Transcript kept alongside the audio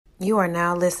You are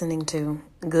now listening to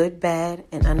Good, Bad,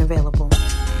 and Unavailable.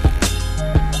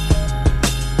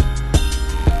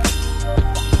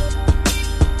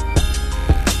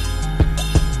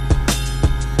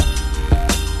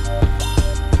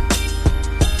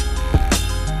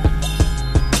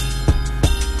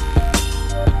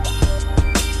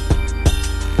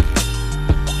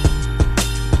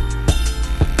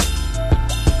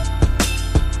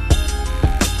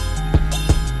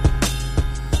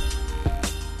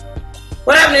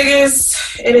 What up,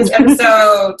 niggas? It is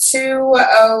episode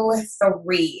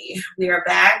 203. We are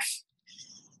back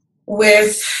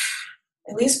with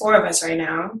at least 4 of us right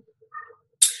now.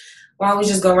 Why don't we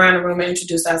just go around the room and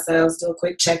introduce ourselves, do a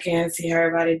quick check-in, see how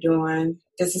everybody doing.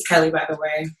 This is Kelly, by the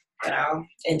way, but I'll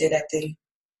end it at the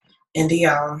end of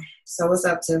y'all. So what's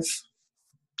up, Tiff?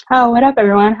 Oh, what up,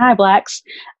 everyone? Hi, Blacks.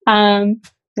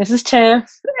 This is Tiff,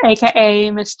 a.k.a.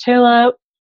 Miss Tulip,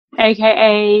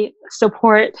 a.k.a.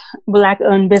 support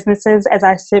Black-owned businesses as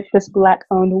I sip this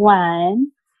Black-owned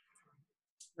wine.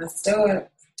 Let's do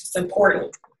it. It's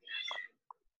important.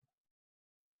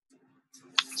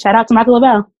 Shout out to Michael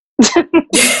LaBelle.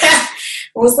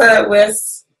 What's up,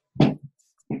 Wes?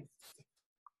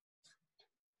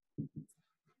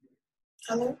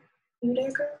 Hello? You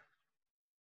there, girl?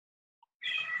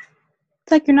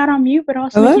 It's like you're not on mute, but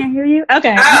also Hello? we can't hear you.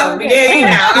 Okay. Oh, we hear you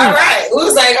now. All right. We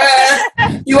was like,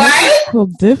 you all right? Technical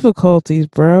difficulties,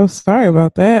 bro. Sorry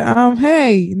about that.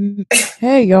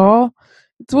 Hey, y'all.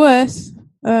 It's Wes.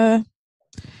 I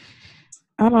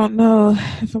don't know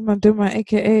if I'm gonna do my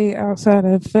AKA outside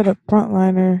of Fed Up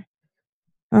Frontliner.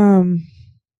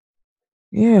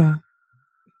 Yeah.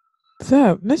 What's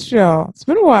up? Missed y'all. It's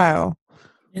been a while.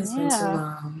 It's been too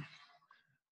long.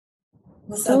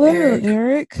 What's up, Hello, Eric?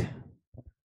 Eric.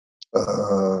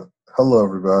 Hello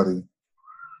everybody.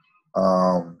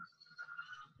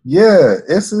 Yeah,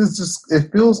 it's just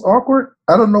it feels awkward.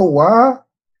 I don't know why,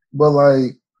 but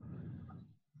like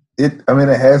it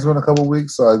has been a couple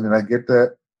weeks, so I get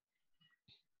that.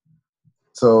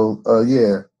 So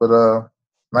yeah, but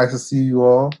nice to see you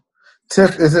all.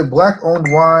 Tiff, is it Black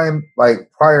owned wine like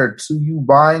prior to you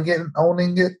buying it and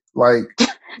owning it? Like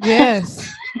Yes.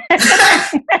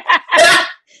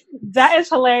 That is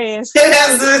hilarious.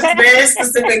 That's a very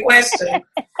specific question.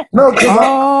 no, because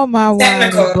All my wine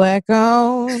Technical. is Black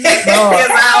owned. Because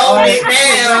I own it I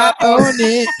now. own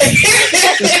it.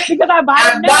 Because I bought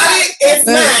I it now. bought it. It's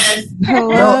mine.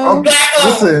 Hello. Black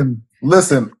owned.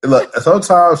 listen. Look,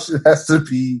 sometimes it has to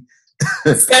be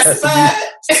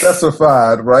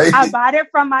specified, right? I bought it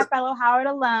from my fellow Howard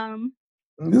alum.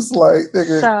 It's like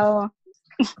nigga. So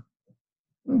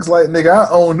It's like nigga. I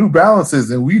own New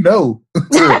Balances, and we know.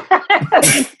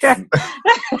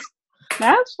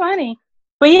 that's funny.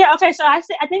 But yeah, okay, so I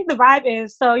think the vibe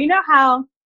is, so you know how,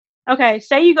 okay,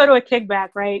 say you go to a kickback,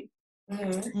 right?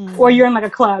 Mm-hmm. Or you're in like a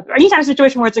club, or any kind of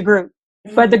situation where it's a group.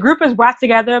 But the group is brought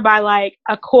together by like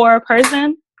a core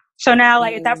person. So now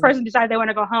like if that person decides they want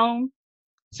to go home,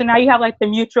 so now you have like the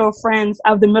mutual friends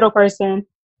of the middle person.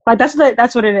 Like that's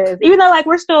what it is. Even though like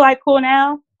we're still like cool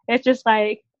now, it's just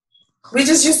like We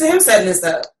just used to him setting this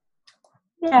up.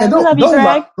 yeah, And we love you,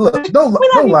 Greg. don't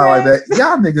you, lie like Greg. that.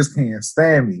 Y'all niggas can't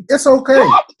stand me. It's okay.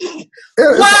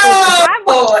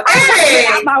 Whoa! Hey!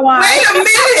 Out my wine. Wait a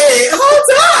minute!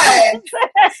 Hold on!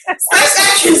 Such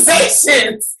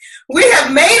accusations! We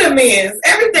have made amends.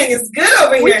 Everything is good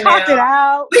over We here talked now. it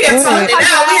out. We have talked it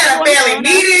Wait. out. We had a family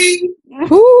meeting.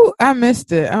 Who? I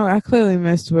missed it. Oh, I clearly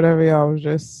missed whatever y'all was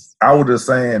just. I was just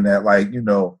saying that, like,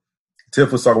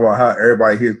 Tiff was talking about how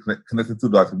everybody here is connected to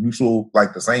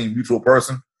like the same mutual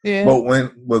person. Yeah. But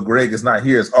when Greg is not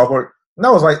here, it's awkward. And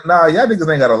I was like, nah, y'all niggas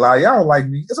ain't gotta lie. Y'all don't like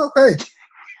me. It's okay.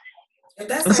 If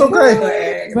that's It's how you okay. feel,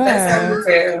 Eric. If that's how you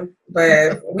feel.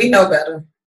 But we know better.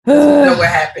 We I know what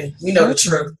happened. We know the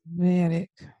truth. Manic.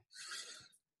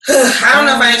 I don't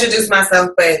know if I introduced myself,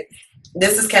 but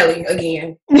this is Kelly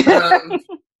again. I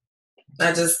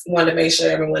just wanted to make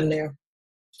sure everyone knew.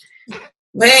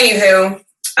 But anywho,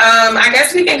 I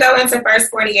guess we can go into first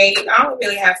 48. I don't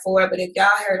really have 4, but if y'all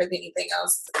heard of anything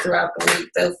else throughout the week,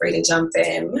 feel free to jump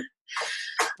in.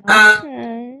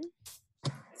 Okay.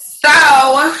 So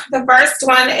the first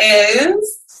one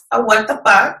is a what the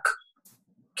fuck?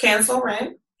 Cancel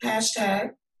rent.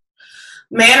 Hashtag.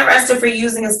 Man arrested for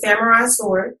using a samurai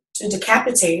sword to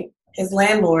decapitate his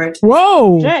landlord.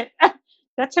 Whoa. Shit.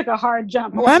 That took a hard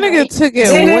jump. My nigga took it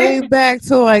Did way it? back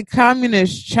to like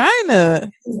communist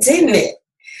China. Didn't it?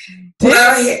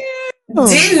 Well,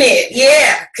 didn't it?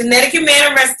 Yeah. Connecticut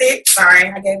man arrested. Sorry,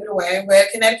 I gave it away. But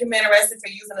Connecticut man arrested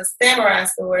for using a samurai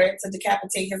sword to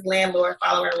decapitate his landlord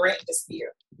following a rent dispute.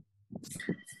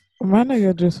 My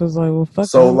nigga just was like, well, fuck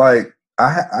So it. like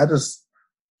I just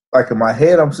like in my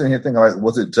head, I'm sitting here thinking like,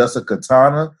 was it just a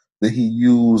katana? Did he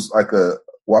use like a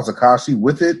wakizashi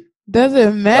with it?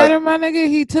 Doesn't matter, my nigga.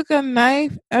 He took a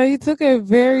knife. He took a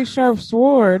very sharp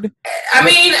sword. I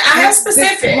mean, I have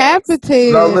specifics.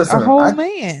 Decapitated a whole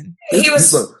man.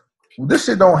 Look, this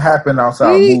shit don't happen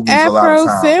outside of movies a lot of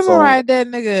times. Samurai that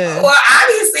nigga. Well,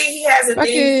 obviously he has a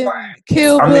thing for it.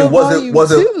 Kill Bill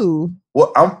was it?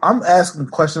 Well, I'm asking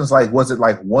questions like, was it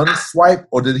like one swipe,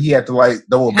 or did he have to like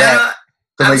double back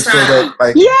to make sure that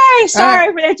like? Yay!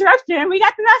 Sorry for the interruption. We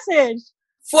got the message.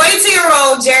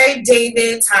 42-year-old Jerry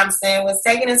David Thompson was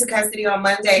taken into custody on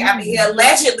Monday after he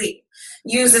allegedly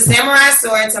used a samurai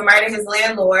sword to murder his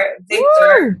landlord,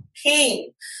 Victor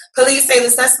King. Police say the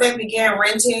suspect began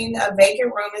renting a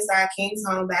vacant room inside King's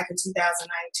home back in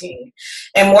 2019.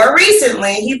 And more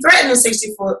recently, he threatened the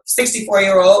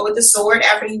 64-year-old with a sword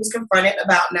after he was confronted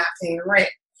about not paying rent.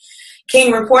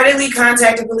 King reportedly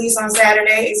contacted police on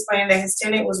Saturday, explaining that his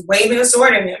tenant was waving a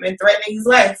sword at him and threatening his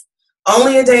life.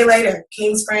 Only a day later,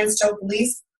 King's friends told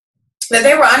police that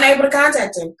they were unable to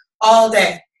contact him all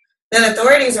day. Then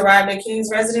authorities arrived at King's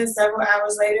residence several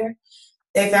hours later.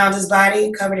 They found his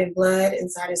body covered in blood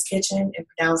inside his kitchen and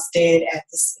pronounced dead at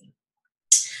the scene.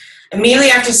 Immediately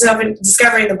after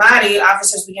discovering the body,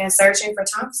 officers began searching for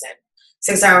Thompson.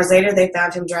 6 hours later, they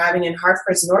found him driving in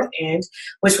Hartford's North End,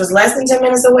 which was less than 10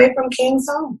 minutes away from King's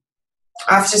home.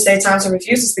 Officers say Thompson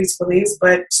refused to speak to police,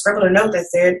 but scribbled a note that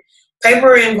said,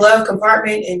 "Paper in glove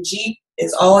compartment and Jeep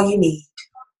is all you need."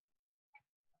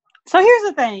 So here's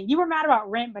the thing. You were mad about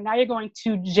rent, but now you're going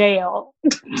to jail.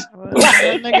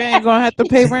 That nigga ain't going to have to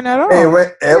pay rent at all.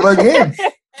 Ever again.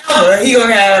 He going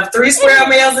to have 3 square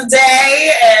meals a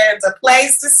day and a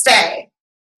place to stay.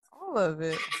 All of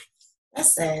it.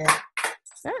 That's sad.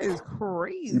 That is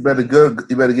crazy. You better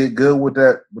get good with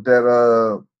that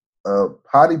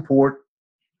potty port.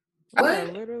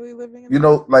 What? Literally living in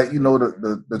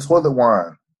the toilet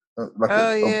wine.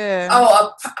 Yeah.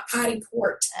 A potty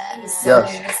port. So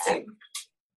nasty.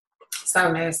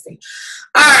 So nasty.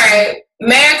 All right.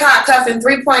 Man caught cuffing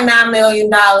 $3.9 million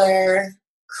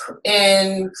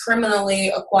in criminally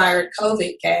acquired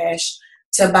COVID cash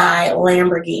to buy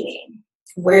Lamborghini.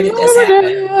 Where did this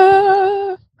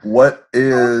happen? What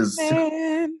is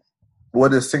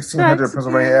 1600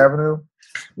 Pennsylvania Avenue?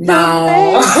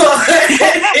 No.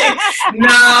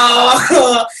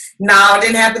 No, it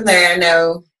didn't happen there.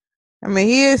 No. I mean,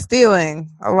 he is stealing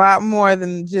a lot more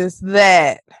than just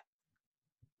that.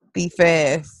 Be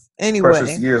fast. Anyway.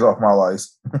 Precious years off my life.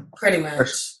 Pretty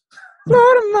much.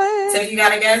 Florida man. So you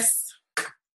got a guess?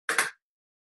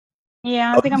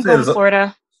 Yeah, I think I'm going to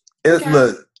Florida.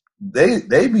 Look,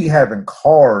 they be having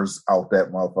cars out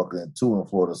that motherfucker too in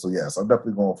Florida. So yes, I'm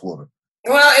definitely going to Florida.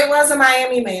 Well, it was a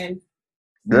Miami man.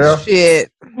 Yeah.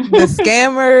 Shit. The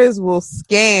scammers will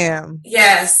scam.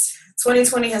 Yes.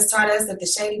 2020 has taught us that the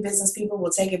shady business people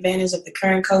will take advantage of the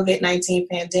current COVID-19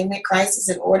 pandemic crisis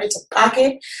in order to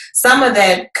pocket some of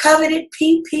that coveted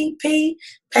PPP,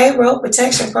 payroll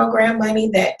protection program money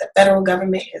that the federal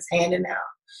government is handing out.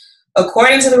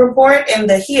 According to the report in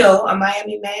The Hill, a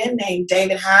Miami man named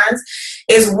David Hines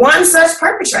is one such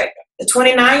perpetrator. The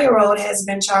 29-year-old has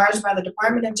been charged by the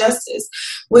Department of Justice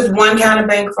with 1 count of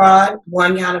bank fraud,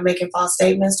 1 count of making false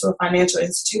statements to a financial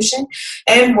institution,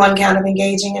 and 1 count of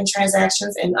engaging in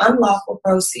transactions in unlawful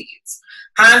proceeds.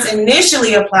 Hines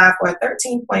initially applied for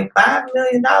 $13.5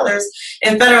 million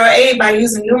in federal aid by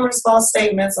using numerous false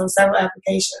statements on several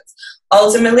applications.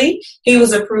 Ultimately, he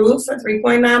was approved for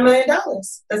 $3.9 million.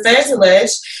 The feds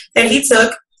alleged that he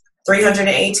took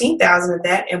 $318,000 of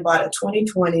that and bought a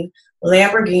 2020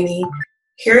 Lamborghini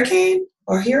Huracan.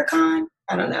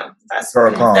 I don't know. That's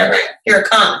Huracan.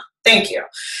 Huracan. Thank you.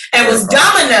 And was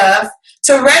dumb enough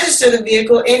to register the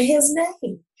vehicle in his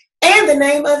name and the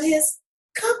name of his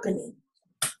company.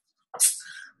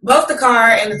 Both the car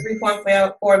and the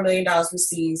 $3.4 million were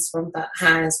seized from the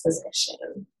Hines'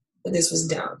 possession. But this was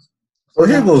dumb. So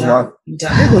here goes my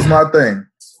thing.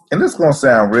 And this is gonna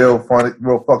sound real funny,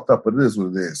 real fucked up, but it is what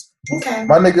it is. Okay.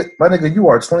 My nigga, you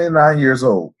are 29 years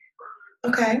old.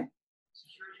 Okay.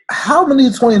 How many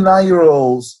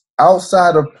 29-year-olds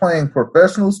outside of playing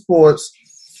professional sports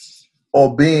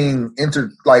or being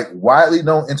widely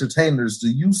known entertainers do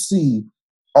you see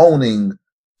owning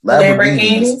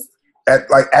Lamborghinis at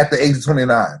the age of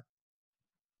 29?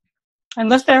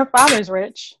 Unless their father's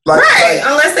rich.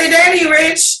 Unless their daddy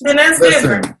rich, then that's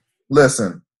different.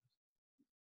 Listen.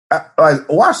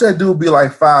 Watch that dude be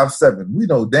like 5'7". We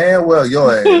know damn well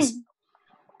your ass.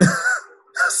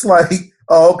 It's like,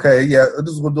 oh, okay, yeah,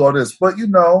 this is gonna do all this. But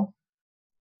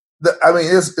I mean,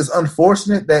 it's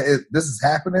unfortunate that this is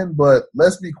happening, but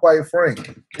let's be quite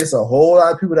frank. It's a whole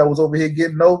lot of people that was over here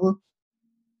getting over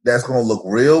that's going to look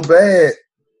real bad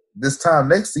this time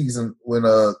next season when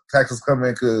taxes come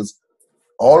in, because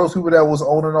all those people that was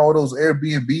owning all those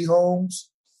Airbnb homes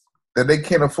that they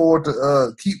can't afford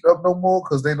to keep up no more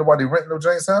because ain't nobody renting no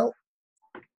joints out.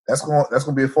 That's going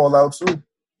to be a fallout too.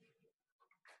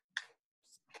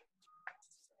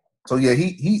 So yeah,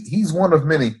 he's one of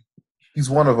many. He's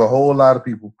one of a whole lot of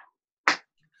people.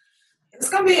 It's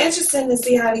gonna be interesting to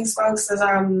see how these folks is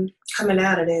coming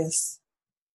out of this,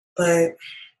 but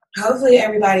hopefully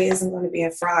everybody isn't going to be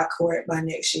in fraud court by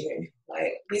next year.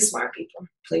 Like, be smart, people,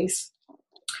 please.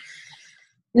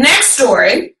 Next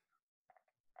story: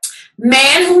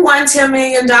 man who won $10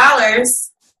 million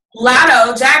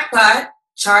lotto jackpot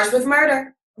charged with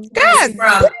murder. God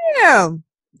damn.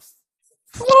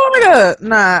 Florida.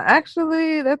 Nah,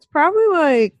 actually, that's probably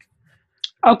like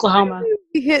Oklahoma. You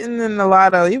be hitting in the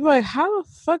lotto. You be like, how the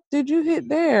fuck did you hit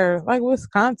there? Like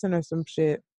Wisconsin or some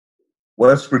shit.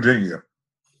 West Virginia.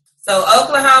 So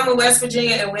Oklahoma, West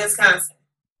Virginia, and Wisconsin.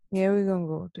 Yeah, we're gonna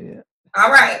go with that. All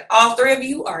right. All three of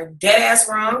you are dead ass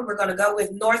wrong. We're gonna go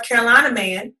with North Carolina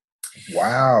man.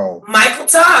 Wow. Michael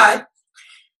Todd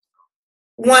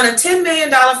won a $10 million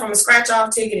from a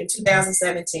scratch-off ticket in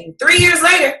 2017. 3 years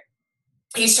later,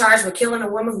 he's charged with killing a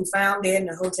woman who found dead in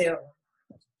a hotel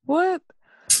room. What?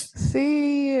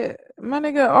 See, my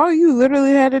nigga, all you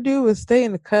literally had to do was stay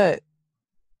in the cut.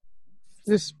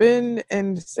 Just spin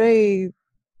and save.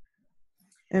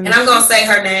 And I'm going to say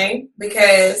her name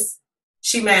because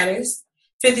she matters.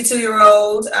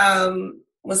 52-year-old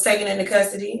was taken into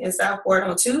custody in Southport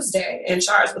on Tuesday and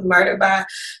charged with murder by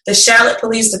the Charlotte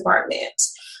Police Department.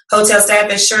 Hotel staff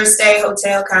at Sure Stay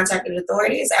Hotel contacted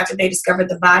authorities after they discovered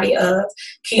the body of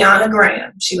Kiana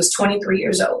Graham. She was 23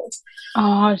 years old.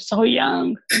 Oh, so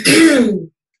young. The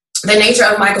nature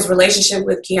of Michael's relationship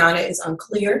with Kiana is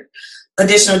unclear.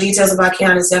 Additional details about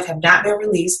Kiana's death have not been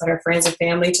released, but her friends and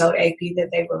family told AP that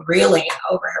they were reeling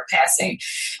over her passing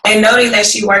and noting that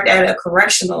she worked as a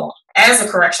correctional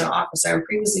officer and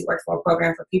previously worked for a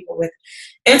program for people with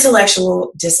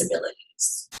intellectual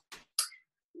disabilities.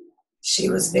 She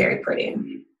was very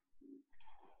pretty.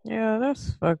 Yeah,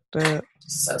 that's fucked up.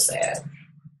 So sad.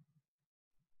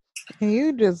 And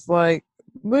you just like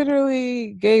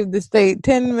literally gave the state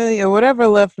 10 million or whatever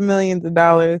left millions of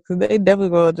dollars because they definitely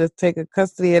gonna just take a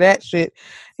custody of that shit.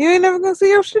 You ain't never gonna see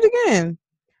your shit again.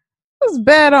 It was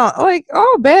bad on like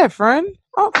all bad, friend.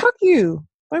 Oh fuck you.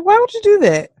 Like why would you do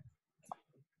that?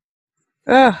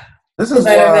 Ugh. This is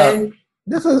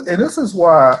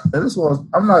why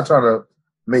I'm not trying to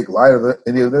make light of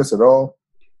any of this at all.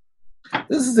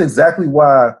 This is exactly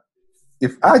why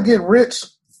if I get rich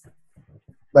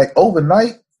like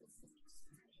overnight,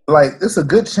 like there's a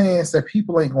good chance that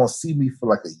people ain't gonna see me for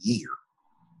like a year.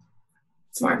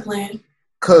 Smart plan.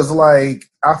 Cause like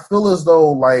I feel as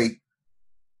though like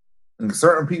in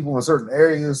certain people in certain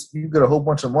areas, you get a whole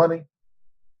bunch of money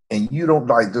and you don't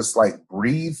like just like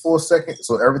breathe for a second,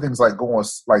 so everything's like going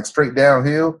like straight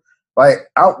downhill. Like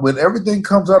out when everything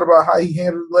comes out about how he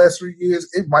handled the last 3 years,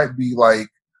 it might be like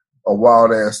a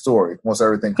wild ass story once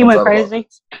everything comes out. He went crazy.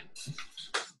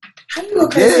 How you go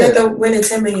crazy after winning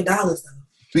 $10 million though?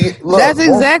 Look, that's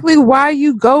exactly why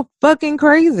you go fucking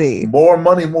crazy. More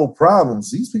money, more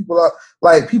problems. These people are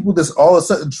like people just all of a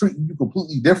sudden treating you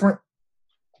completely different.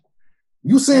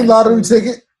 You seen lottery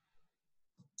ticket?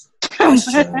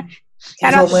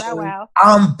 Wow.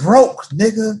 I'm broke,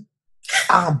 nigga.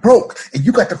 I'm broke, and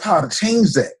you got the power to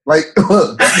change that. Like,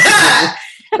 look, that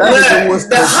nigga was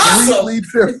completely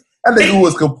different. That nigga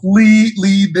was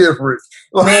completely different.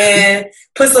 Like, man,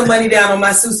 put some money down on my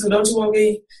susu. Don't you want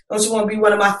to be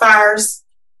one of my fires?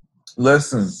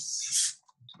 Listen,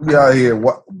 we out here.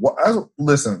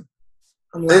 Listen.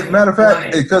 Matter of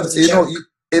fact, because you know,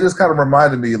 it just kind of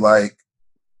reminded me like,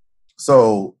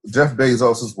 so Jeff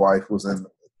Bezos' wife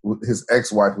his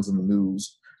ex-wife was in the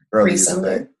news earlier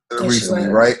today. Recently,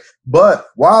 right? But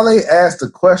while they asked a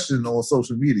question on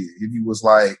social media, and he was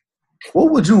like,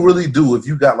 what would you really do if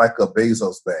you got like a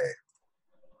Bezos bag?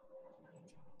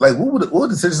 Like, what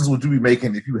decisions would you be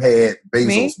making if you had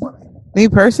Bezos money? Me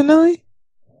personally?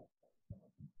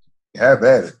 Have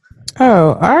at it.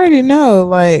 Oh, I already know.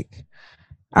 Like,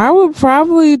 I would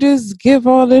probably just give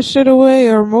all this shit away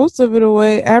or most of it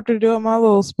away after doing my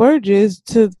little splurges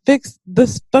to fix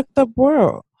this fucked up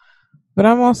world. But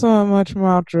I'm also much more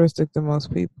altruistic than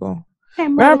most people. Hey,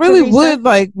 but I really would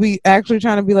like be actually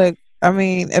trying to be like, I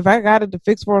mean, if I got it to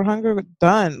fix world hunger,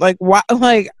 done. Like, why?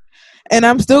 Like, and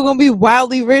I'm still gonna be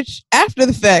wildly rich after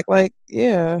the fact. Like,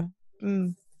 yeah.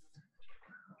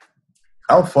 I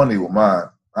I'm funny with mine.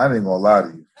 I ain't gonna lie to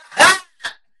you.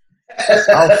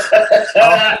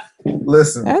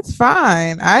 Listen. That's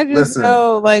fine. I just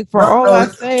know, like, for all I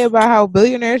say about how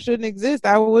billionaires shouldn't exist,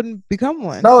 I wouldn't become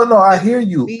one. No, I hear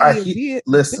you.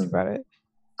 Listen, about it.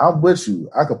 I'm with you.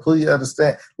 I completely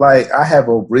understand. Like, I have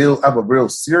a real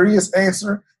serious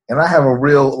answer, and I have a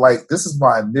real, like, this is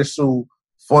my initial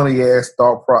funny ass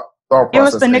thought process. Give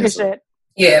us the nigga answer. shit.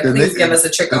 Yeah, please give us a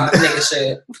trick off nigga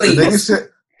shit. Please. The nigga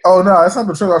shit. Oh no, that's not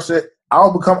the trick off shit.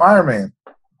 I'll become Iron Man.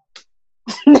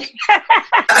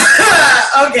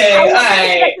 Okay, all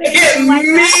right. Me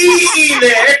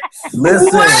either.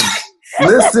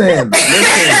 Listen.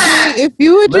 If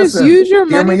you would just use your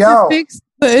money to fix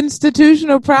the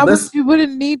institutional problems, you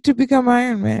wouldn't need to become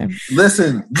Iron Man.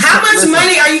 Listen. How much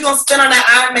money are you gonna spend on that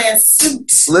Iron Man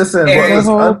suit? Listen,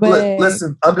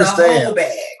 listen, understand. The whole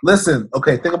bag. Listen,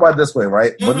 okay, think about it this way,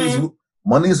 right? Mm-hmm.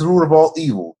 Money is the root of all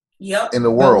evil. Yep. In the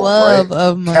world, the love right?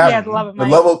 of money. The love of money.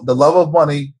 The love of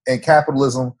money and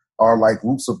capitalism are like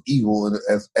roots of evil,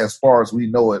 as far as we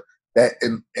know it. That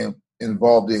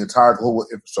involve the entire global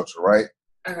infrastructure, right?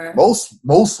 Uh-huh.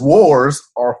 Most wars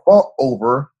are fought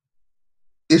over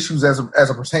issues as it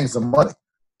pertains to money.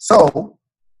 So,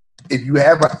 if you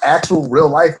have an actual real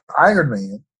life Iron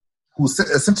Man who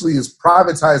essentially is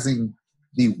privatizing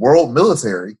the world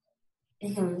military.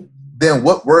 Mm-hmm. Then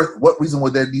what reason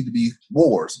would there need to be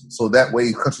wars? So that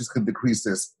way countries can decrease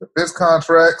their defense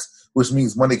contracts, which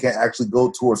means money can actually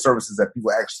go towards services that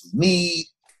people actually need,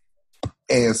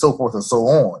 and so forth and so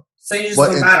on. So you just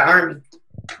want to buy the army?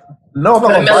 No, I'm not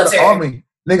going to buy the army.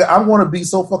 Nigga, I want to be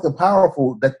so fucking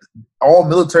powerful that all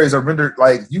militaries are rendered,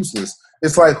 like, useless.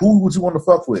 It's like, who would you want to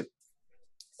fuck with?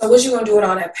 So what you going to do with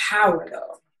all that power,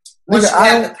 though? Once you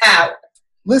have the power.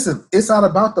 Listen, it's not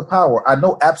about the power. I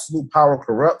know absolute power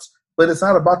corrupts, but it's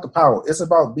not about the power. It's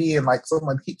about being like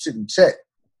someone keep shit in check.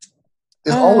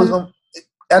 It's always going to...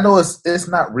 I know it's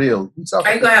not real.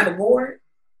 Are you going to have a board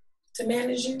to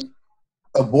manage you?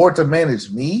 A board to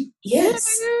manage me?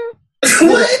 Yes.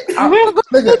 What? He's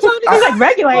like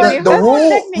regulating. The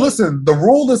rule. Listen, the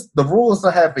rule is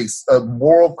to have a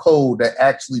moral code that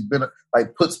actually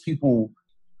puts people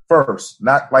first,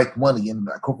 not like money and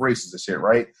corporations and shit,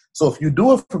 right? So if you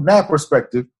do it from that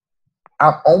perspective,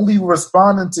 I'm only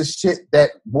responding to shit that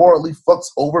morally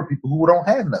fucks over people who don't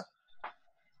have nothing.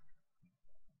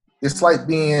 It's like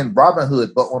being Robin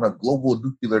Hood, but on a global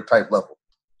nuclear type level.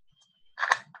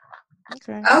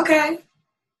 Okay.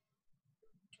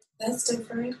 That's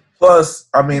different. Plus,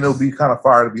 I mean, it'll be kind of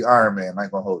fire to be Iron Man. I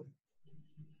ain't gonna hold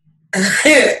you.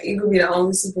 You could be the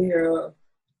only superhero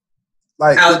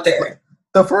out there.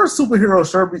 The first superhero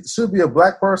should be a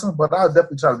black person, but I'll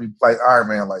definitely try to be like Iron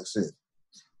Man, like shit.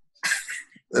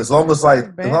 As long as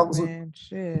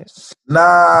shit.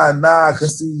 Nah,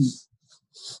 cause see,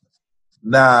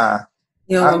 nah.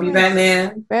 You don't want to be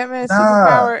Batman? Batman's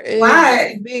superpower is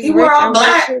being rich and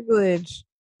white privilege.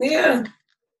 Yeah.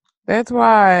 That's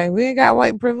why. We ain't got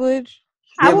white privilege.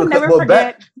 I will never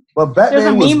forget. But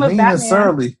Batman was mean and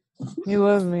surly. He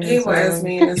was mean. He was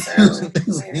mean and surly.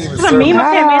 There's a meme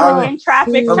of him in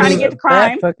traffic trying to get the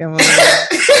crime.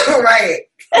 Right.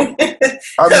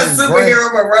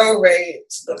 Superhero with road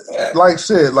rage. Like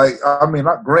shit. Like, I mean,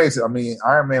 not granted. I mean,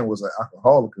 Iron Man was an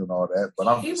alcoholic and all that, but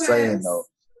I'm saying though.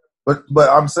 But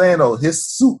I'm saying though, his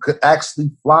suit could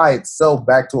actually fly itself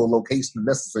back to a location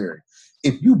necessary.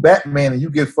 If you Batman and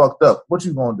you get fucked up, what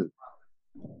you gonna do?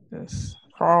 Just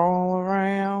crawl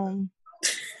around.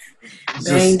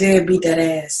 Bane did beat that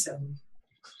ass. So.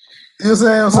 You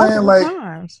know what I'm saying? Like,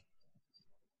 times.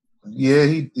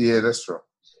 Yeah, that's true.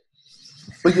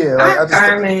 But yeah, like,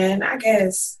 Iron Man, I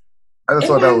guess. I just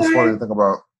thought that was funny to think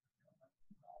about.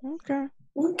 Okay.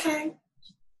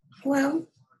 Well,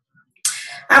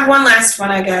 I have one last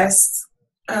one, I guess.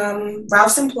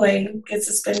 Ralph's employee gets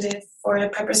suspended for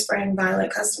pepper spraying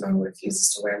violent customer who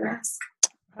refuses to wear a mask.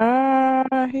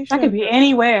 That could be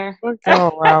anywhere.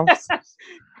 Oh, Ralph.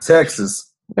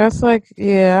 Texas. That's like,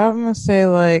 yeah, I'm going to say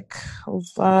like, I'm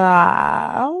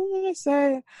going to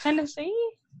say Tennessee?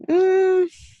 Where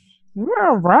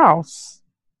are Ralph's?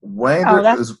 Wayne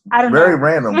is very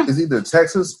random. It's either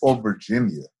Texas or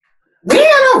Virginia. We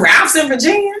don't know Ralph's in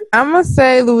Virginia. I'm going to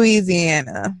say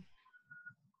Louisiana.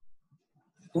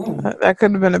 That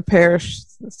could have been a parish.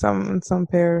 Some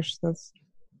parish. That's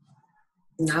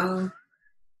no.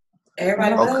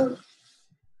 Everybody knows.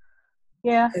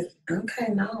 Yeah.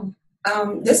 Okay, no.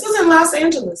 This was in Los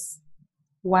Angeles.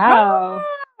 Wow.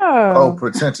 Oh,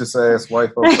 pretentious ass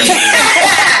white folks.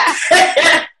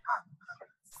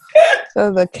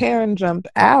 So the Karen jumped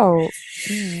out.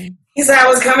 He He said, I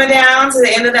was coming down to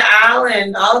the end of the aisle,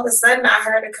 and all of a sudden I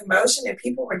heard a commotion and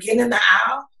people were getting in the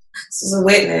aisle. This was a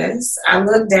witness. I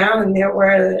looked down and there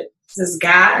were this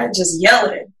guy just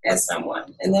yelling at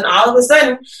someone. And then all of a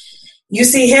sudden you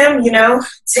see him,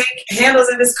 take handles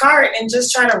of his cart and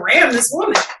just try to ram this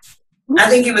woman. I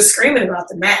think he was screaming about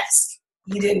the mask.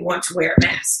 He didn't want to wear a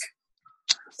mask.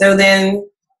 So then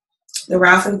the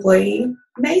Ralph employee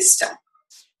maced him.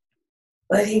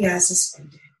 But he got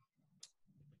suspended.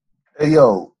 Hey,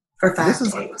 yo. For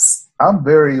 5 days. I'm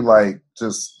very,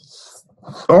 just...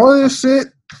 All this shit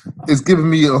is giving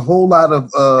me a whole lot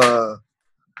of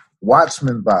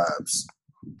Watchmen vibes.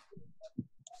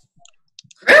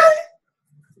 Really?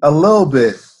 A little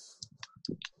bit.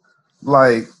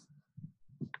 Like,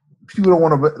 people don't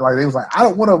want to... they was like, I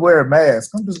don't want to wear a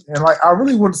mask. I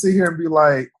really want to sit here and be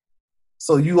like,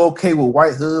 so you okay with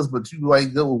white hoods, but you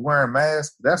ain't good with wearing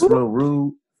masks? That's real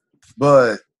rude.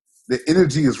 But the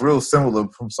energy is real similar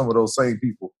from some of those same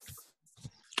people.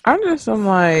 I'm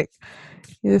like,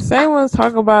 the same ones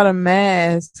talk about a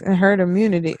mask and herd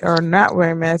immunity, or not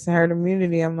wearing masks and herd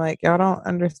immunity. I'm like, y'all don't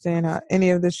understand how any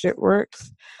of this shit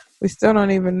works. We still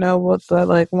don't even know what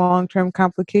the long-term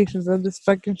complications of this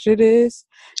fucking shit is.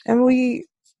 And we,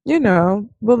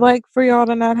 would like for y'all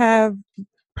to not have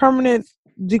permanent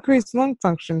decreased lung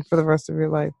function for the rest of your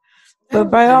life.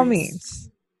 But by all means,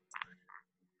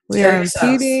 we are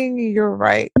impeding your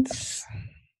rights.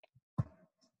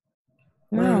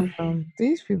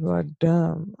 These people are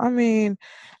dumb. I mean,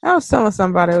 I was telling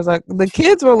somebody, I was like, the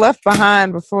kids were left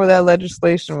behind before that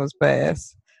legislation was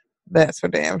passed. That's for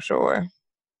damn sure.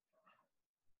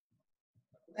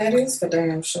 That is for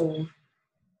damn sure.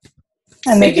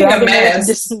 And speaking of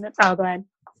masks, go ahead.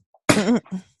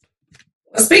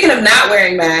 Speaking of not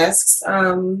wearing masks,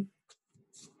 Herman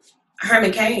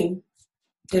Cain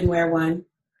didn't wear one.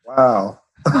 Wow.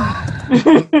 I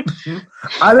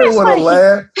didn't want to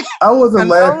laugh. I wasn't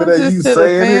laughing at you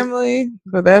saying family,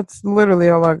 but that's literally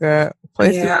all I got.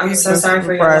 I'm so sorry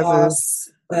for your loss.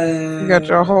 You got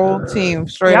your whole team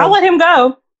straight. Y'all let him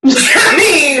go. I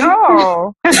mean,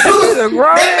 he's a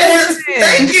grown man.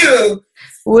 Thank you.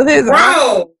 With his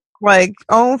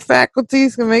own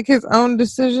faculties, can make his own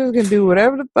decisions, can do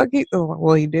whatever the fuck he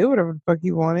did whatever the fuck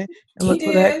he wanted, and look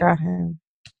where that got him.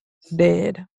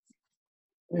 Dead.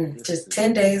 Just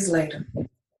 10 days later.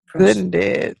 Good and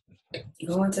dead.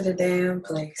 Going to the damn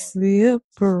place. The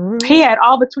upper room. He had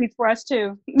all the tweets for us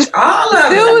too. All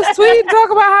of it was tweet talk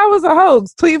about how it was a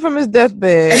hoax. Tweet from his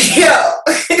deathbed. Yo.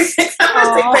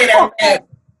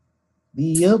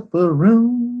 The upper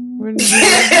room.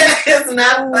 It's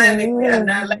not funny. We are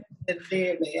not laughing at the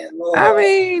dead man. Lord. I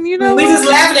mean, we just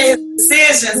laughing at his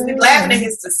decisions. We laughing at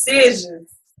his decisions.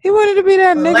 He wanted to be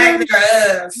that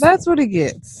nigga. That's what he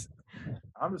gets.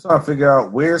 I'm just trying to figure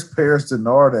out where's Paris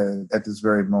Denard at this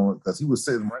very moment, because he was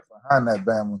sitting right behind that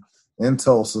Bama in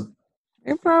Tulsa.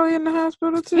 He's probably in the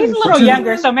hospital too. He's a little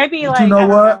younger, so maybe you know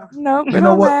what? No, it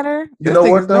don't matter. You know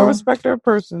what though? No respecter of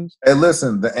persons. Hey,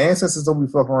 listen, the ancestors don't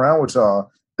be fucking around with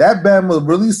y'all. That Bama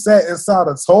really sat inside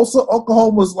of Tulsa,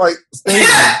 Oklahoma's stadium.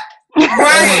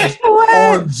 Right.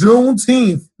 on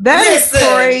Juneteenth. That is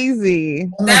crazy.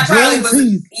 That probably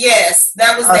was. Yes,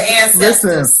 that was the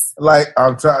ancestors. Listen,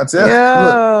 I'm trying to tell you.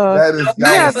 Look,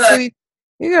 that is.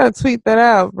 You gotta tweet that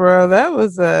out, bro. That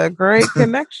was a great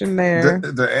connection there.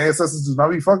 The ancestors do not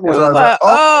be fucking with us.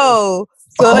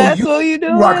 So that's what you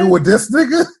doing? Rocking with this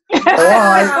nigga? All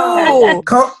right.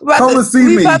 Come and see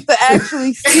me. We about to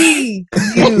actually see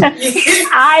you.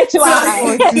 Eye to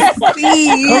eye.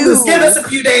 See you. Just give us a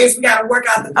few days. We gotta work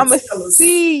out the particulars. I'm gonna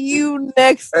see you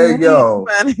next week.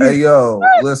 Hey, yo.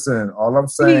 Listen, all I'm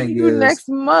saying see you is next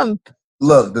month.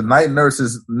 Look, the night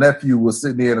nurse's nephew was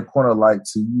sitting there in the corner like,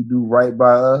 so you do right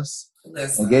by us?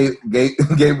 Listen. And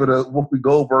gave her the Whoopi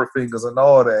Goldberg fingers and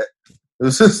all that. It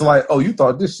was just like, oh, you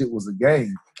thought this shit was a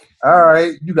game. All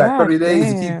right, you got 30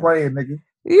 days to keep playing, nigga.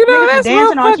 You know, that's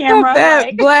dancing on camera.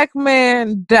 That black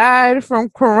man died from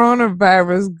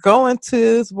coronavirus going to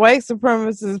his white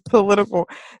supremacist political.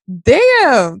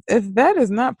 Damn, if that is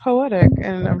not poetic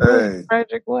in a really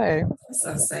tragic way. That's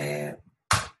so sad.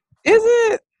 Is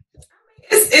it?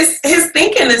 It's his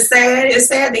thinking is sad. It's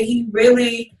sad that he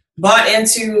really bought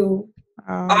into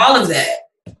all of that.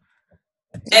 And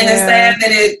it's sad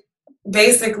that it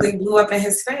basically blew up in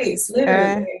his face,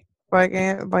 literally. Like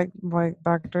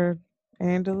Dr.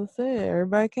 Angela said,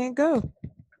 everybody can't go.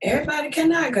 Everybody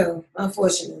cannot go,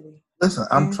 unfortunately. Listen,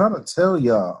 I'm trying to tell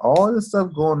y'all, all this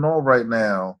stuff going on right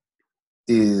now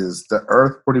is the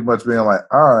earth pretty much being like,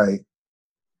 all right,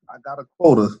 I got a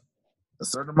quota. A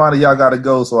certain amount of y'all got to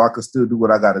go so I can still do what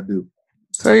I got to do.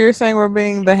 So you're saying we're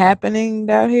being the happening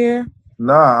out here?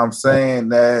 Nah, I'm saying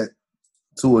that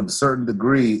to a certain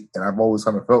degree, and I've always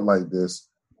kind of felt like this,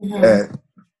 that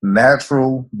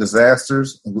natural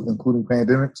disasters, including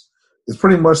pandemics, is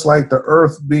pretty much like the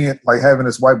earth being like having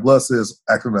its white blood cells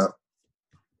acting up.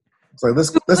 It's like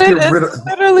let's get rid of.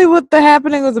 Literally, what the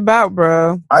happening was about,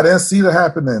 bro. I didn't see the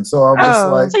happening, so I'm just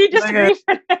like. So you disagree?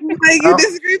 Like you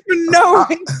disagree for no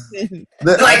reason.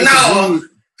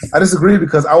 I disagree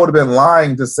because I would have been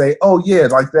lying to say, "Oh yeah,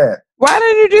 like that." Why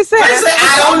did you just say?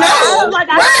 I don't know. Like,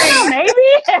 I don't know,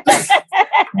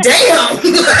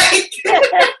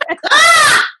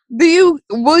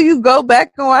 Damn. Will you go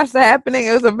back and watch The Happening?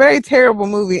 It was a very terrible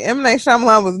movie. M. Night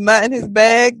Shyamalan was not in his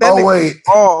bag. That wait,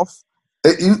 off.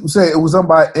 You say it was done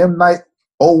by M. Night?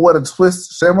 Oh, what a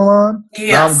twist, Shyamalan.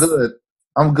 Yes. No,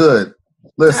 I'm good.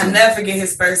 Listen, I never forget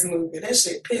his first movie. That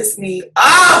shit pissed me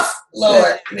off.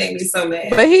 Lord, it made me so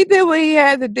mad. But he did what he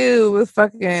had to do with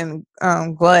fucking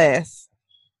Glass.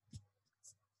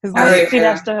 He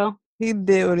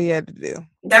did what he had to do.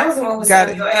 That was the one with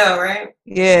Samuel L., right?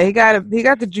 Yeah, he got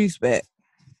the juice back.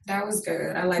 That was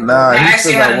good. I like that. That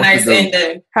actually had a nice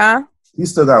ending. Huh? He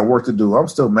still got work to do. I'm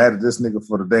still mad at this nigga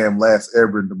for the damn last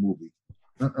Airbender movie.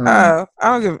 I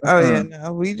don't give. Oh yeah,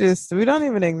 no. We don't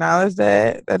even acknowledge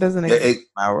that. That doesn't exist in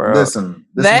my world. Listen,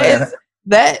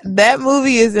 that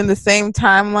movie is in the same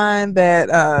timeline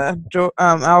that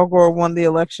Al Gore won the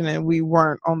election and we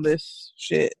weren't on this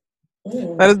shit.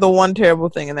 That is the one terrible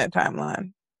thing in that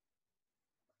timeline.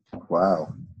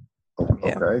 Wow. Okay.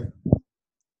 Yeah.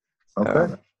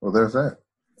 Okay. Well, there's that.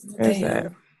 There's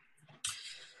that.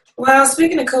 Well,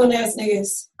 speaking of coon ass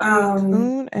niggas,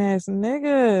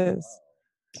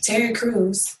 Terry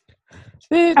Crews.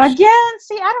 Again,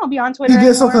 see, I don't be on Twitter. You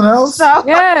get something else? So.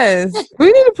 Yes, we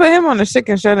need to put him on the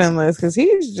chicken shut-in list because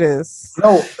he's just he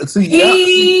told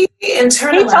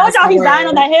y'all he's dying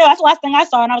on that hill. That's the last thing I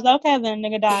saw, and I was like, okay, then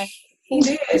nigga die. He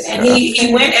did, and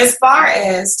he went as far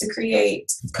as to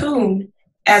create coon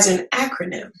as an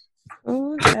acronym.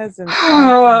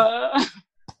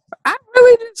 I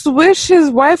really just wish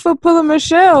his wife would pull a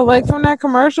Michelle, like from that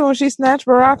commercial when she snatched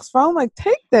Barack's phone. Like,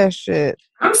 take that shit.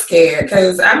 I'm scared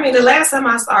because, the last time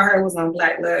I saw her was on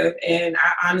Black Love, and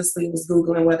I honestly was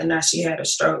Googling whether or not she had a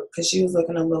stroke because she was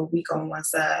looking a little weak on one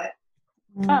side.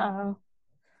 Uh-oh.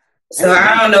 So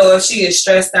I don't know if she is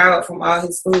stressed out from all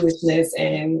his foolishness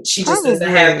and she just doesn't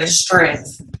have the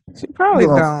strength. She probably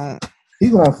don't. He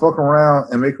gonna fuck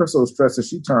around and make her so stressed that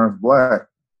she turns black.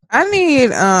 I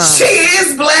need She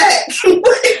is black.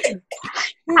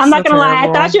 I'm not gonna lie,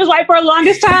 I thought she was white for the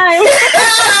longest time.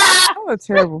 Y'all are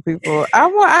terrible people. I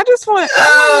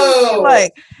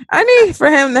need for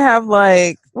him to have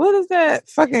like, what is that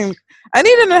fucking, I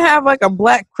need him to have like a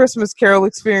Black Christmas Carol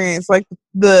experience, like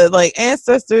the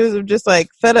ancestors of just like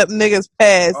fed up niggas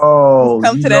past. Oh,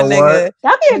 come to that nigga. What?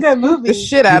 That'd be a good movie. The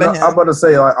shit out of him. I'm about to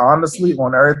say, like, honestly,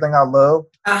 on everything I love,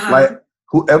 like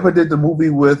whoever did the movie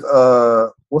with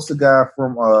what's the guy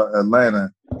from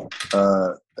Atlanta?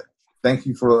 Thank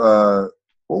you for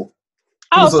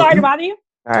sorry to bother you.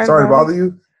 Sorry to bother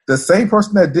you. The same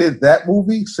person that did that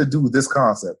movie should do this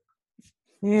concept.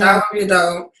 Yeah, that would be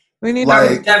dope. We need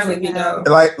to definitely be dope.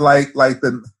 Like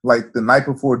the night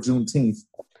before Juneteenth.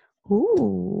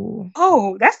 Ooh.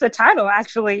 Oh, that's the title,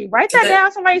 actually. Write that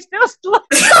down. Somebody's still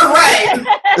right.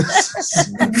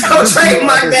 Go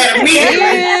trademark that immediately.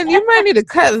 And you might need to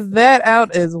cut that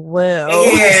out as well.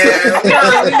 Yeah.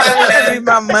 You might want to be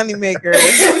my moneymaker.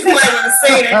 We might want to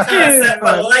say that concept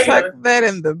for later. Tuck that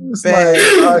in the bag.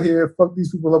 bag. Out here, fuck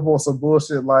these people up on some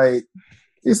bullshit. Like,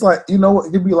 it's like, you know what?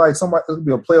 It could be like somebody, it could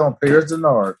be a play on Paris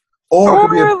Denard. Or it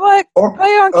could be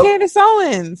play on Candace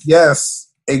Owens.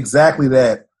 Yes, exactly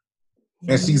that.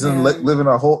 And she's living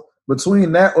a whole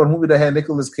between that or a movie that had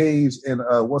Nicolas Cage and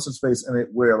what's his face in it,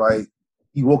 where like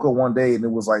he woke up one day and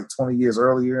it was like 20 years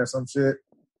earlier and some shit.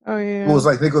 Oh yeah, it was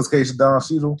like Nicolas Cage and Don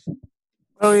Cheadle.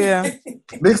 Oh yeah,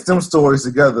 mix them stories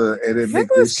together and then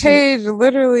Nicolas Cage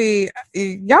literally.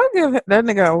 Y'all give that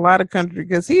nigga a lot of country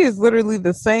because he is literally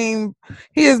the same.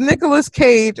 He is Nicolas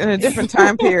Cage in a different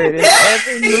time period in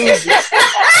every movie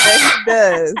that he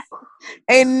does.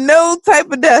 Ain't no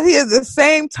type of death. He has the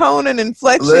same tone and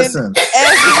inflection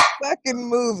every fucking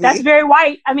movie. That's very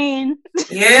white. I mean,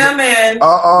 yeah, man.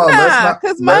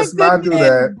 Because my good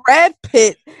man Brad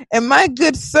Pitt and my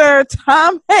good sir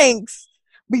Tom Hanks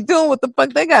be doing what the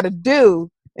fuck they gotta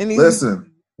do. And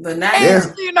listen, Leonardo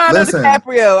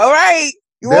DiCaprio. All right,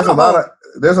 there's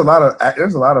a lot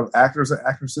of actors and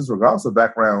actresses, regardless of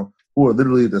background, who are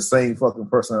literally the same fucking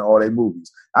person in all their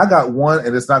movies. I got one,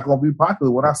 and it's not going to be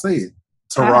popular when I say it.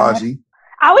 Taraji.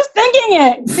 I was thinking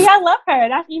it. See, I love her.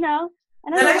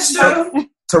 That's true.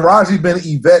 Taraji been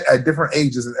Yvette at different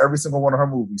ages in every single one of her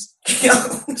movies.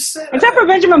 Except for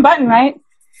Benjamin Button, right?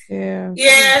 Yeah.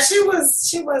 Yeah, she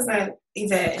wasn't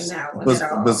Yvette in that one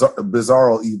at all.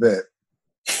 Bizarro Yvette.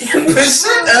 But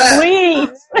shut up. Please.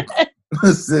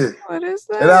 That's it. What is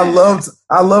that? And I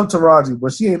love Taraji,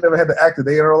 but she ain't never had to act a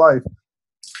day in her life.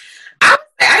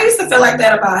 I used to feel like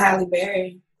that about Halle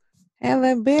Berry.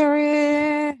 Halle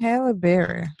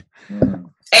Berry.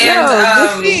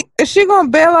 And is she gonna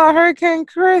bail out Hurricane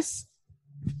Chris?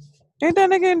 Ain't that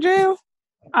nigga in jail?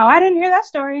 Oh, I didn't hear that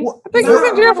story. I think he's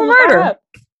in jail for murder.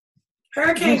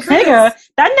 Hurricane Chris.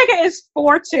 That nigga is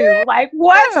 4'2". Like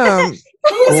what? Who's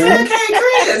Hurricane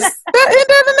Chris? Ain't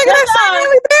that the nigga that sang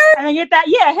Halle Berry? And I get that.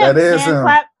 Yeah, him. That is hand him.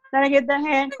 clap. Then I get the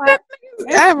hand clap.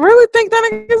 I really think that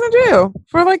nigga's in jail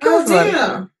for like Oh, killing somebody.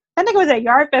 damn. That nigga was at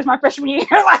Yard Fest my freshman year.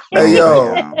 Like, Hey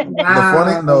yo,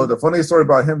 Wow. the funny story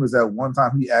about him is that one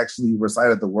time he actually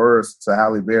recited the words to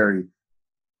Halle Berry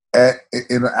in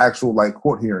an actual like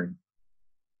court hearing.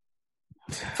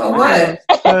 For what?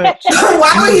 But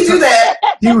Why would he do that?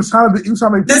 He was trying to be. Did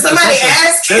somebody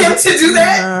ask him to do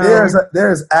that?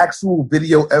 There's actual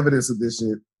video evidence of this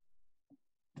shit.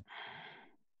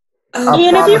 Oh,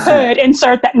 Ian, if you promise you. could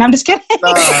insert that. No, I'm just kidding.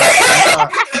 Nah.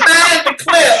 Find the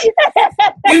clip.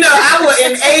 I will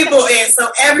enable it so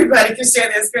everybody can share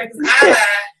their screen. Because I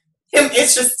am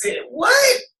interested.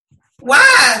 What?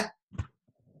 Why?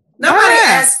 Nobody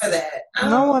asked for that.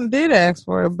 no one did ask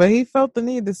for it, but he felt the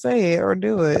need to say it or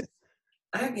do it.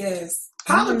 I guess.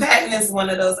 Paula Patton is one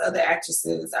of those other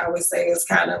actresses I would say is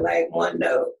kind of like one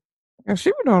note. And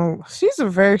she's a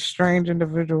very strange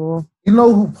individual. You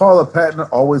know who Paula Patton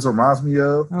always reminds me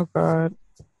of? Oh God.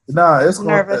 Nah, it's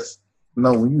Nervous.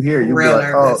 No, when you hear it, you'll Real be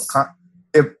like, nervous. "Oh,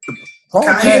 if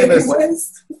Paula Kanye Patton is,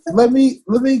 West. let me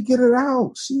get it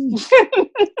out." She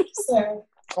Sorry.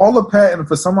 Paula Patton,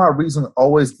 for some odd reason,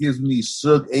 always gives me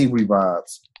Suge Avery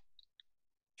vibes.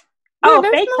 Oh,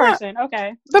 that's fake not- person.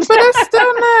 Okay. But that's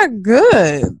still not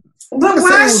good. But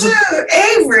why Suge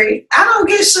Avery? I don't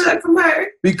get Suge from her.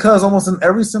 Because almost in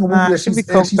every single movie Nah, that she she's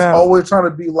be in, coked she's out. always trying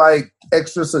to be like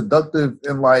extra seductive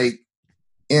and like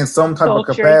in some type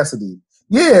Sultry. of capacity.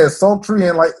 Yeah, sultry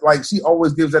and like she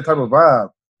always gives that type of vibe.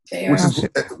 Damn. Which is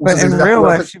But in exactly real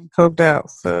what I life, think- she coked out.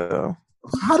 So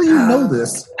How do you know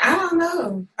this? I don't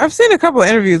know. I've seen a couple of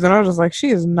interviews, and I was just like, she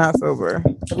is not sober,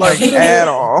 like at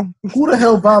all. Who the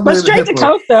hell But violated straight to HIPAA?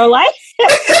 coke though, like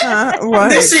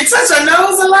Like Did she touch her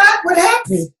nose a lot? What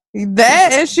happened? that,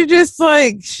 and she just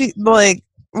like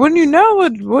when you know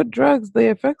what drugs, the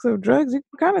effects of drugs, you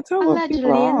can kind of tell what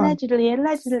people are on. allegedly.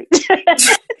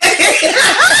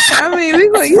 I mean, we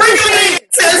go.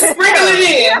 Sprinkle it in.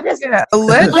 Yeah,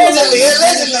 allegedly.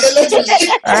 Allegedly.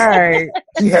 All right.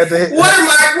 She had to hit.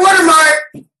 Watermark.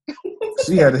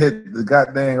 She had to hit the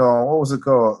goddamn what was it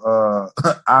called?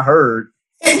 I heard.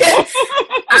 I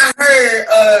heard,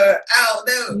 I don't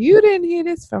know. You didn't hear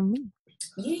this from me.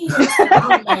 Yeah.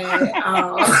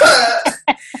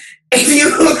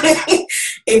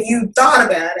 If you thought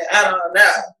about it, I don't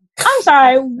know. I'm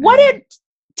sorry. What did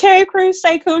Terry Crews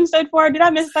say Coon stood for? Did I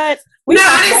miss that? No,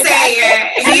 I didn't say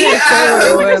it. I didn't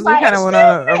say what it was. We kind of went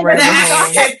on a rabbit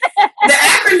hole. The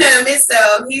acronym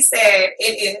itself, he said,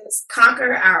 it is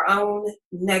conquer our own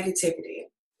negativity.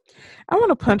 I want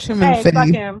to punch him in Hey, the fuck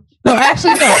face. him. No,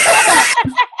 actually, no.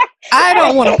 I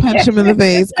don't want to punch him in the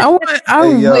face. I want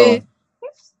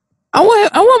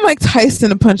Mike Tyson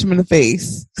to punch him in the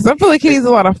face because I feel like he needs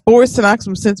a lot of force to knock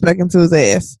some sense back into his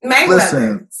ass.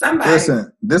 Mayweather, somebody.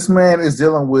 Listen, this man is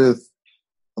dealing with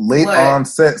late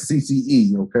onset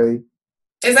CTE. Okay,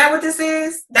 Is that what this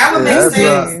is? That would Yeah, make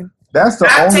sense. that's the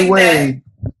I'll only take way.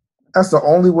 That's the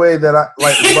only way that I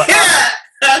like.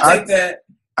 I'll take that.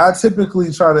 I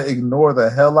typically try to ignore the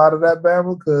hell out of that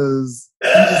Bama because he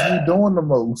just be doing the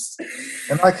most,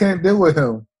 and I can't deal with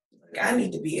him. I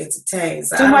need to be entertained.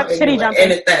 So Too I don't much titty ignore jumping.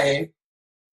 anything.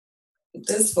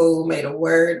 This fool made a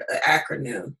word an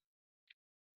acronym.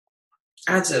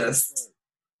 It's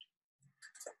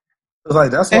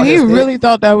like that's why And he his head- really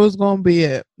thought that was going to be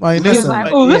it. Like, He was Listen,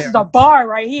 like, "Oh, this is a bar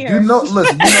right here." You know,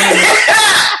 listen,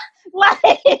 like,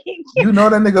 you know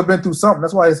that nigga been through something.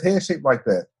 That's why his head shaped like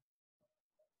that.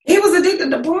 He was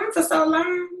addicted to porn for so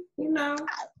long. You know,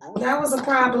 that was a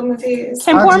problem of his.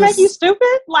 can I porn just- make you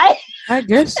stupid? Like, I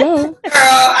guess so. Girl,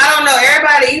 I don't know.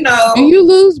 Everybody, you know. Do you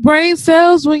lose brain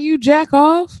cells when you jack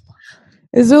off?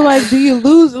 Is it like, do you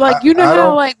lose, like, you know I how,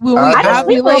 don't- like, when we I just-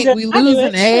 ovulate, we I do lose it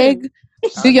an too. egg?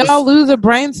 Do y'all lose a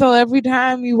brain cell every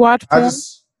time you watch I porn?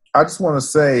 just want to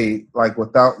say, like,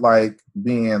 without like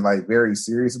being like very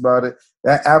serious about it,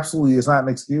 that absolutely is not an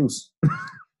excuse.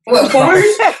 What, porn?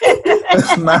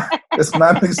 It's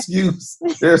not an excuse.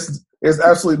 There's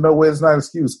absolutely no way it's not an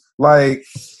excuse. Like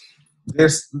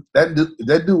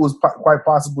that dude was quite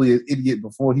possibly an idiot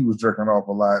before he was jerking off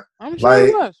a lot. I'm sure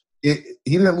he was.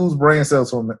 He didn't lose brain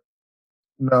cells from it.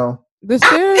 No. Is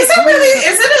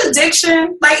it an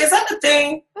addiction? Like, is that the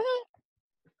thing?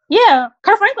 Yeah,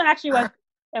 Kirk Franklin actually was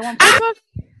at one point.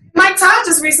 Mike Todd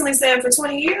just recently said for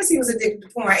 20 years he was addicted to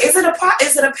porn. Is it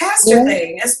a pastor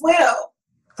thing as well?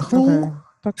 Who?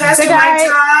 Pastor Mike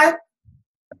Todd.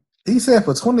 He said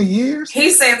for 20 years?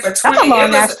 He said for 20 years. That's a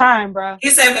long ass time, bro.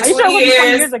 He said for 20 years.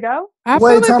 20 years ago? I feel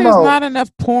like there's not enough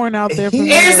porn out there for me.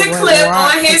 There's a clip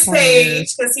on his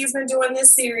page because he's been doing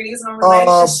this series on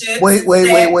relationships. Wait.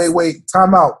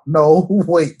 Time out. No,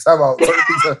 wait. Time out.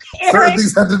 Certain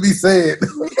things have to be said.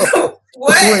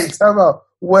 What? Wait, time out.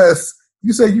 Wes,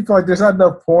 you say you feel like there's not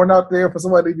enough porn out there for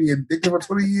somebody to be addicted for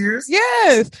 20 years?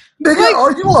 Yes. Nigga, like,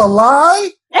 are you a lie?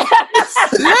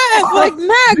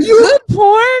 Not good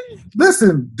porn.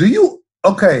 Listen, do you?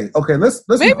 Okay. Let's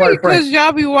maybe be quite frank. Because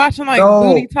y'all be watching like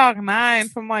Booty Talk 9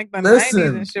 from like the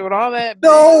 90s and shit with all that.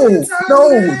 No.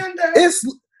 It's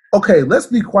okay. Let's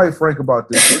be quite frank about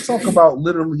this. Let's talk about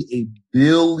literally $1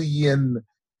 billion+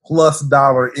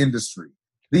 industry.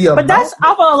 But that's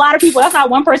off of a lot of people. That's not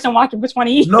one person watching for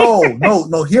 20 years. No.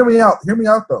 Hear me out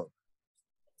though.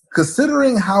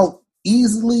 Considering how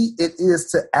easily it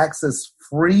is to access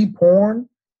free porn,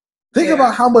 think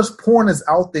about how much porn is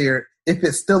out there if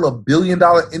it's still $1 billion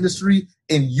industry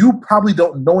and you probably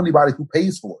don't know anybody who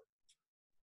pays for it.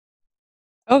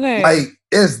 Okay. Like,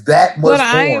 it's that much what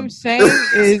porn. I am saying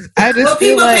is I just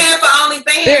feel like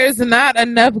there's not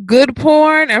enough good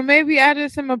porn, or maybe I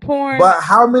just am a porn But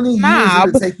how many snob.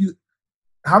 years did it take you?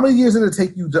 How many years did it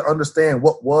take you to understand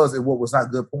what was and what was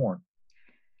not good porn?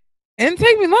 It didn't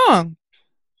take me long.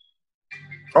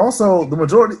 Also, the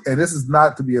majority, and this is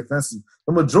not to be offensive,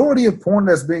 the majority of porn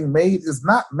that's being made is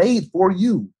not made for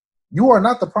you. You are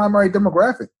not the primary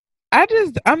demographic.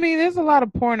 There's a lot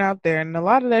of porn out there, and a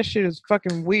lot of that shit is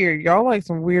fucking weird. Y'all like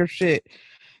some weird shit.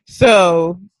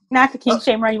 So, not to kink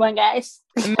shame anyone, guys.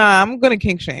 Nah, I'm gonna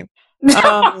kink shame.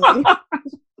 That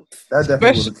definitely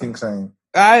was a kink shame.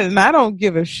 I don't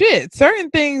give a shit. Certain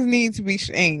things need to be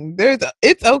shamed.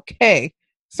 It's okay.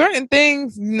 Certain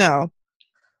things, no.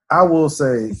 I will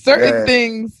say certain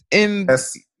things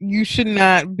you should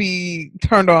not be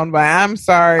turned on by. I'm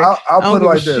sorry. I'll put it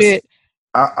like this.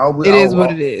 It is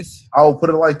what it is. I'll put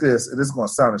it like this. It is going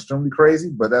to sound extremely crazy,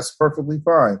 but that's perfectly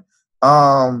fine.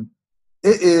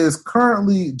 It is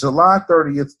currently July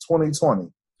 30th,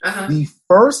 2020. Uh-huh. The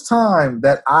first time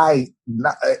that I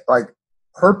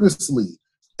purposely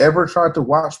ever tried to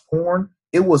watch porn,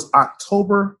 it was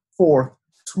October 4th,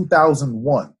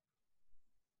 2001.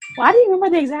 Why do you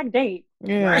remember the exact date?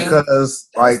 Yeah,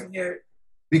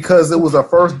 because it was the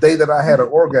first day that I had an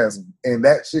orgasm, and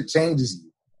that shit changes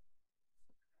you.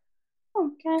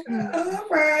 Okay, all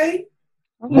right.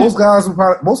 Most guys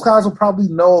will probably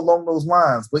know along those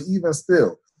lines, but even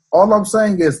still, all I'm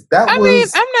saying is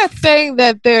I'm not saying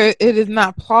that it is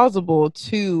not plausible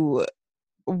to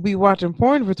be watching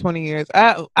porn for 20 years.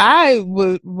 I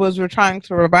was trying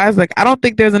to revise. Like, I don't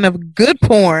think there's enough good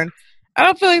porn. I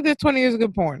don't feel like there's 20 years of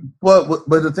good porn. But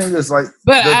the thing is, like...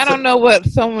 But I don't know what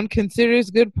someone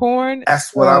considers good porn.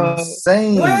 That's what I'm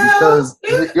saying, because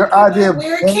your idea of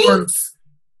porn...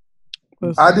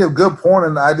 The idea of good porn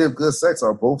and the idea of good sex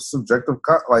are both subjective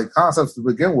concepts to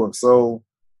begin with. So...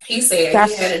 He said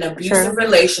he had an abusive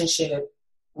relationship.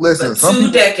 Listen, for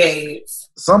 2 decades.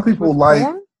 Some people like...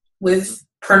 Porn? With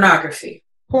pornography.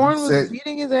 Porn was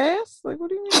beating his ass? Like, what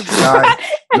do you mean?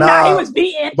 Nah, he was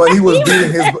beating. But he was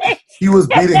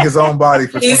beating his own body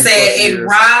for 20 years. He said it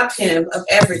robbed him of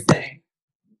everything.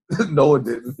 No, it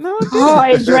didn't.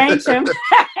 It drained him.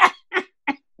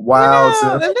 Wow.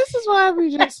 And this is why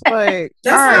we just like...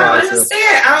 That's what I don't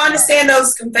understand. I don't understand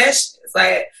those confessions.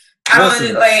 Like, I don't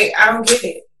get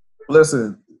it.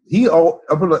 Listen, I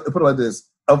put it like this.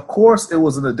 Of course, it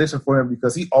was an addiction for him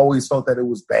because he always felt that it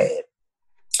was bad.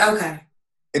 Okay.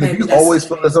 And if you always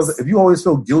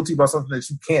feel guilty about something that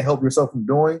you can't help yourself from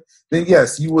doing, then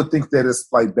yes, you would think that it's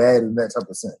like bad in that type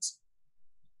of sense.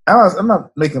 I'm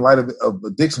not making light of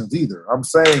addictions either. I'm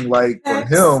saying like for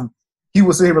him, he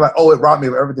was saying like, "Oh, it robbed me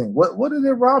of everything." What did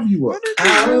it rob you of? What did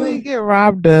you really get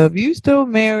robbed of? You still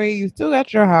married. You still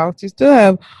got your house. You still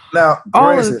have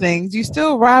all of the things. You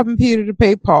still robbing Peter to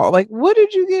pay Paul. Like, what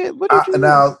did you get? What did you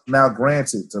now?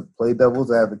 Granted, to play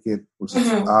devil's advocate, which is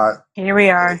here we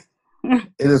are.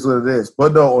 It is what it is.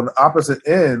 But no, on the opposite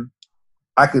end,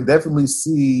 I could definitely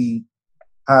see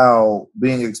how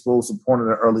being exposed to porn at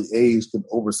an early age can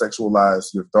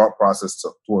over-sexualize your thought process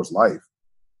towards life.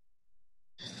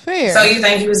 Fair. So you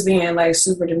think he was being like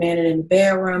super demanding in the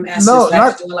bedroom? No,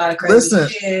 not doing a lot of crazy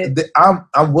shit.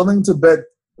 I'm willing to bet.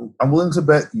 I'm willing to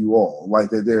bet you all like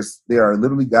that. There are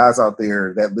literally guys out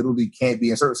there that literally can't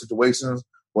be in certain situations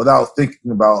without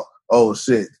thinking about, oh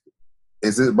shit,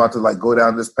 is it about to like go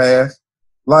down this path?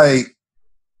 Like,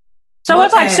 so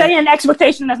it's like setting an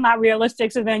expectation that's not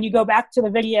realistic. So then you go back to the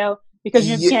video because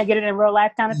you can't get it in real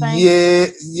life, kind of thing.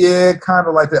 Yeah, kind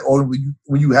of like that. Or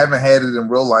when you haven't had it in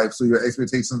real life, so your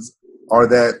expectations are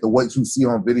that the what you see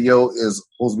on video is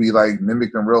supposed to be like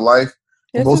mimicked in real life.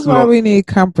 This is why we need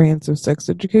comprehensive sex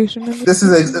education. This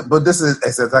is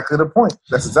exactly the point.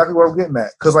 That's exactly what I'm getting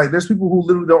at. Because like, there's people who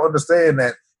literally don't understand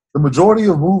that the majority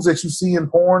of moves that you see in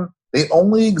porn, they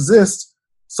only exist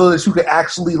so that you can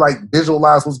actually like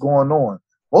visualize what's going on.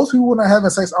 Most people when they're having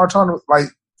sex aren't trying to like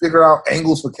figure out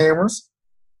angles for cameras.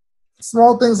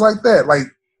 Small things like that. Like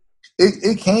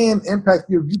it can impact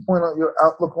your viewpoint on your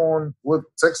outlook on what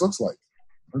sex looks like.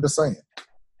 I'm just saying.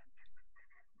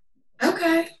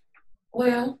 Okay.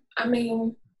 Well, I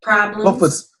mean,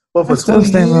 problems. But for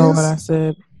 20 years, what I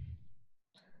said.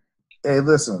 Hey,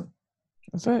 listen.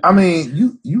 That's it. I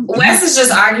mean, you. Wes is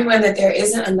just arguing that there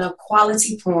isn't enough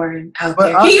quality porn out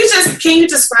there. Can you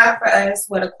describe for us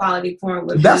what a quality porn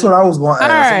would be? That's what I was going to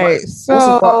ask. All right.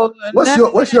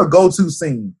 So what's your go-to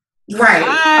scene? Right.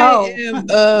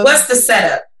 What's the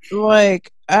setup?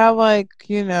 Like I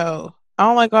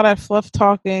don't like all that fluff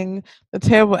talking, the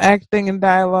terrible acting and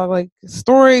dialogue. Like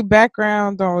story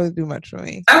background don't really do much for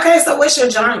me. Okay, so what's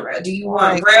your genre? Do you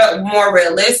want more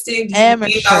realistic?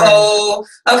 Amateur.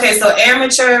 Okay, so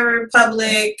amateur,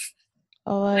 public.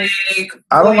 I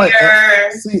don't like.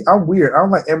 See, I'm weird. I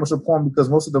don't like amateur porn because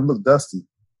most of them look dusty.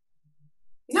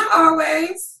 Not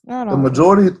always. The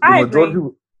majority of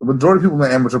people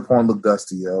in amateur porn look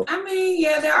dusty, yo. I mean,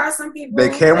 yeah, there are some people.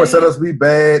 Their camera setups be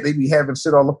bad. They be having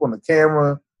shit all up on the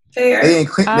camera. Fair. They ain't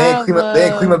clean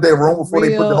up their room before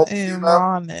they put the whole thing up.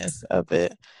 Rawness of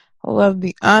it. I love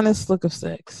the honest look of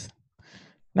sex,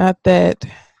 not that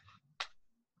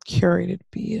curated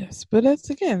BS. But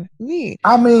that's again me.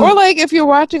 I mean, or like if you're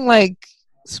watching like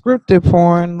scripted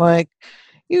porn, like.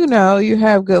 You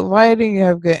have good lighting, you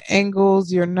have good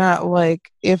angles. You're not like,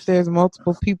 if there's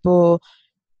multiple people,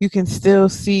 you can still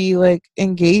see like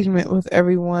engagement with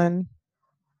everyone.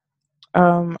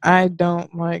 I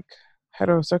don't like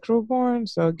heterosexual porn,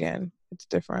 so again, it's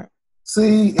different.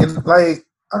 See, and like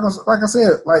I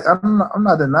said, like I'm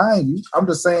not denying you. I'm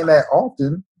just saying that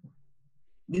often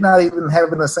you're not even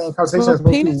having the same conversation.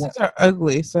 Well, penises are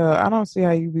ugly, so I don't see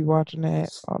how you be watching that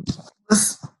all the time.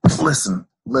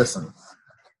 Listen.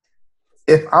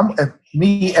 If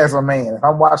me as a man, if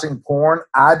I'm watching porn,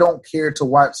 I don't care to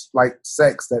watch like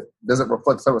sex that doesn't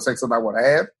reflect the type of sex that I would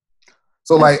have.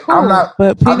 So that's like, cool. I'm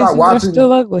not watching. Are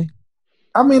still ugly.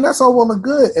 I mean, that's all well and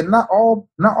good, and not all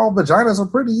vaginas are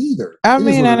pretty either. I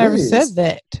mean, I never said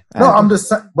that. No, I'm just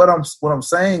saying. But what I'm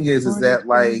saying is that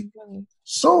like,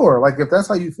 sure, like if that's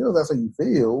how you feel, that's how you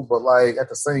feel. But like at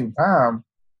the same time,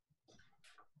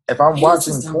 if I'm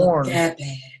watching porn, that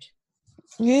bad.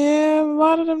 Yeah, a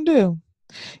lot of them do.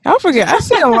 I forget. I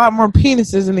see a lot more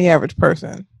penises than the average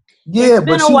person. Yeah,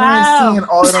 but you ain't seeing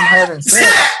all of them having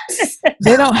sex.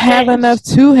 They don't have enough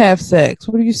to have sex.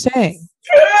 What are you saying?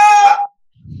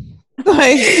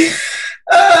 Like,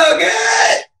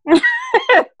 oh God.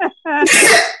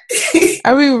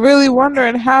 I be really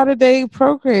wondering, how did they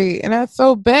procreate? And that's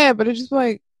so bad, but it's just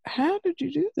like, how did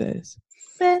you do this?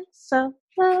 Been so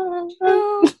long.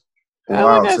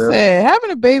 Like I said,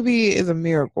 having a baby is a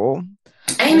miracle.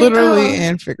 Literally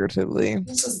and figuratively.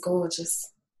 It's just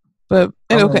gorgeous. But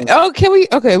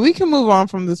we can move on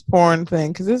from this porn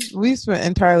thing because we spent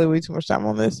entirely way too much time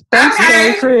on this. Thanks,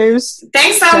 Terry Crews.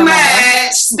 Thanks so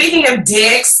much. Speaking of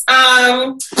dicks,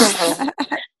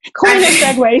 queen of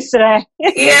segues today.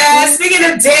 Yeah, speaking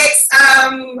of dicks,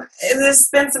 there's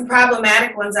been some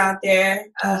problematic ones out there.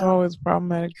 There's always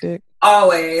problematic dick.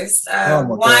 Always.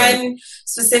 One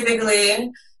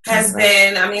specifically has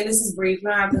been, I mean, this is brief. We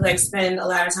don't have to like spend a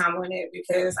lot of time on it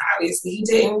because obviously he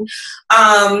didn't.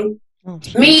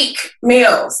 Meek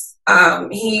Mills,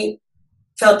 he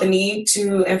felt the need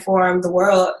to inform the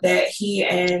world that he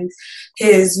and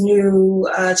his new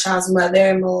child's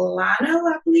mother, Milano,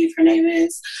 I believe her name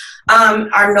is,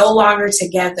 are no longer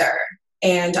together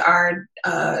and are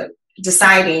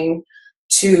deciding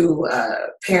to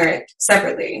parent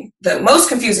separately. The most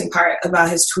confusing part about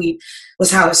his tweet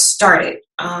was how it started.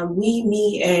 We,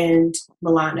 me, and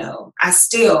Milano. I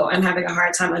still am having a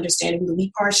hard time understanding who the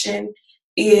we portion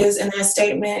is in that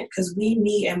statement because we,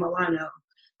 me, and Milano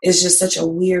is just such a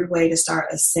weird way to start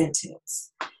a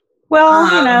sentence.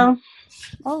 Well,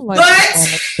 don't like But-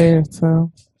 going upstairs,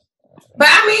 so. But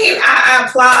I mean, I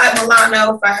applaud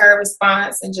Milano for her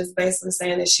response and just basically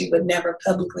saying that she would never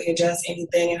publicly address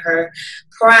anything in her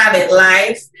private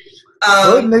life.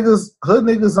 Hood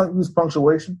niggas don't use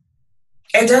punctuation.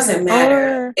 It doesn't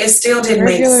matter. Or It still didn't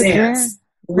make regular sense.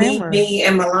 grammar. Me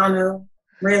and Milano,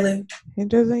 really? He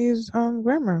doesn't use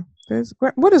grammar.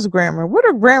 What is grammar? What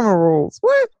are grammar rules?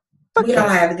 What? Fuck We that.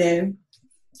 don't have them.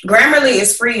 Grammarly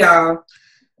is free, y'all.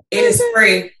 It is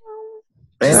free.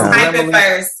 And Just type it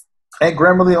first. And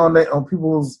Grammarly on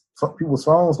people's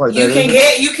phones like You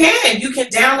that. You can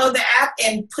download the app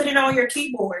and put it on your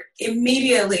keyboard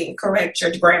immediately. Correct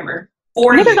your grammar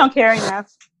for Niggas you. don't care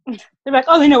enough. They're like,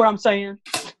 oh, they know what I'm saying.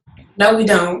 No, we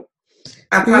don't.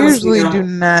 I We promise we usually do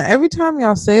don't. not. Every time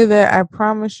y'all say that, I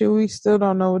promise you, we still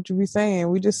don't know what you be saying.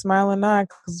 We just smile and nod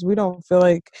because we don't feel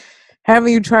like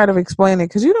having you try to explain it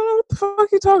because you don't know what the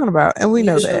fuck you're talking about, and we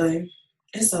know Usually.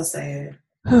 It's so sad.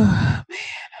 that.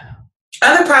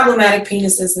 Other problematic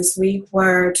penises this week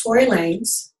were Tory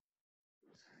Lanez.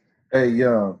 Hey,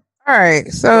 yo. All right,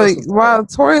 so while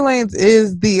Tory Lanez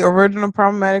is the original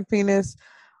problematic penis,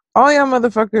 all y'all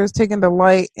motherfuckers taking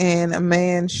delight in a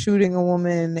man shooting a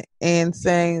woman and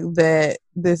saying that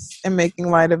this and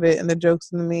making light of it and the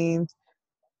jokes and the memes,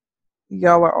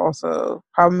 y'all are also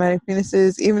problematic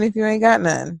penises, even if you ain't got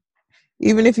none.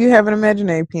 Even if you have an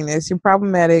imaginary penis, you're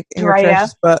problematic and you're trash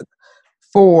as fuck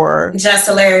for... Just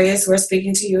hilarious. We're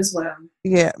speaking to you as well.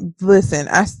 Yeah, listen,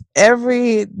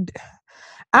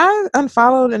 I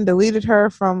unfollowed and deleted her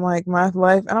from like my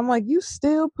life, and I'm like, you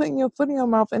still putting your foot in your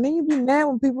mouth, and then you be mad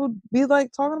when people be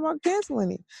like talking about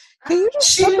canceling you. Can you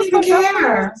just? She didn't even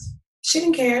care. She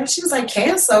didn't care. She was like,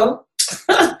 cancel.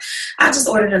 I just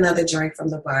ordered another drink from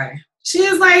the bar. She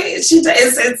is like,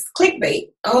 it's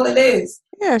clickbait. All it is.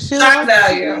 Yeah, she's shock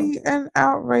value. And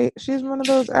outrage. She's one of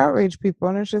those outrage people,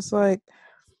 and it's just like.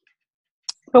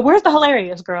 But where's the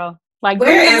hilarious girl? Like,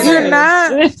 where is you're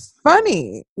not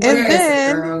funny, where and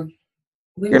then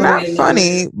you're not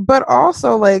funny, but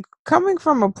also like coming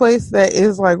from a place that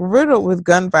is like riddled with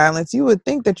gun violence, you would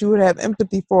think that you would have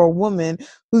empathy for a woman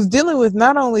who's dealing with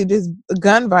not only just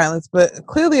gun violence but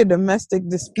clearly a domestic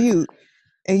dispute,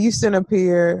 and you sit up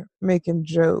here making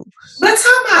jokes. But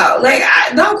time out, like,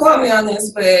 don't quote me on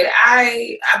this, but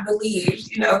I believe,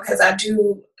 because I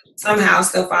do somehow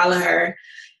still follow her.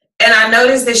 And I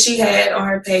noticed that she had on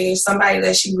her page somebody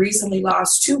that she recently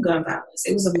lost to gun violence.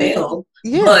 It was a male,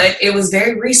 but it was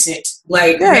very recent.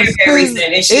 Like, very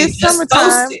recent. And she just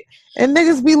posted. And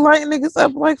niggas be lighting niggas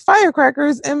up like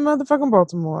firecrackers in motherfucking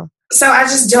Baltimore. So I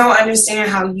just don't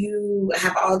understand how you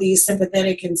have all these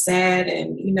sympathetic and sad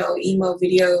and, emo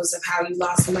videos of how you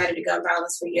lost somebody to gun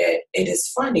violence, but yet it is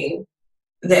funny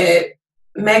that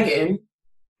Megan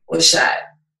was shot.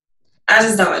 I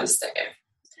just don't understand.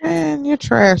 Man, you're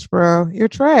trash, bro. You're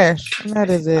trash. And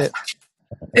that is it.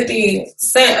 50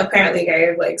 Cent apparently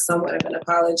gave like somewhat of an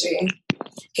apology.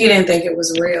 He didn't think it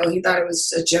was real. He thought it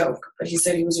was a joke, but he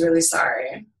said he was really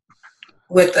sorry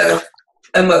with the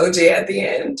emoji at the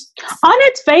end. On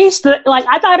its face,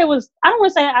 I thought it was, I don't want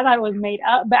to say I thought it was made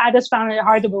up, but I just found it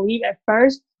hard to believe at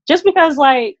first. Just because,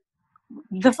 like,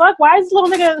 the fuck, why is this little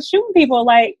nigga shooting people?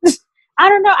 Like, I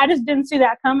don't know. I just didn't see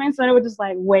that coming. So it was just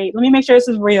like, wait, let me make sure this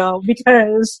is real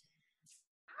because.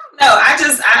 No,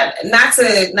 not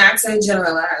to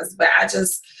generalize, but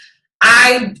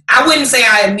I wouldn't say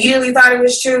I immediately thought it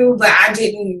was true, but I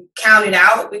didn't count it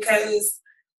out because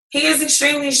he is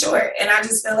extremely short. And I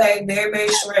just feel like very, very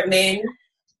short men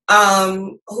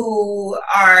who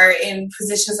are in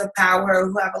positions of power,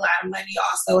 who have a lot of money,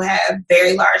 also have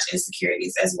very large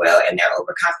insecurities as well, and they're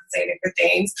overcompensating for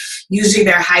things, usually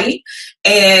their height.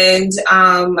 And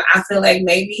I feel like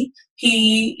maybe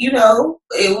he,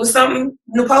 it was some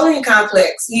Napoleon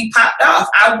complex. He popped off.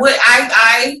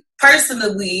 I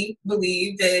personally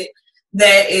believe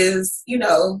that is,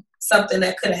 something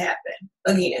that could have happened.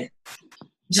 Again,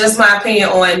 just my opinion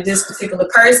on this particular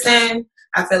person.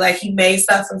 I feel like he may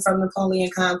suffer from Napoleon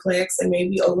complex and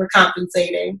maybe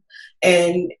overcompensating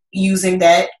and using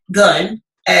that gun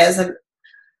as an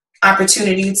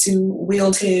opportunity to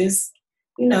wield his,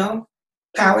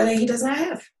 power that he does not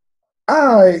have.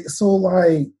 All right, so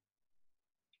like,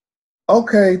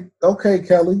 okay,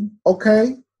 Kelly,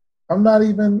 okay. I'm not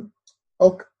even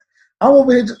okay. I'm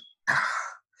over here.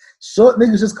 Short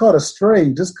niggas just caught a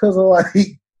stray just because of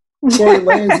like Tory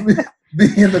Lanez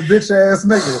being the bitch ass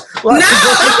nigga. Like, no,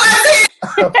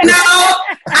 it wasn't. No,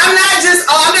 I'm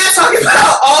not talking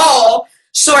about all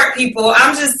short people.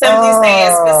 I'm just simply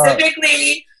saying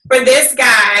specifically for this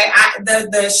guy,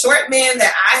 the short men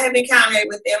that I have encountered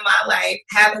within my life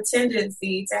have a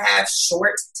tendency to have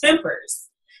short tempers.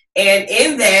 And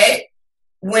in that,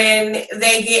 when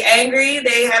they get angry,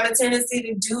 they have a tendency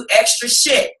to do extra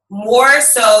shit, more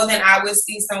so than I would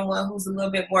see someone who's a little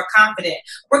bit more confident,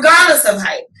 regardless of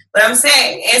height. But I'm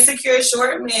saying insecure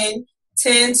short men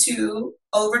tend to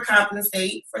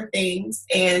overcompensate for things,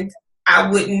 and I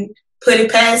wouldn't put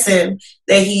it past him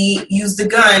that he used the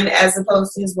gun as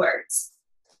opposed to his words.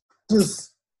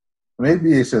 Just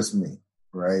maybe it's just me,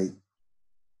 right?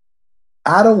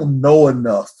 I don't know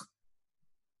enough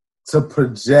to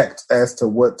project as to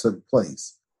what took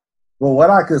place. But what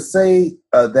I could say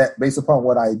that based upon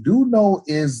what I do know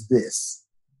is this.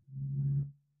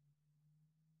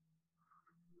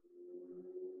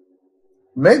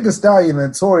 Meg Thee Stallion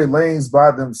and Tory Lanez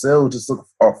by themselves just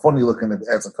are funny looking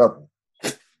as a couple.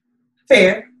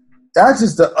 Fair.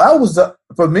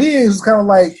 For me, it was kind of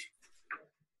like,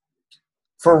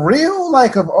 for real?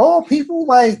 Like, of all people,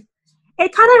 like,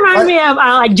 it kind of reminds me of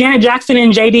like Janet Jackson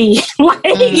and JD. Like,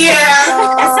 it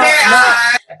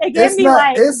gave me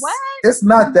like, what? It's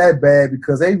not that bad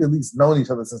because they've at least known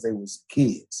each other since they was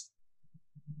kids.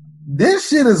 This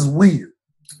shit is weird.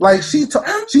 Like she's told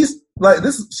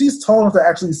him to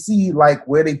actually see like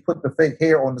where they put the fake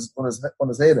hair on his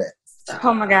head at.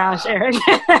 Oh my gosh, Eric.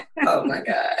 Oh my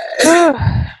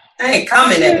god. I ain't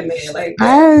commenting at the man like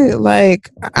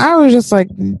that. I was just like,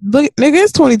 look, nigga,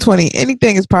 it's 2020.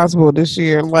 Anything is possible this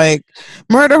year. Like,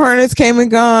 murder hornets came and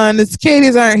gone. The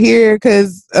cicadas aren't here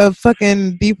because of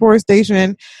fucking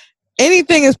deforestation.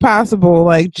 Anything is possible.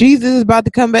 Like, Jesus is about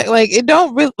to come back. Like, it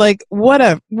don't really, like,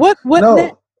 whatever. What?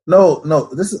 No.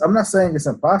 I'm not saying it's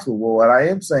impossible. What I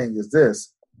am saying is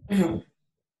this. Mm-hmm.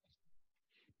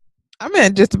 I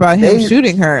meant just about him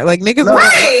shooting her. Like, niggas. No.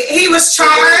 Right. He was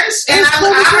charged, and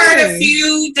I heard a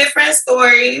few different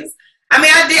stories. I mean,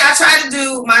 I tried to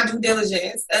do my due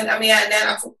diligence. And I mean,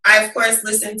 I of course,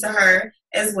 listened to her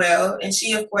as well. And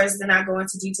she, of course, did not go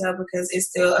into detail because it's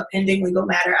still a pending legal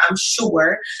matter, I'm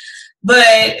sure.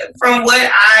 But from what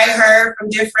I heard from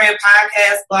different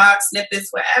podcasts, blogs,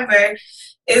 snippets, whatever,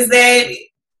 is that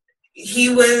he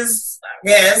was, I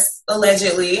guess,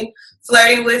 allegedly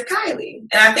flirting with Kylie.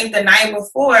 And I think the night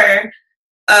before,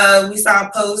 we saw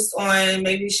a post on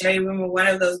maybe Shade Room or one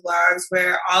of those blogs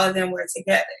where all of them were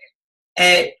together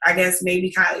at, I guess,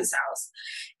 maybe Kylie's house.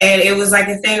 And it was like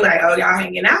a thing like, oh, y'all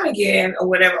hanging out again or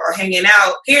whatever, or hanging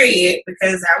out, period,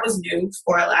 because that was new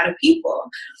for a lot of people.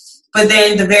 But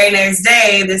then the very next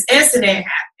day, this incident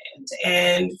happened.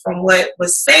 And from what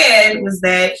was said was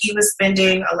that he was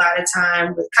spending a lot of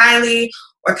time with Kylie,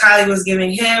 or Kylie was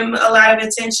giving him a lot of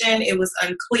attention. It was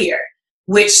unclear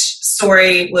which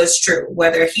story was true,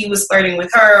 whether he was flirting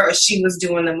with her or she was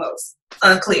doing the most.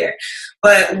 Unclear.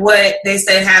 But what they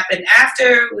said happened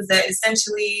after was that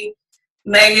essentially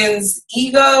Megan's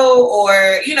ego,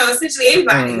 or, you know, essentially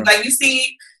anybody, like you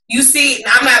see,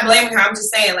 I'm not blaming her, I'm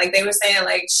just saying, like, they were saying,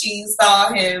 like, she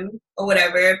saw him or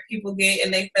whatever. People get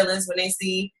in their feelings when they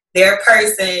see their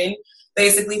person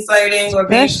basically flirting or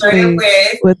being flirted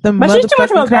with the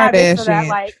motherfucking Kardashian.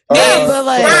 Right,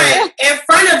 in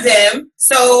front of them.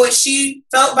 So she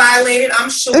felt violated, I'm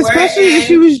sure. Especially if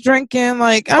she was drinking,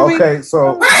 like, I mean.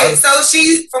 So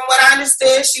she, from what I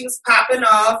understood, she was popping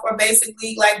off, or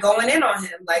basically like going in on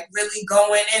him, like really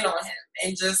going in on him,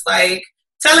 and just like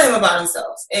telling him about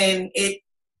himself, and it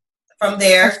from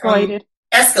there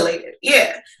escalated.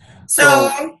 Yeah.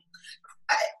 So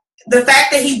the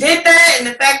fact that he did that, and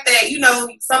the fact that, you know,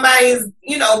 somebody is,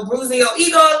 you know, bruising your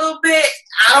ego a little bit,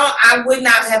 I would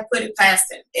not have put it past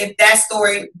him if that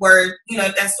story were, you know,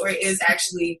 if that story is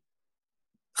actually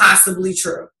possibly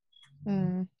true.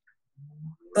 Mm.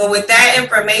 But with that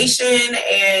information,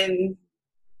 and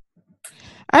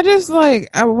I just like,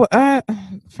 I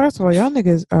first of all, y'all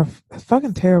niggas are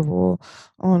fucking terrible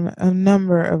on a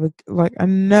number.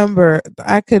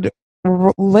 I could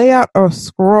lay out a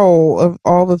scroll of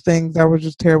all the things that were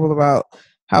just terrible about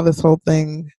how this whole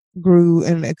thing grew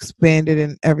and expanded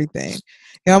and everything.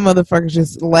 Y'all motherfuckers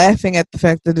just laughing at the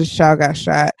fact that this child got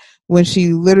shot when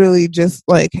she literally just,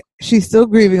 like, she's still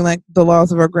grieving, like, the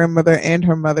loss of her grandmother and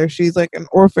her mother. She's like an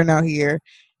orphan out here.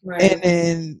 Right. And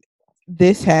then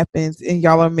this happens and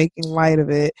y'all are making light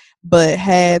of it. But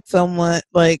had someone,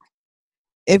 like,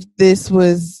 if this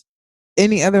was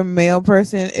any other male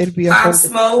person, it'd be a Pop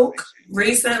Smoke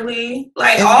recently,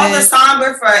 like, and all the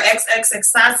somber for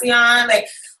XXXTentacion, like,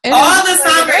 all the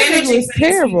somber energy was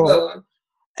terrible.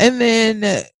 And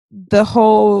then the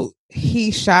whole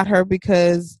he shot her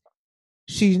because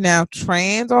she's now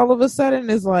trans all of a sudden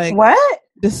is like, what?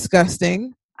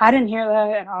 Disgusting. I didn't hear that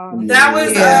at all. That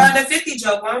was the 50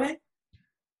 joke, wasn't it?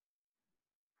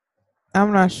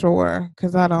 I'm not sure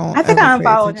because I don't. I think I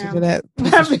unfollowed him. To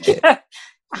that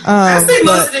I see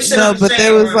most of But this shit no, on the but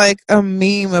there was channel. like a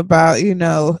meme about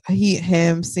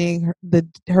him seeing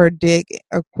her dick,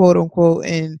 quote unquote,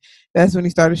 and that's when he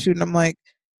started shooting. I'm like,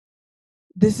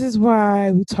 this is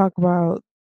why we talk about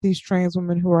these trans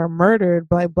women who are murdered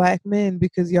by black men,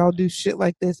 because y'all do shit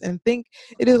like this and think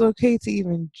it is okay to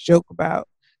even joke about,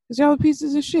 because y'all are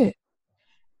pieces of shit.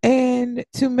 And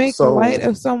to make light So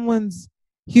of someone's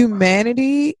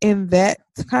humanity in that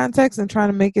context and trying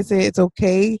to make it say it's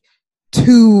okay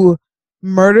to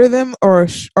murder them or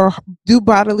do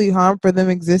bodily harm for them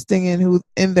existing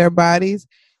in their bodies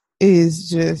is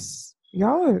just,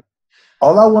 y'all are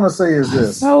all I want to say is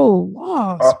this. so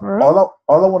lost, bro.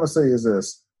 All I want to say is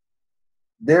this.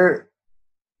 The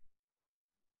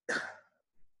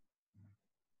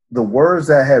words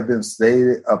that have been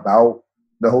stated about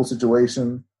the whole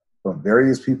situation from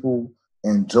various people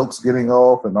and jokes getting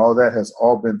off and all that has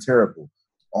all been terrible.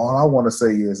 All I want to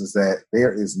say is that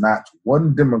there is not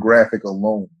one demographic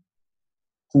alone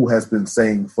who has been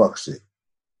saying fuck shit,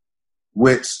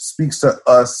 which speaks to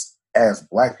us as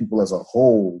black people as a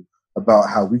whole about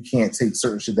how we can't take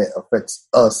certain shit that affects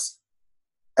us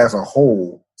as a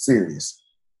whole serious.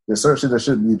 There's certain shit that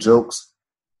shouldn't be jokes.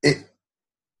 It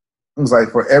was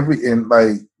like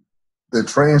the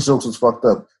trans jokes was fucked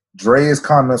up. Dre's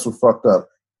comments were fucked up.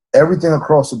 Everything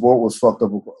across the board was fucked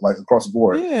up, like across the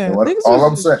board. Yeah,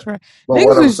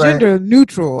 Niggas was gender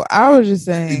neutral. I was just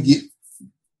saying,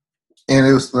 and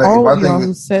it was like, all of y'all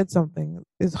who said something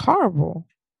is horrible.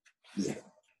 Yeah.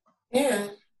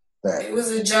 It was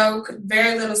a joke.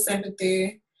 Very little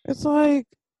sympathy. It's like,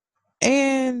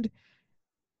 and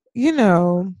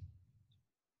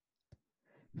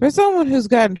for someone who's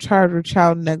gotten charged with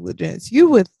child negligence, you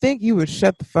would think you would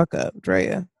shut the fuck up,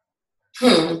 Drea.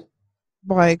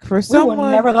 Like, for someone will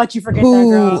never let you forget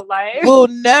who that girl. Like, will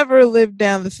never live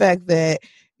down the fact that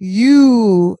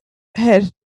you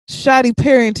had shoddy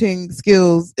parenting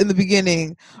skills in the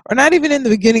beginning, or not even in the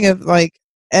beginning of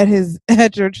at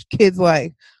your kid's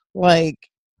life. Like,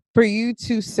 for you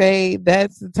to say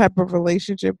that's the type of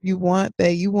relationship you want,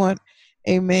 that you want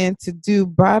a man to do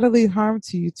bodily harm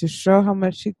to you to show how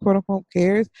much he quote unquote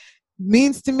cares,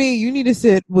 means to me you need to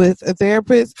sit with a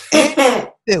therapist and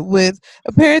sit with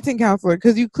a parenting counselor,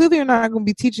 because you clearly are not going to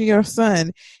be teaching your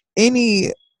son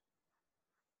any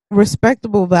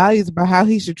respectable values about how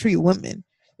he should treat women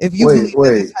if you believe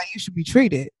that's how you should be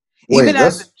treated. Even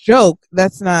as a joke,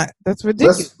 that's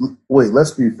ridiculous.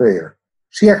 Let's be fair.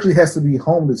 She actually has to be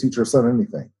home to teach her son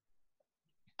anything.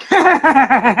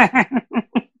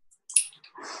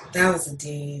 That was a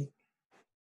dig.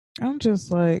 I'm just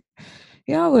like,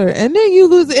 y'all are, and then you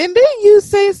lose, and then you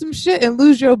say some shit and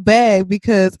lose your bag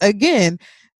because, again,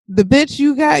 the bitch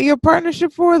you got your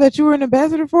partnership for, that you were an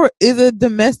ambassador for, is a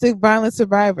domestic violence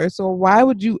survivor. So why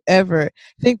would you ever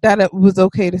think that it was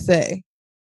okay to say?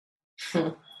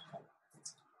 And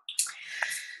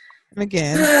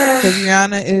again, because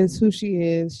Rihanna is who she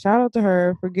is. Shout out to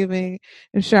her for giving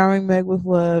and showering Meg with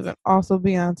love, and also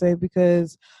Beyonce,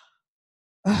 because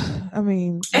I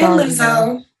mean, and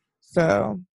Lizzo.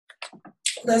 So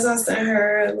Lizzo sent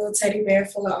her a little teddy bear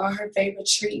full of all her favorite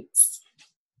treats.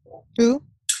 Who?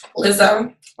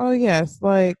 Lizzo. Oh yes,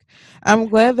 like, I'm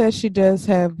glad that she does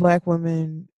have black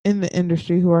women in the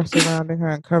industry who are surrounding her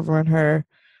and covering her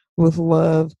with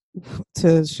love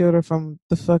to shield her from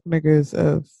the fuck niggas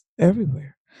of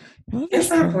everywhere.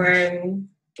 It's important.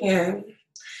 Yeah.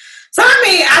 So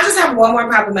I just have one more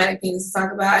problematic thing to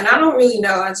talk about, and I don't really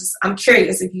know. I'm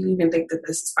curious if you even think that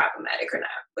this is problematic or not.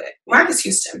 But Marcus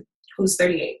Houston, who's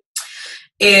 38,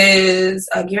 is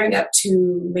gearing up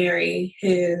to marry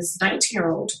his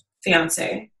 19-year-old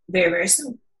fiance very, very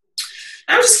soon.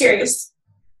 I'm just curious,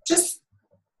 just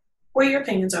what your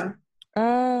opinions are.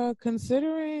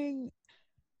 Considering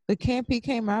the camp he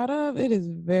came out of, it is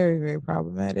very, very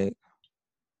problematic.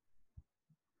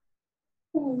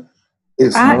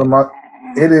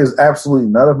 It is absolutely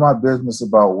none of my business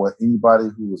about what anybody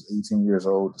who is 18 years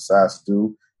old decides to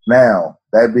do. Now,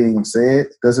 that being said,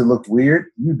 does it look weird?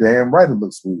 You damn right it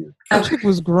looks weird. That chick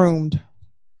was groomed.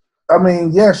 I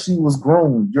mean, yes, she was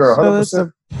groomed. You're 100%. So it's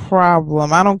a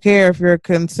problem. I don't care if you're a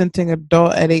consenting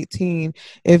adult at 18.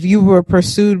 If you were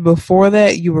pursued before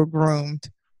that, you were groomed.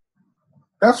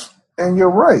 And you're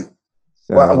right.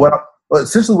 So.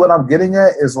 Essentially what I'm getting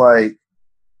at is like,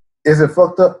 is it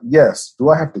fucked up? Yes. Do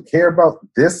I have to care about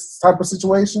this type of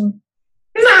situation?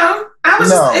 No.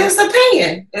 It was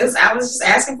opinion. I was just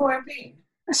asking for an opinion.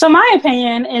 So my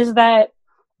opinion is that,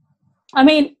 I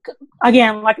mean,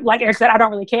 again, like Eric said, I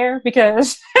don't really care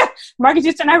because Marcus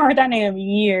Houston, I haven't heard that name in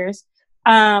years.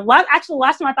 Last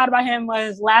time I thought about him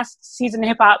was last season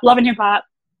of Love and Hip Hop.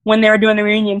 when they were doing the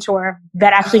reunion tour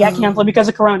that actually got canceled because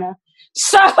of Corona.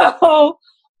 So,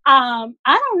 I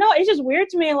don't know. It's just weird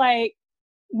to me. Like,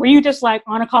 were you just like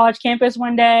on a college campus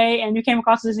one day and you came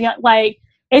across this young, like,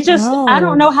 it's just, I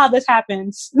don't know how this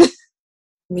happens.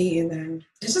 Me either.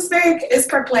 It's just it's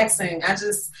perplexing.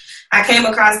 I came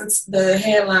across the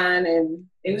headline and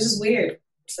it was just weird.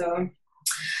 So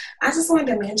I just wanted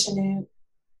to mention it.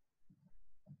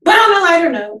 But on a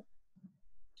lighter note,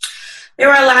 there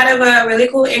were a lot of really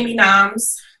cool Emmy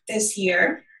noms this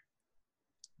year.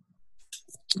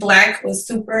 Black was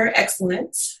super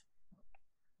excellent.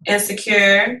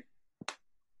 Insecure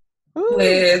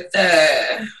with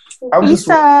Issa.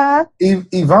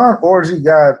 Yvonne Orji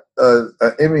got an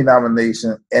Emmy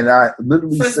nomination, and I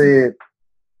literally said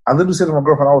to my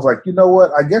girlfriend, I was like, you know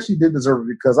what? I guess she did deserve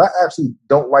it because I actually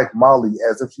don't like Molly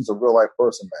as if she's a real life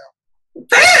person now.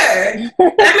 Fair.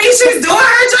 That means she's doing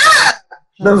her job.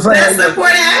 That's the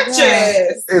important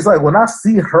actress. It's like when I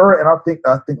see her and I think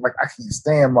like I can't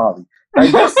stand Molly.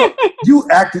 Like, you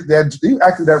acted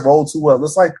that role too well.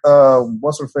 It's like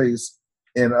what's her face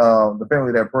in The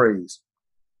Family That Prays.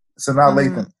 Sanaa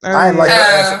Lathan. I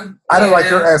didn't like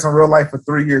her ass in real life for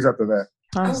 3 years after that.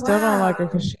 I still don't like her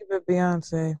because she's with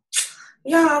Beyonce.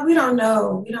 Yeah, we don't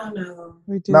know.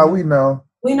 We do. No, we know.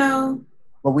 We know.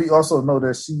 But we also know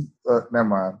that she. Never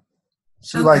mind.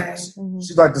 She like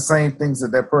the same things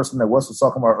that person that Wes was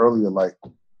talking about earlier. Like.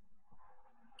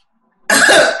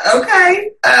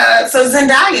 Okay. So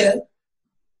Zendaya.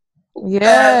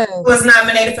 Yes. Was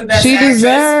nominated for Best Actress. She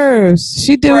deserves.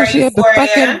 She did what she had to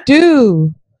fucking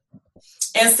do.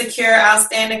 Insecure,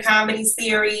 Outstanding Comedy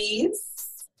Series.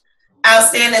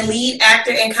 Outstanding Lead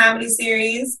Actor in Comedy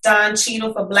Series, Don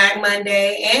Cheadle for Black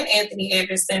Monday and Anthony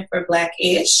Anderson for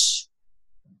Black-ish.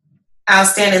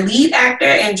 Outstanding Lead Actor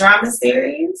in Drama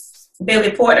Series,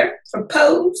 Billy Porter for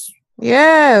Pose.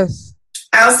 Yes.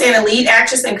 Outstanding Lead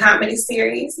Actress in Comedy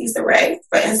Series, Issa Rae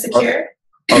for Insecure.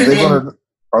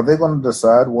 Are they going to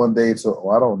decide one day to,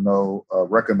 I don't know,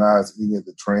 recognize any of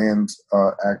the trans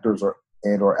actors or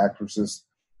actresses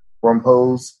from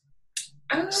Pose?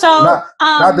 So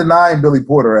not denying Billy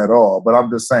Porter at all, but I'm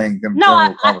just saying in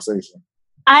general conversation.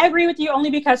 I agree with you only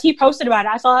because he posted about it.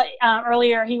 I saw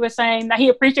earlier he was saying that he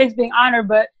appreciates being honored,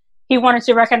 but he wanted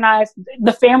to recognize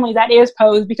the family that is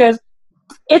Pose because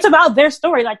it's about their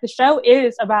story. Like the show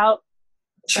is about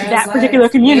that particular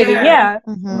community. Yeah.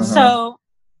 Mm-hmm. So,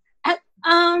 like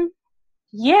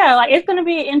it's going to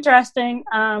be interesting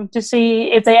to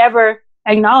see if they ever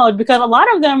acknowledge because a lot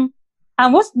of them.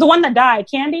 What's the one that died?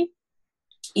 Candy.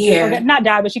 Yeah. Not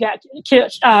died, but she got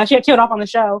killed. She got killed off on the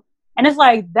show. And it's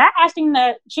like that acting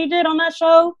that she did on that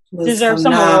show deserves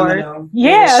some award.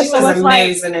 Yeah, she was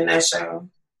amazing in that show.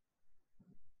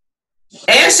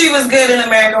 And she was good in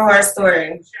American Horror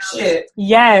Story. Shit.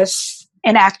 Yes,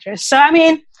 an actress. So I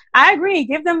mean, I agree.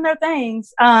 Give them their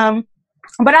things.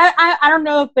 But I don't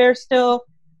know if they're still.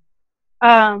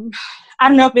 I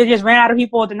don't know if they just ran out of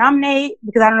people to nominate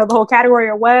because I don't know the whole category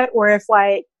or what, or if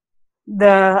like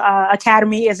the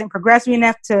Academy isn't progressive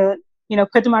enough to.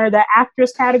 Put them under the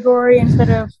actress category instead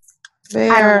of... They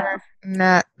are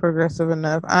not progressive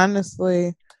enough.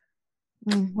 Honestly,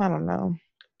 I don't know.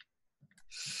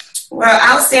 Well,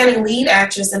 Outstanding Lead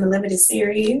Actress in a Limited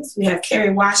Series, we have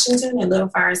Kerry Washington in Little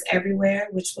Fires Everywhere,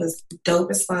 which was dope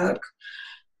as fuck.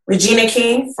 Regina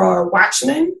King for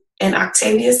Watchmen, and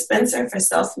Octavia Spencer for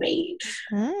Self-Made.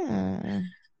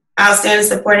 Outstanding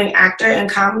Supporting Actor in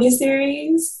Comedy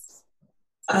Series.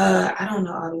 I don't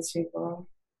know all these people.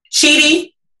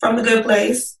 Chidi from The Good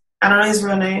Place. I don't know his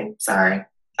real name. Sorry.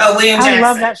 Oh, William Jackson. I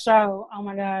love that show. Oh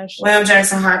my gosh. William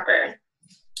Jackson Harper.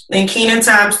 Then Kenan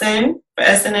Thompson for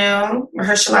SNL.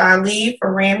 Mahershala Ali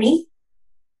for Rami.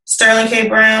 Sterling K.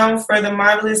 Brown for The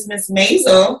Marvelous Miss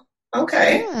Maisel.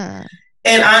 Okay.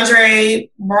 And Andre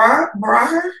Brower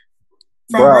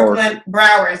from Brooklyn.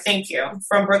 Brower, thank you.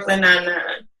 From Brooklyn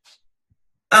Nine-Nine.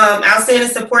 Outstanding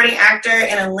Supporting Actor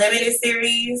in a Limited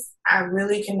Series. I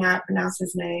really cannot pronounce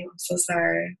his name. I'm so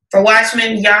sorry. For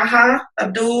Watchmen, Yahya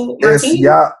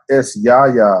Abdul-Mateen. It's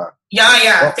Yahya.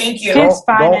 Yahya, thank you. He's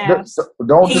fine.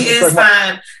 He is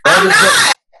fine. I'm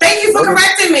not. Thank you for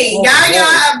correcting me.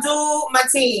 Yahya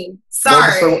Abdul-Mateen.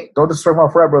 Sorry. Don't disturb my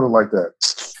frat brother like that.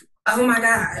 Oh my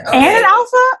God. Okay. And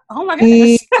Alpha? Oh my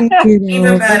goodness.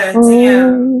 Even better.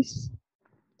 Damn.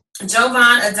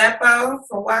 Jovan Adepo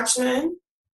for Watchmen.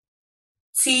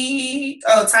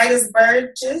 Titus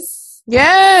Burgess.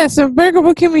 Yes,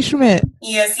 Unbreakable Kimmy Schmidt.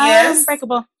 Yes.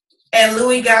 Unbreakable. And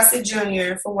Louis Gossett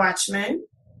Jr. for Watchmen.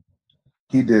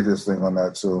 He did this thing on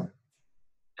that too.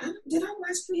 Did I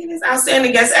watch any of this?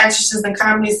 Outstanding Guest Actresses in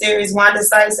Comedy Series. Wanda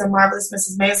Sykes and Marvelous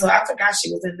Mrs. Maisel. I forgot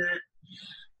she was in that.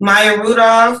 Maya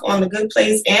Rudolph on The Good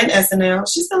Place and SNL.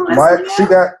 She's still on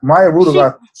SNL. Maya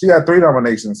Rudolph. She got 3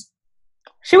 nominations.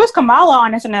 She was Kamala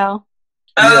on SNL.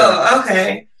 Oh,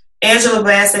 okay. Angela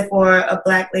Bassett for A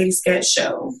Black Lady Sketch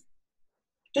Show.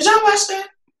 Did y'all watch that?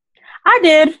 I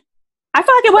did. I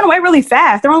feel like it went away really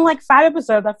fast. There were only like 5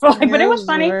 episodes, I feel like, but it was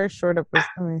funny. Very short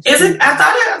episode. Is it? I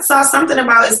thought I saw something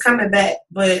about it's coming back,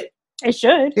 but it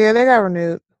should. Yeah, they got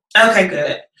renewed. Okay,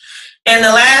 good. And the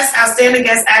last outstanding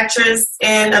guest actress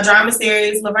in a drama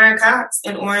series, Laverne Cox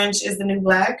in Orange is the New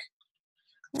Black.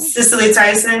 Cicely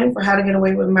Tyson for How to Get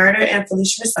Away with Murder, and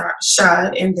Felicia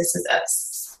Rashad in This Is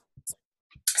Us.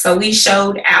 So we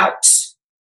showed out.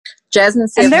 Jasmine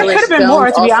and there could have been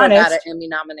more, to be honest. Got an Emmy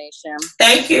nomination.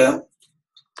 Thank you.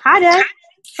 Hi, Dad.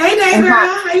 Hey, Dad, girl.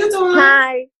 How you doing?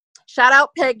 Hi. Shout out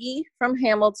Peggy from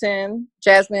Hamilton.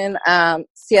 Jasmine,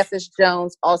 C.F.S.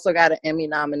 Jones also got an Emmy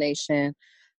nomination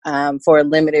for a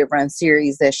limited run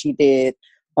series that she did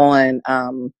on,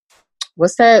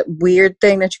 what's that weird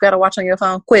thing that you got to watch on your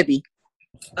phone? Quibi.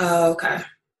 Oh, okay.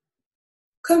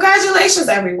 Congratulations,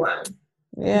 everyone.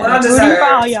 Yeah. Well deserved. For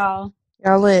all y'all.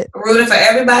 Y'all lit. Rooting for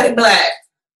everybody black.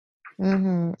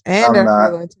 Mm-hmm. And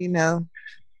everybody Latino.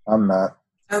 I'm not.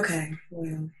 Okay.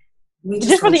 Well,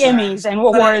 just for the Emmys and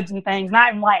awards and things,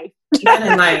 not in life. Not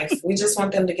in life. We just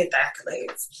want them to get the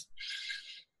accolades.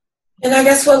 And I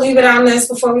guess we'll leave it on this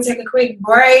before we take a quick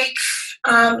break.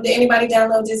 Did anybody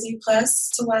download Disney Plus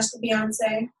to watch the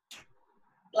Beyonce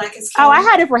Black is King? Oh, I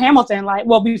had it for Hamilton,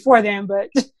 before then, but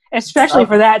especially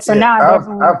for that. So now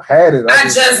I've had it. I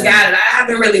just got it. I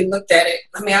haven't really looked at it.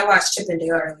 I mean, I watched Chip and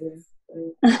Dale earlier.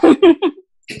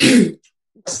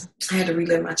 I had to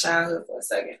relive my childhood for a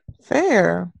second.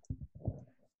 Fair.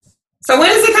 So when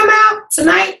does it come out?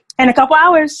 Tonight? In a couple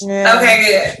hours. Yeah. Okay,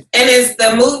 good. And is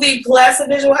the movie plus a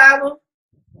visual album?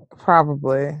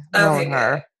 Probably. Okay,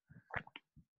 her.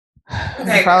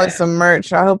 Okay, probably good. Some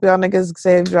merch. I hope y'all niggas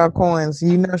saved y'all coins.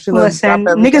 You know she loves. Listen,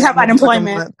 niggas have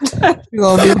unemployment. She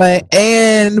gonna be like,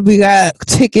 and we got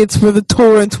tickets for the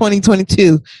tour in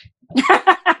 2022.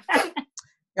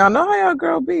 Y'all know how y'all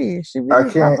girl be. She be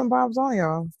dropping bombs on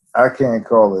y'all. I can't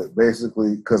call it,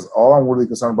 basically, because all I'm really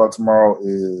concerned about tomorrow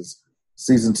is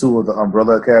season 2 of the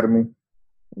Umbrella Academy.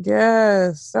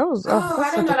 Yes, that was.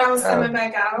 I didn't know that was coming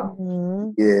back out.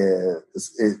 Mm-hmm.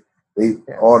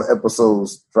 Yeah, all the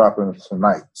episodes dropping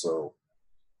tonight, so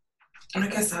I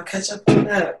guess I'll catch up on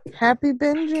that. Happy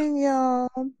binging, y'all!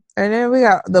 And then we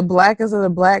got the Blackest of the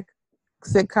Black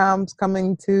sitcoms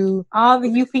coming to all the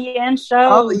UPN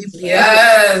shows.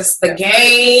 Yes, The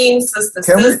Game, Sister.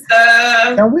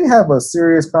 Can we have a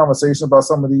serious conversation about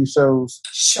some of these shows?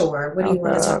 Sure. What do you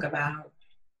want to talk about?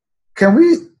 Can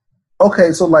we?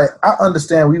 Okay, so I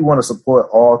understand we want to support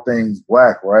all things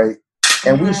Black, right?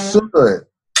 And we should.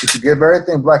 We should give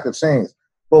everything Black a chance.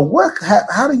 But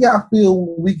how do y'all feel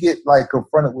when we get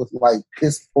confronted with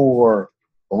piss poor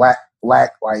black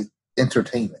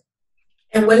entertainment?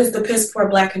 And what is the piss poor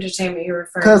Black entertainment you're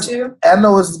referring to? I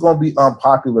know this is going to be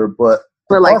unpopular, but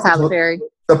for Tyler Perry,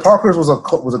 The Parkers was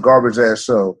a garbage ass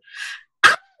show.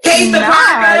 Hate the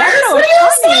Parkers. What are you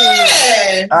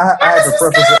saying? I had to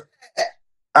preface it.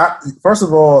 First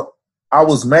of all, I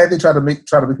was mad they tried to make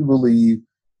people believe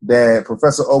that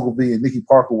Professor Ogilvy and Nikki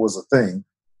Parker was a thing.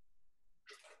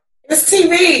 It's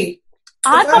TV.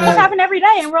 Odd couples happen every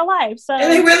day in real life, so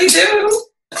and they really do.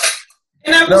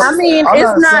 I mean,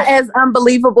 it's not as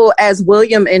unbelievable as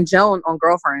William and Joan on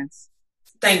Girlfriends.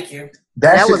 Thank you.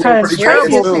 That was pretty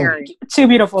terrible. Too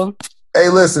beautiful. Hey,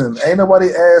 listen, ain't nobody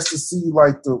asked to see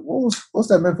what's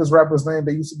that Memphis rapper's name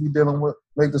they used to be dealing with,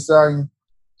 Meg Thee Stallion?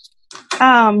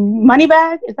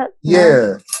 Moneybagg? Is that?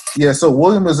 Yeah. So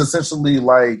William is essentially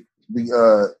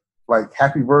the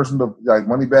happy version of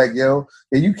Moneybagg Yo.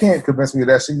 Yeah, you can't convince me of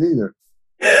that shit either.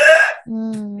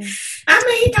 I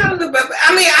mean, he kind of looked better.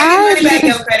 I mean, I give Moneybagg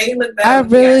Yo credit. He looked better. I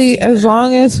really, as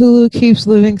long as Hulu keeps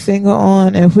Living Single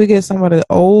on, and if we get some of the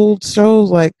old shows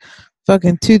like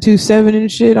fucking 227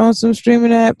 and shit on some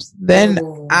streaming apps, then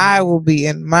I will be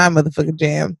in my motherfucking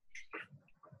jam.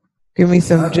 Give me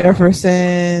some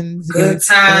Jeffersons. Good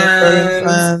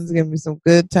times. Give me some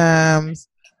Good Times.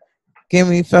 Give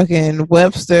me fucking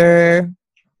Webster.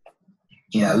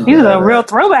 Yeah, these are real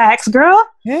throwbacks, girl.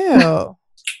 Hell.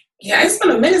 Yeah, it's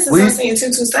been a minute since I've seen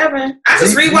 227. I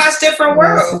just rewatched Different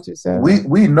World.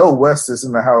 We know West is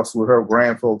in the house with her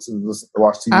grand folks and just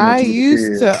watch TV. I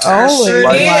used to always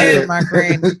watch my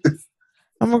granny.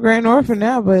 I'm a grand orphan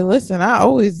now, but listen,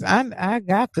 I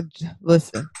got to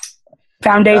listen.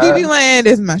 Foundation. TV Land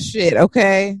is my shit,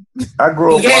 okay? I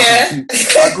grew up watching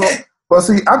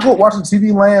I grew up watching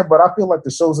TV Land, but I feel like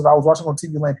the shows that I was watching on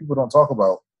TV Land people don't talk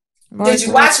about. Did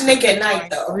you watch Nick at Night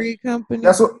though? Three Company.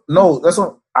 That's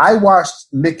what I watched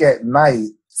Nick at Night.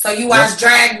 So you watched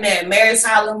Dragnet, Mary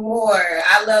Tyler Moore,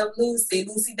 I Love Lucy,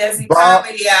 Lucy Desi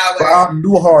Comedy Hour, Bob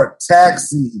Newhart,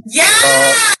 Taxi,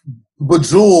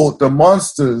 Bejeweled, The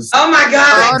Monsters. Oh my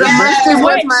God, The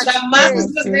Monsters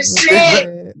was the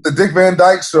shit. The Dick Van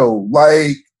Dyke Show,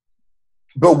 like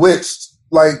Bewitched.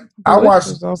 Like I watched.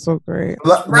 Was also great.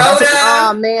 Rhoda.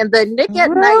 Oh man, the Nick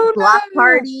at Night block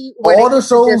party. All the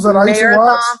shows that I used to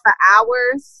watch for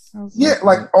hours. Yeah,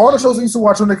 like all the shows I used to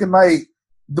watch on Nick at Night,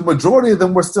 the majority of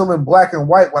them were still in black and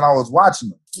white when I was watching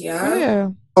them.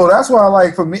 Yeah. So that's why,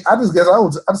 like, for me, I just thought I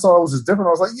was just different.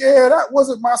 I was like, yeah, that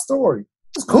wasn't my story.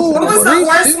 It's cool. What was the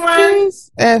worst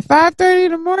one? At 5:30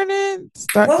 in the morning.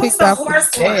 What was the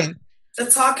horse one?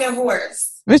 The talking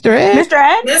horse. Mr. Ed. Mr.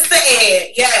 Ed. Mr.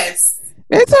 Ed. Yes.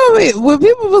 They told me when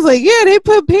people was like, yeah, they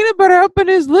put peanut butter up in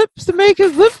his lips to make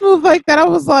his lips move like that. I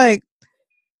was like,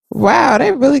 wow,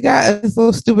 they really got us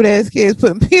little stupid ass kids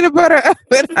putting peanut butter up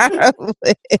in our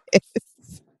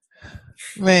lips.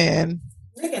 Man.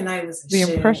 Nick at Night was the shit.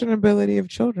 Impressionability of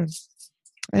children.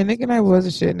 And Nick at Night was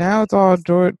a shit. Now it's all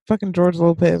George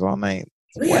Lopez all night.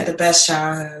 We had the best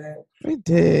childhood. We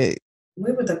did.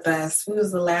 We were the best. We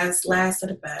was the last of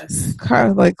the best.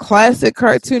 Like classic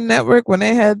Cartoon Network when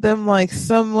they had them like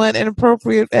somewhat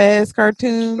inappropriate ass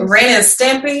cartoons. Ren and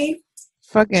Stimpy.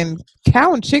 Fucking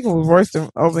Cow and Chicken was worse than.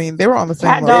 I mean, they were on the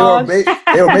same level. They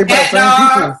were made by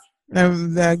the same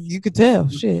people. You could tell.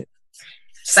 Shit.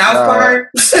 South Park.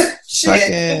 Shit.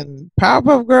 Fucking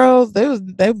Powerpuff Girls.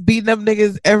 They beating up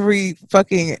niggas every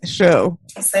fucking show.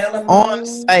 Sailor Moon. On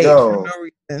site for no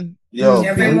reason.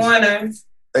 Every morning.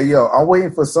 Hey, I'm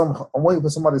waiting for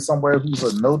somebody somewhere who's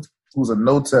a no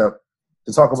tip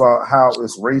to talk about how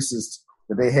it's racist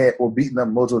that they were beating up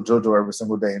Mojo Jojo every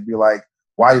single day and be like,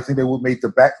 why do you think they would make the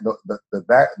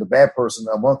bad person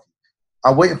a monkey?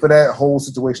 I'm waiting for that whole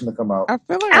situation to come out. I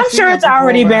feel like I'm sure it's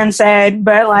already been said,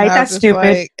 but like that's stupid.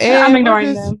 Like, hey, I'm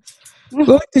ignoring them.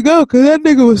 Going to go because that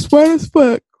nigga was smart as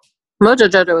fuck. Mojo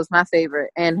Jojo was my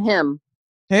favorite, and him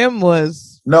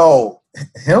was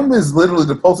him is literally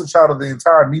the poster child of the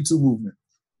entire Me Too movement.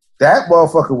 That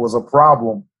motherfucker was a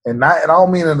problem, and I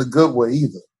don't mean in a good way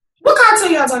either. What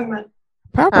cartoon y'all talking about?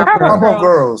 Powerpuff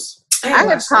Girls. I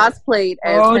have cosplayed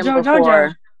as him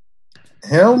before.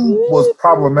 Him was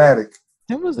problematic.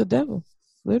 Him was the devil,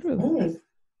 literally.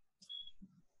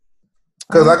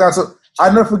 Because I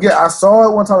never forget. I saw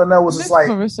it one time, and that was just like,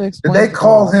 did they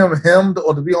call him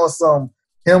or to be on some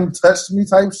him touched me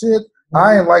type shit?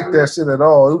 I ain't like that shit at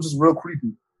all. It was just real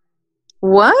creepy.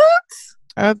 What?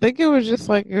 I think it was just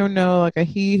like, like a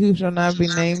he who shall not be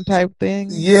named type thing.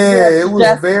 Yeah, it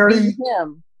was very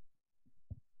him.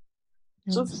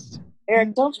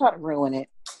 Eric, don't try to ruin it.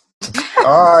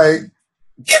 All right,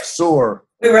 sure.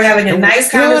 We were having a nice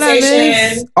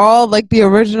conversation. All like the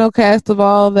original cast of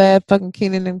all that, fucking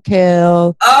Kenan and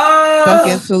Kel. Oh,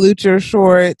 fucking Salute Your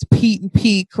Shorts, Pete and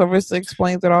Pete. Clarissa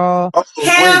explains it all.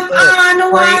 Camp on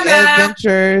the Great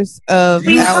Adventures of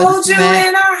We Alex hold you Mack.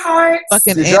 in our hearts.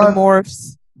 Fucking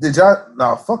Animorphs.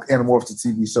 Fuck Animorphs, the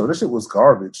TV show. This shit was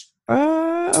garbage.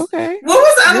 Okay. What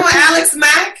was the other one? Alex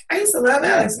Mack? I used to love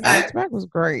Alex Mack. Alex Mack was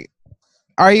great.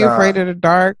 Are You Afraid of the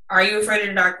Dark? Are You Afraid of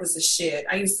the Dark was the shit.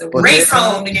 I used to race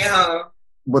home to get home.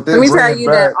 But let me tell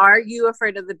you that Are You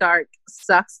Afraid of the Dark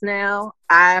sucks now.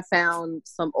 I found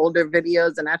some older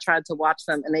videos and I tried to watch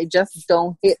them and they just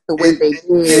don't hit the way they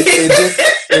did.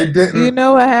 It didn't. You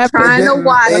know what happened? Trying to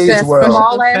watch that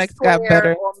small ass got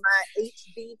better on my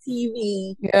HD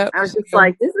TV. Yep. I was just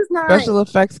like, this is nice. Special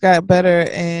effects got better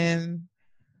and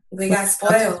we got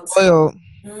spoiled.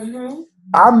 Mm-hmm.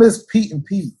 I miss Pete and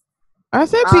Pete. I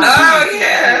said Pete. Oh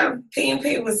yeah, Pete and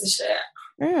Pete was the shit.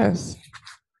 Yes.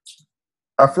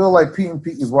 I feel like Pete and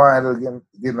Pete is why I ended up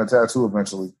getting a tattoo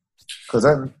eventually. Is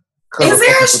there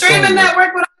a streaming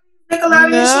network with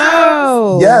Nickelodeon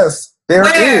shows? Yes, there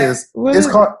is.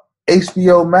 It's called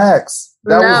HBO Max.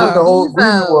 That was what the whole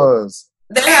agreement was.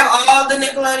 They have all the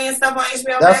Nickelodeon stuff on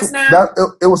HBO Max now?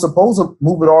 It was supposed to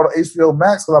move it all to HBO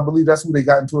Max because I believe that's who they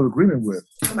got into an agreement with.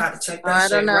 I'm about to check that I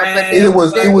don't know. But it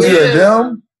was either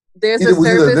them. There's a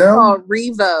service called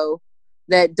Revo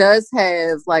that does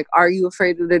have like Are You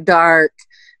Afraid of the Dark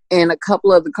and a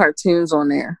couple of the cartoons on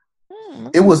there.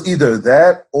 It was either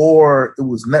that or it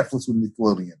was Netflix with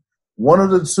Nickelodeon. One of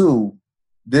the two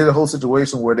did a whole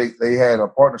situation where they had a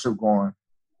partnership going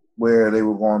where they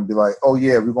were going to be like, oh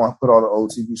yeah, we're going to put all the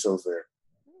old TV shows there.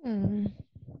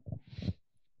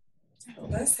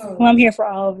 Well, I'm here for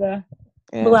all of the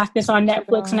blackness on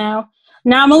Netflix now.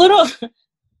 Now I'm a little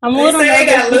they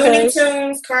got Looney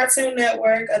Tunes, Cartoon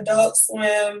Network, Adult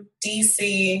Swim,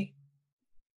 DC.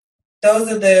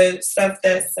 those are the stuff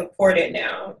that's supported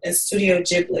now in Studio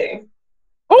Ghibli.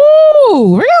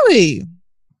 Oh, really?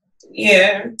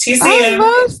 Yeah, TCM. I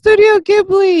love Studio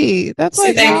Ghibli. That's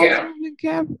like thank you.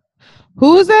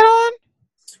 Who is that on?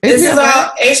 This is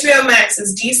all HBO Max.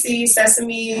 It's DC,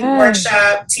 Sesame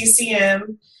Workshop,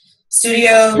 TCM,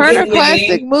 Studio Turner Ghibli.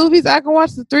 Classic Movies. I can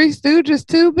watch the Three Stooges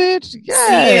too, bitch.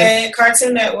 Yeah,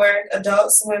 Cartoon Network,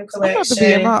 Adult Swim Collection. I'm about to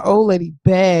be in my old lady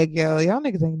bag, yo. Y'all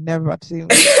niggas ain't never about to see me.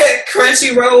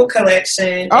 Crunchyroll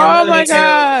Collection. Oh my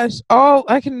gosh. Oh,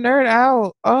 I can nerd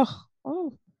out. Oh,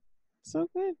 so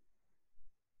good.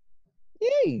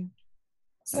 Yay.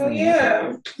 So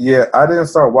yeah. Yeah, I didn't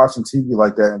start watching TV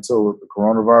like that until the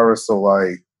coronavirus. So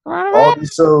like all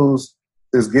these shows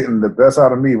is getting the best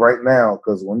out of me right now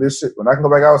because when I can go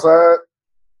back outside,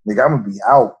 nigga, I'm gonna be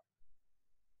out.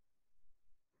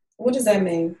 What does that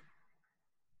mean?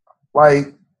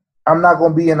 Like, I'm not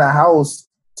gonna be in the house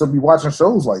to be watching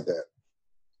shows like that.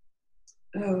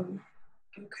 Oh,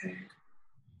 okay.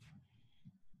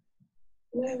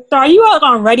 So are you all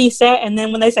on ready, set, and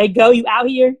then when they say go, you out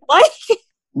here? Like,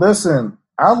 listen,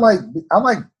 I like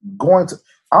going to.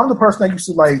 I'm the person that used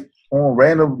to like on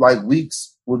random like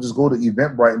weeks will just go to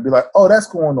Eventbrite and be like, oh, that's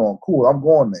going on, cool, I'm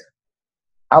going there.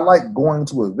 I like going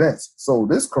to events. So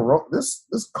this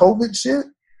COVID shit,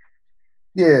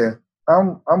 yeah,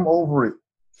 I'm over it.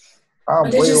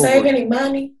 Did you save any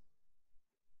money?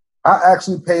 I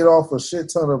actually paid off a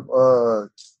shit ton of the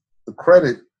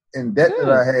credit and debt that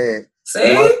I had.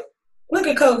 See? Look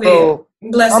at COVID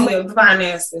blessing your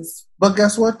finances. But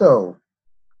guess what, though?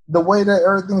 The way that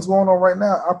everything's going on right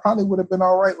now, I probably would have been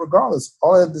all right regardless.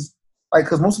 All of this, like,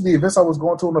 because most of the events I was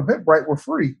going to on Eventbrite were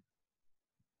free.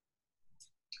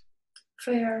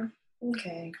 Fair.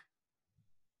 Okay.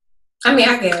 I mean,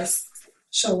 I guess.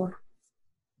 Sure.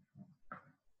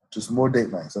 Just more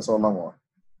date nights. That's all I want.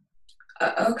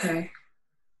 Okay.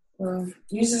 Well,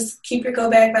 you just keep your go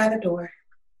bag by the door.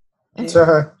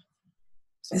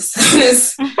 As soon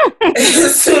as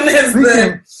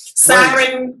the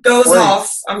siren goes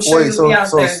off, I'm sure you'll be out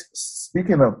there.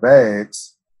 Speaking of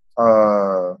bags,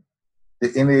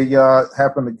 did any of y'all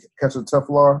happen to catch a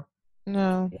Teflon?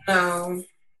 No. I'm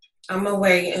gonna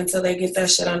wait until they get that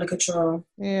shit under control.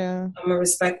 Yeah. I'm gonna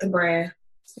respect the brand.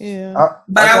 Yeah.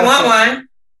 I want one.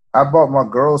 I bought my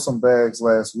girl some bags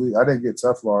last week. I didn't get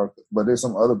Teflon, but there's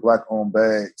some other black-owned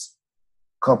bags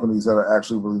companies that are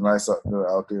actually really nice out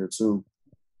there too.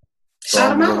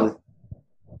 Shout them out.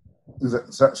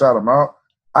 Shout them out.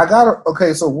 I got her.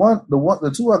 Okay, so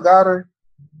the two I got her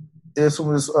is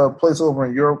from this place over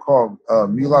in Europe called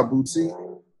Mila Boutique.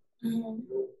 Mm-hmm.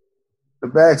 The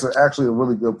bags are actually a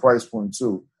really good price point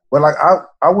too. But like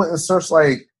I went and searched,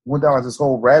 like went down like this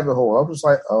whole rabbit hole. I was just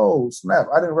like, oh snap!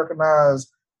 I didn't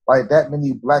recognize like that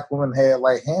many black women had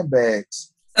like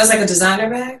handbags. That's like a designer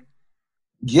bag.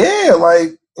 Yeah,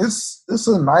 like it's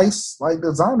a nice like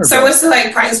designer. So bag. what's the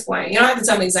like price point? You don't have to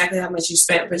tell me exactly how much you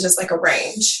spent, but just like a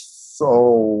range.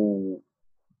 So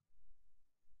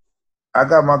I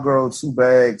got my girl 2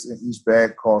 bags, and each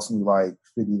bag cost me like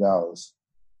 $50.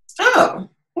 Oh,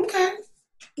 okay.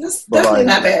 That's definitely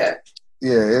not bad.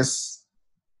 Yeah,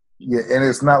 and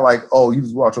it's not like, oh, you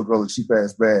just watch your girl a cheap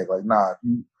ass bag. Like, nah,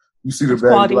 you see the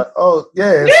bag, you're like, oh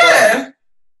yeah, yeah.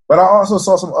 But I also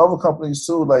saw some other companies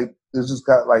too, like it just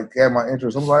got like had my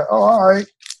interest. I was like, oh, all right.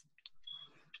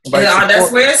 Like,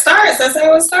 that's where it starts. That's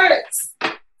how it starts.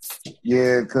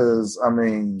 Yeah, because I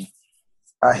mean,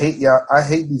 I hate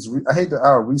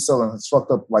the reselling. It's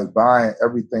fucked up, like buying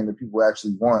everything that people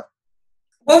actually want.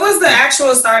 What was the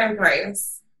actual starting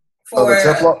price for the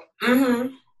Teflon?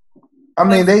 Mm-hmm. I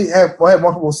mean, they have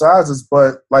multiple sizes,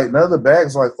 but like none of the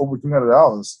bags are like over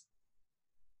 $300.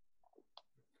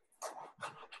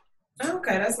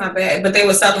 Okay, that's not bad. But they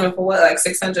were selling them for what, like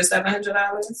 $600,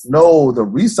 $700? No, the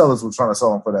resellers were trying to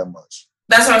sell them for that much.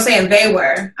 That's what I'm saying. They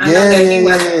were. Yeah.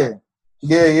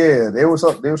 They were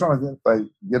trying to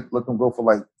let them go for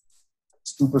like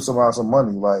stupid amounts of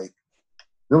money. Like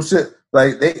them shit.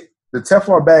 Like the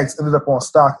Teflon bags ended up on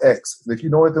StockX. If you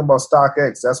know anything about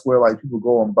StockX, that's where like people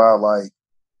go and buy like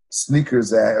sneakers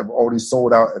that have already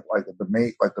sold out at like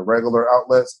the regular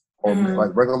outlets or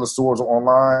like regular stores or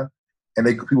online, and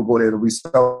people go there to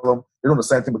resell them. They're doing the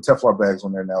same thing with Teflon bags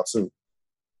on there now too.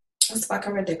 It's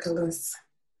fucking ridiculous.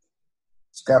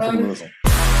 It's capitalism.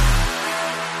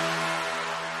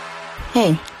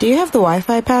 Hey, do you have the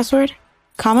Wi-Fi password?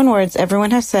 Common words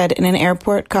everyone has said in an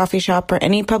airport, coffee shop, or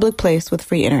any public place with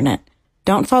free internet.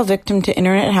 Don't fall victim to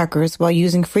internet hackers while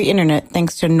using free internet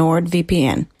thanks to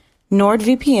NordVPN.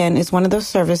 NordVPN is one of those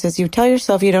services you tell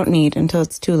yourself you don't need until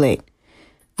it's too late.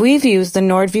 We've used the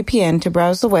NordVPN to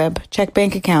browse the web, check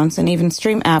bank accounts, and even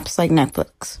stream apps like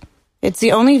Netflix. It's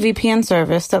the only VPN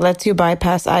service that lets you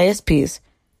bypass ISPs,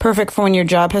 perfect for when your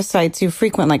job has sites you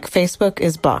frequent like Facebook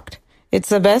is blocked. It's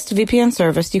the best VPN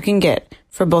service you can get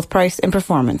for both price and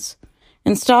performance.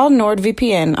 Install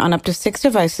NordVPN on up to 6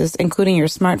 devices, including your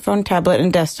smartphone, tablet,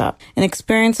 and desktop, and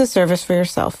experience the service for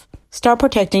yourself. Start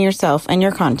protecting yourself and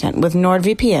your content with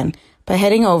NordVPN by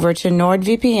heading over to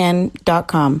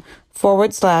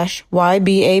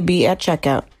nordvpn.com/YBAB at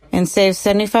checkout and save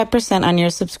 75% on your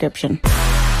subscription.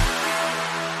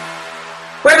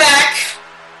 We're back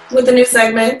with a new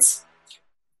segment.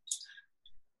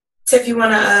 Tiff, you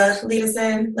want to lead us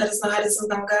in? Let us know how this is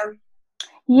going to go.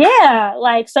 Yeah,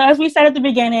 so as we said at the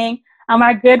beginning,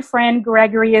 our good friend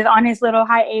Gregory is on his little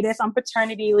hiatus on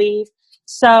paternity leave.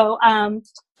 So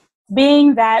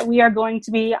being that we are going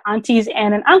to be aunties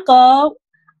and an uncle,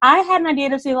 I had an idea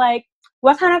to see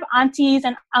what kind of aunties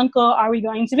and uncle are we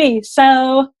going to be?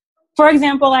 So for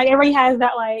example, everybody has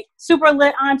that super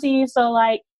lit auntie. So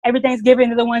everything's given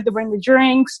to the ones that bring the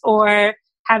drinks or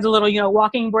have the little,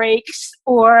 walking breaks,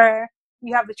 or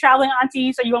you have the traveling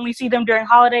aunties, so you only see them during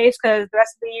holidays because the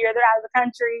rest of the year they're out of the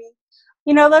country.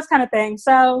 Those kind of things.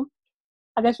 So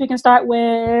I guess we can start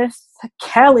with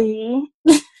Kelly.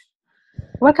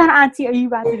 What kind of auntie are you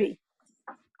about to be?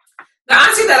 The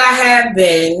auntie that I have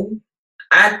been,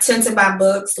 I tend to buy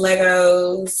books,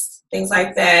 Legos, things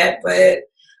like that. But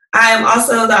I am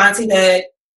also the auntie that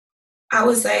I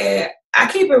would say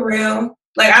I keep it real.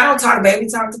 I don't talk baby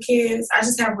talk to kids. I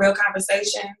just have real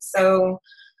conversations. So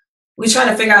we try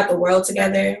to figure out the world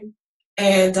together.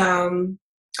 And I'm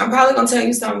probably going to tell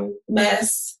you some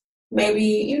mess,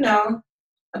 maybe,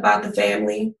 about the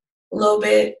family a little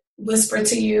bit, whisper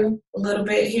to you a little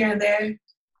bit here and there.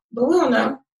 But we don't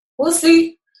know. We'll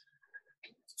see.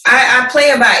 I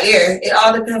play it by ear. It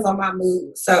all depends on my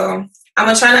mood. So I'm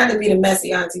going to try not to be the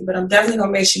messy auntie, but I'm definitely going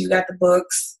to make sure you got the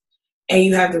books and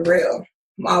you have the real.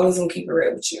 I'm always going to keep it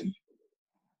real with you.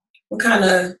 What kind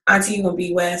of auntie you going to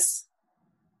be, Wes?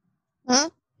 Huh?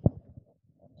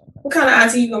 What kind of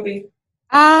auntie you going to be?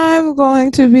 I'm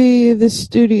going to be the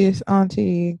studious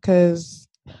auntie because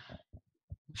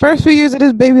first few years of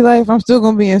this baby life, I'm still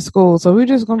going to be in school. So we're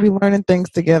just going to be learning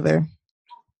things together.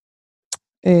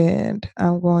 And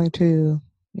I'm going to,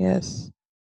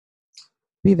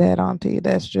 be that auntie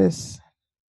that's just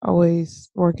always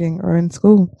working or in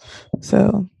school.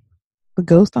 So the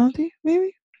ghost auntie,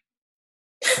 maybe?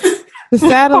 The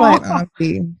satellite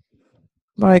auntie.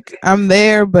 I'm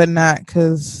there, but not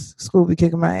because school be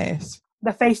kicking my ass.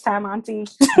 The FaceTime auntie.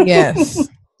 Yes.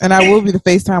 And I will be the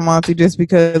FaceTime auntie just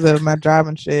because of my job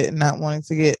and shit and not wanting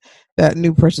to get that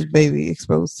new precious baby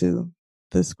exposed to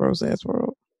this gross ass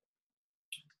world.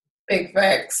 Big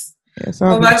facts. Yeah, so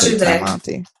what about you, Zach?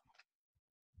 Auntie.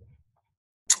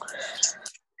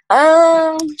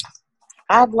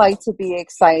 I'd like to be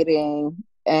exciting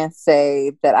and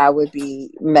say that I would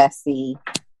be messy,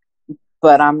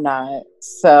 but I'm not.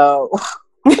 So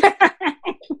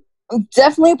I'm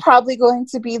definitely probably going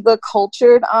to be the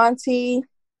cultured auntie.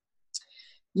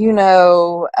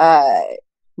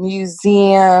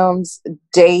 Museums,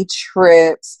 day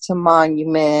trips to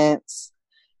monuments,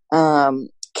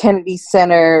 Kennedy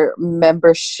Center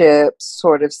membership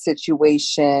sort of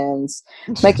situations,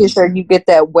 making sure you get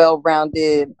that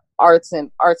well-rounded arts and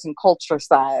culture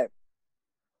side.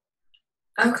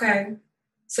 Okay.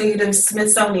 So you're the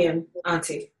Smithsonian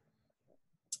auntie.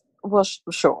 Well,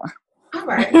 sure. All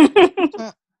right.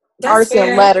 Arts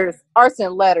and letters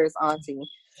auntie.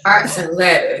 Arts and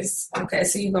letters. Okay,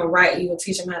 so you're going to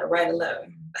teach them how to write a letter.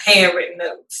 Handwritten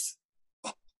notes.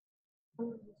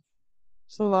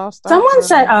 Someone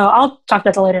said, I'll talk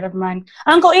about that later, never mind.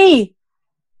 Uncle E.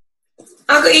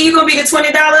 Uncle E, you going to be the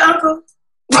 $20 uncle?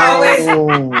 Always.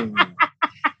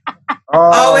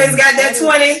 Always got that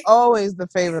 20. Always the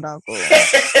favorite uncle.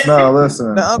 No,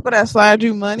 listen. The uncle that slides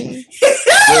you money.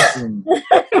 Listen.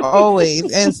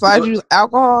 Always. And slides you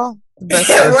alcohol.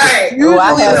 Right. Usually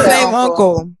the same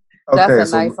uncle. Okay,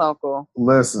 that's a nice uncle.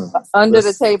 Listen. Under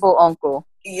the table uncle.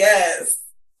 Yes.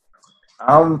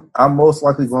 I'm most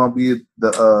likely going to be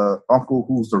the uncle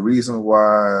who's the reason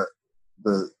why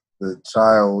the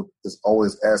child is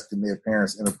always asking their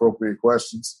parents inappropriate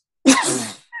questions.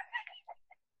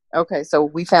 Okay, so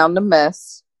we found a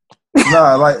mess.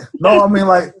 I'm going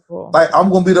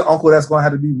to be the uncle that's going to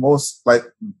have to be most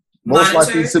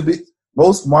likely to be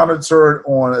most monitored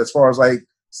on as far as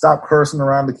stop cursing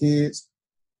around the kids.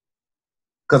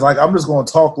 Because I'm just going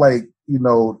to talk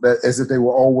that as if they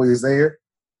were always there.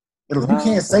 And if you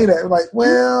can't say that,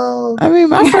 I mean,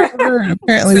 my partner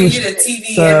apparently. So you're the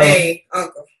TVMA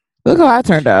uncle. Look how I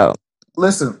turned out.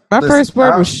 listen. My first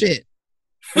word was shit.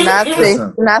 Not safe.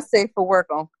 Listen. Not safe for work,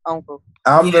 Uncle.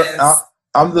 I'm Yes.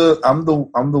 the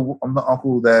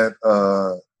uncle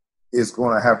that is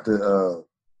going to have to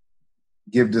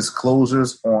give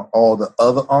disclosures on all the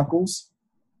other uncles.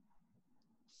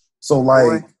 So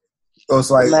like,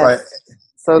 it's like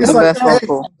So it's the like, best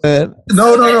uncle. no.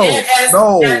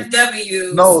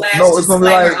 NSFW No, it's gonna be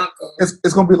like uncle.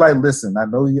 it's gonna be like, listen, I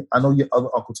know your other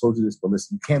uncle told you this, but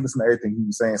listen, you can't listen to everything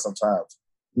he's saying sometimes.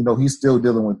 You know, he's still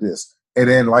dealing with this. And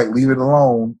then like leave it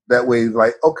alone. That way,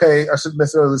 like, okay, I shouldn't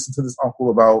necessarily listen to this uncle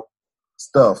about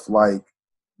stuff like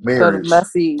marriage. So the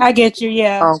messy I get you,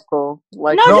 yeah. uncle.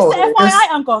 Like No, just the FYI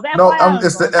uncle. The FYI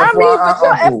it's the uncle. I mean, but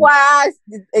your uncle. FYI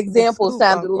example It's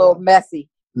sounded a uncle. little messy.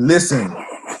 Listen.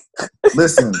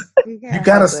 You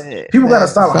People gotta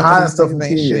stop hiding stuff from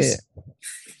ain't kids. shit.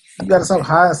 You gotta stop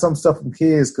hiding some stuff from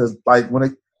kids, because like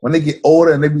when they get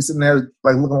older and they be sitting there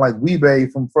like looking like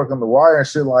Weebay from fucking The Wire and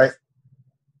shit, like,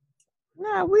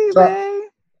 Nah, we So- babe.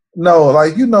 no,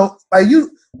 like, you know, like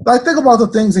think about the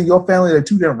things in your family that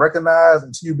you didn't recognize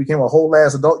until you became a whole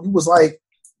ass adult. You was like,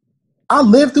 I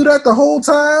lived through that the whole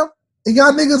time, and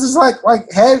y'all niggas is like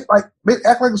act like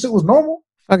the shit was normal.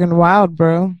 Fucking wild,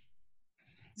 bro.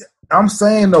 I'm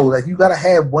saying though, like, you gotta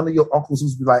have one of your uncles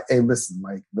who's be like, hey, listen,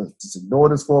 like, look, just ignore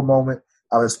this for a moment.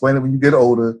 I'll explain it when you get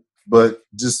older, but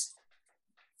just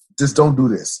don't do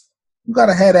this. You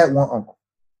gotta have that one uncle.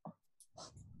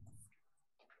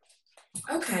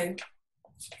 Okay,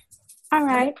 All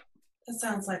right. that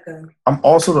sounds like a. I'm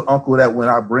also the uncle that when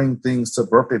I bring things to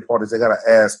birthday parties, they gotta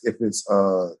ask if it's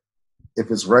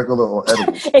regular or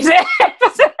edible.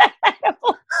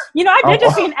 You know, I did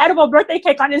just see an edible birthday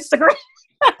cake on Instagram.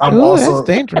 I'm Ooh, also that's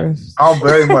dangerous. I'm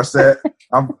very much that.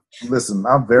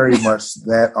 I'm very much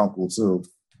that uncle too.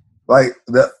 Like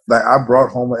I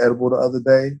brought home an edible the other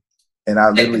day, and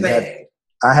I Take the literally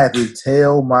bag. had to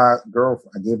tell my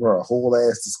girlfriend. I gave her a whole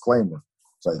ass disclaimer.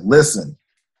 It's like, listen,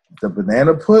 the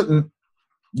banana pudding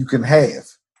you can have.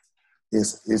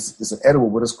 It's an edible,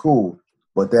 but it's cool.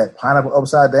 But that pineapple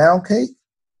upside down cake,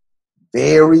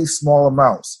 very small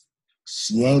amounts.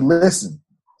 She ain't listen,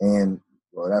 and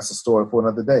well, that's a story for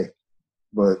another day.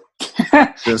 But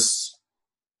just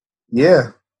yeah.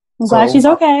 I'm glad she's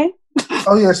okay.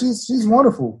 Oh yeah, she's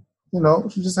wonderful. You know,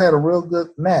 she just had a real good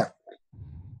nap.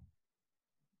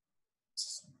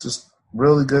 Just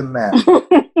really good nap.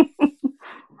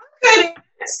 Okay,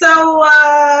 so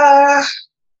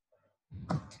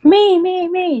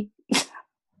Me.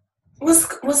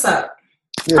 what's up?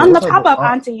 Yeah, I'm the what's up, pop-up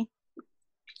Aunt? auntie.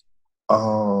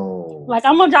 Oh, Like,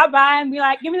 I'm gonna drop by and be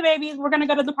like, give me the babies. We're gonna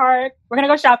go to the park. We're gonna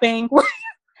go shopping.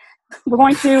 We're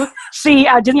going to see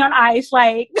Disney on Ice.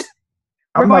 Like,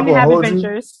 we're I'm going not to have hold you.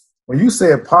 adventures. When you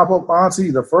said pop-up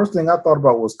auntie, the first thing I thought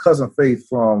about was Cousin Faith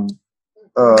from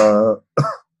So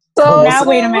Now,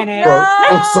 wait a minute.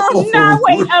 So- Now,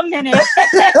 wait a minute.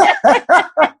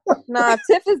 Nah,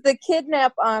 Tiff is the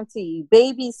kidnap auntie,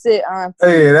 babysit auntie.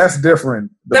 Hey, that's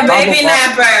different. The baby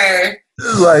napper.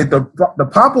 Like the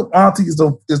pop-up auntie is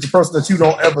the person that you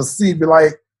don't ever see. Be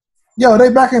like, yo, they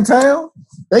back in town?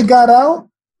 They got out?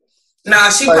 No,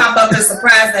 she Like- pop up and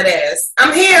surprise that ass.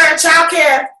 I'm here,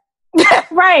 childcare.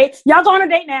 Right. Y'all go on a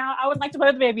date now. I would like to play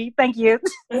with the baby. Thank you.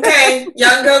 Okay,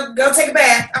 y'all go take a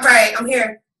bath. All right, I'm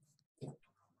here.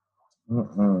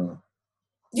 Mm-mm.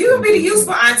 You would be the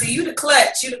useful auntie. You the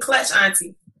clutch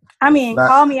auntie. I mean, Not-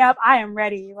 call me up. I am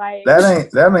ready. Like, That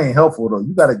ain't helpful though.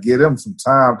 You got to give them some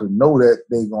time to know that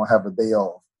they gonna have a day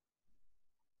off.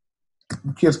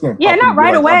 Kids can't. yeah, pop not and be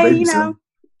right like, away, "I'm you know.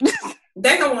 babysitting."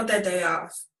 They don't want that day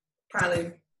off.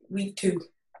 Probably week 2.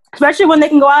 Especially when they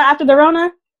can go out after the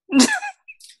Rona.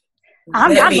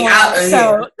 I'm They'll not be going out out, of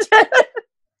so here.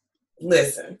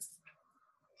 Listen.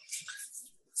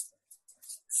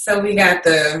 So we got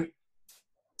the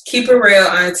keep it real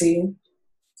auntie,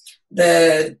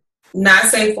 the not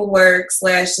safe for work /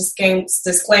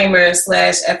 disclaimer /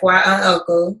 FYI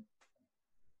uncle,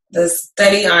 the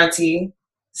studious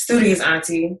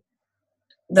auntie,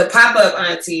 the pop-up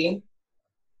auntie,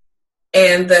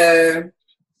 and the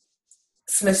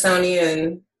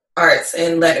Smithsonian Arts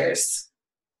and Letters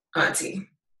auntie.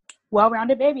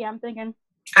 well-rounded baby. I'm thinking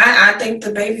I think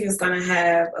the baby is going to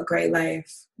have a great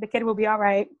life. the kid will be all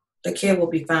right. The kid will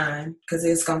be fine because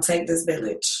it's going to take this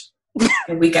village.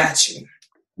 And we got you.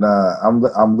 Nah,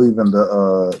 I'm leaving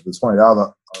the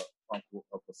 $20 uncle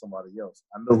up for somebody else.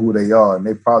 I know who they are, and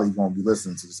they probably gonna be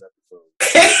listening to this episode.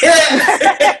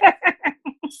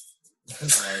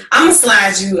 I'm gonna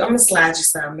slide you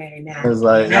some, Mary. Now It's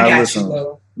like, I nah, got listen. you,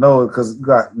 boo. No, because you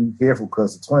got to be careful,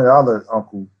 because the $20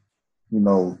 uncle, you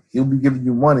know, he'll be giving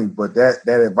you money, but that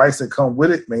advice that come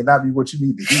with it may not be what you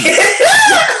need to hear.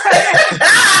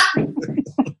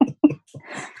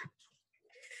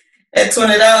 That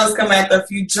 $20 come after a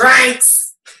few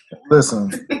drinks. Listen.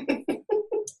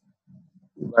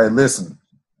 Like, listen.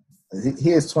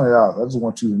 Here's $20. I just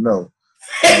want you to know.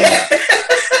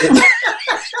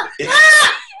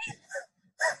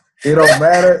 It don't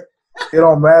matter. It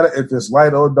don't matter if it's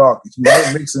light or dark. If you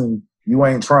ain't mixing, you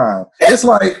ain't trying. It's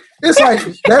like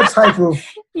that type of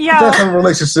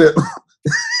relationship.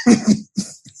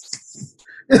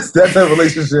 It's that type of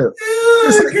relationship.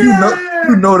 It's like,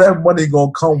 you know that money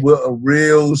gonna come with a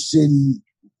real shitty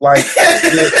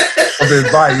of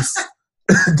advice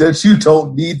that you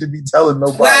don't need to be telling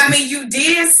nobody. Well, I mean, you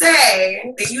did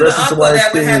say that you the uncle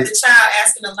that would have the child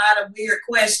asking a lot of weird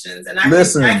questions, and I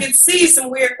can see some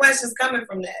weird questions coming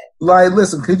from that. Like,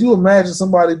 listen, could you imagine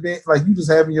somebody being like, you just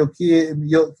having your kid and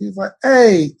your kid's like,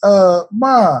 hey,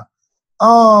 ma,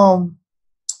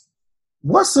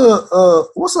 what's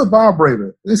a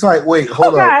vibrator? It's like, wait,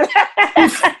 hold on.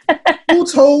 Who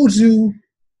told you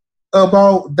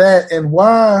about that and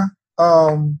why?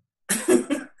 Go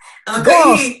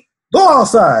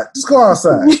outside. Just go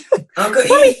outside. Uncle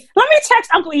let me text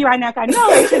Uncle E right now. Cause I know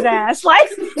it's his ass. Like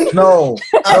no.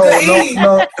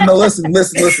 Listen.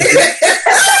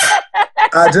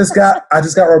 I just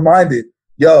got reminded.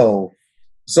 Yo,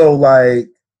 so like,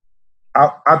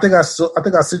 I think I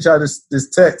sent y'all this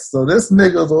text. So this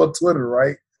nigga's on Twitter,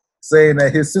 right, saying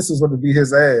that his sister's going to beat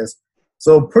his ass.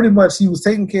 So pretty much he was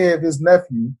taking care of his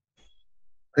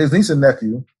niece and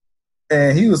nephew,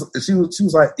 and she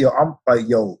was like, yo, I'm like,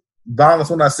 yo, violence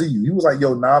when I see you. He was like,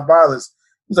 yo, non-violence.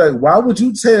 He was like, why would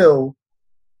you tell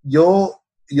your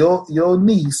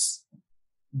niece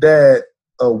that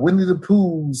Winnie the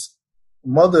Pooh's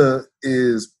mother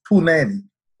is Pooh Nanny?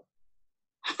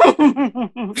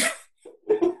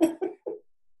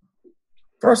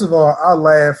 First of all, I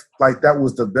laughed like that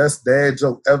was the best dad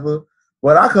joke ever.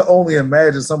 But I could only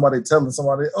imagine somebody telling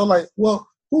somebody, oh, like, well,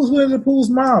 who's Winnie the Pooh's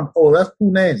mom? Oh, that's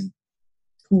Pooh Nanny.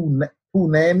 Pooh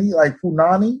Nanny? Like Pooh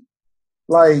Nanny?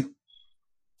 Like,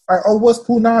 oh, what's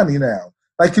Pooh Nanny now?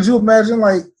 Like, could you imagine,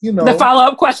 like, you know. The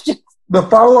follow-up questions. The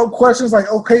follow-up questions,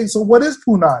 like, okay, so what is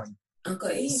Pooh Nanny?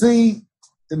 Okay. See,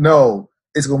 no,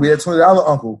 it's going to be that $20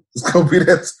 uncle. It's going to be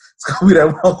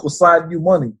that uncle sliding you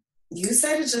money. You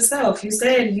said it yourself. You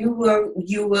said you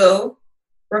will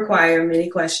require many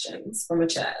questions from a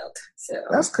child. So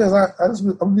that's because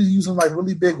I'm just using like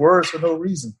really big words for no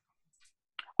reason.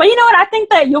 But you know what? I think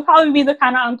that you'll probably be the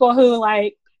kind of uncle who,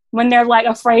 like, when they're like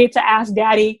afraid to ask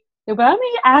daddy, they'll be like, let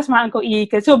me ask my Uncle E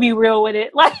because he'll be real with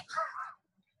it. Like,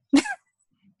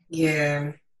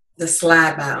 yeah, the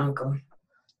slide by uncle.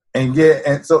 And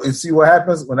see what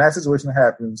happens when that situation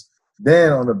happens.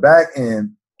 Then on the back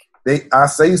end, I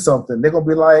say something, they're gonna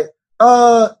be like,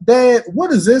 Dad,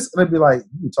 what is this? And they'll be like,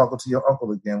 you were talking to your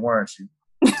uncle again, weren't you?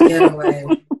 Get away.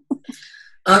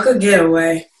 Uncle, get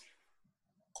away.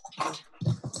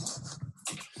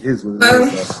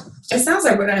 It sounds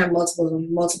like we're gonna have multiple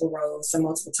roles and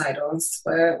multiple titles,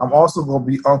 but I'm also gonna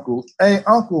be uncle. Hey,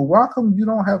 uncle, why come you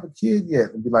don't have a kid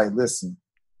yet? And be like, listen,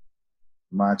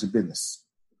 mind your business.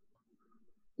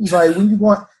 He's like, when you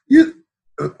want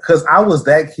because I was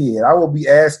that kid. I would be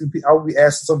asking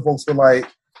some folks for like,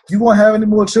 you won't have any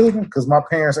more children? Because my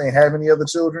parents ain't have any other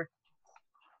children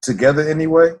together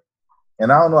anyway.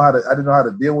 And I didn't know how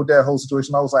to deal with that whole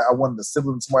situation. I was like, I wanted a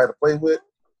sibling, somebody to play with.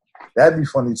 That'd be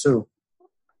funny too.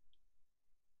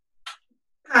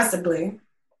 Possibly.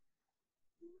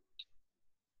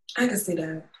 I can see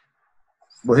that.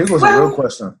 But here goes a real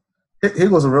question. Here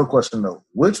goes a real question though.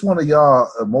 Which one of y'all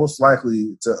are most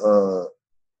likely to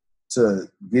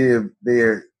give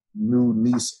their new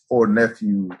niece or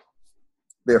nephew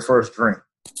their first drink?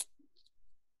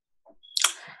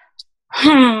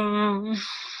 You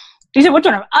said which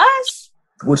one of us?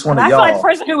 Which one of y'all? I feel like the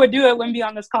person who would do it wouldn't be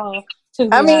on this call.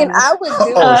 I mean, I would do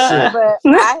it, but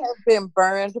I have been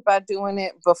burned by doing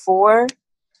it before.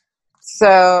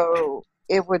 So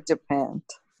it would depend.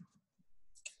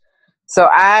 So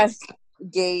I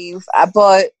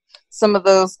bought some of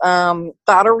those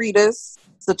Dottoritas,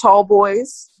 the tall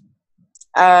boys,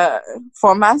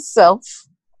 for myself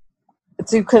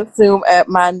to consume at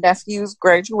my nephew's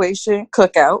graduation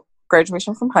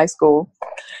from high school.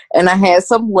 And I had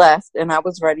some left and I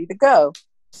was ready to go.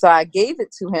 So I gave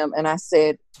it to him and I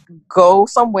said, go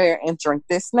somewhere and drink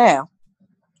this now.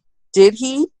 Did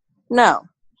he? No.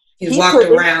 He walked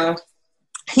around.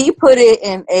 He put it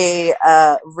in a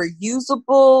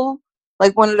reusable,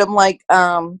 like one of them like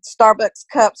Starbucks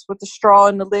cups with the straw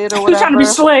in the lid or whatever. He's trying to be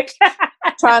slick.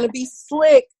 Trying to be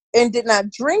slick and did not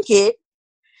drink it.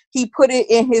 He put it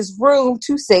in his room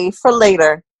to save for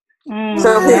later.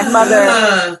 So his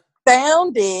mother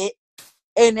found it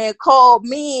and then called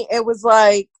me and was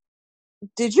like,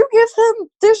 did you give him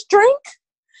this drink?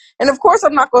 And of course,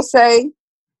 I'm not going to say,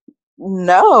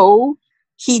 no,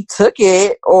 he took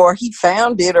it or he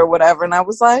found it or whatever. And I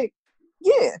was like,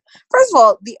 yeah. First of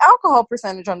all, the alcohol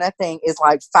percentage on that thing is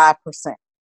like 5%.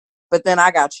 But then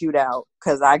I got chewed out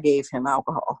because I gave him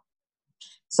alcohol.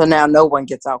 So now no one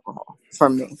gets alcohol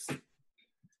from me.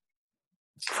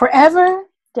 Forever?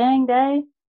 Dang day.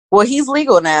 Well, he's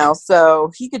legal now,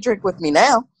 so he could drink with me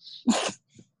now.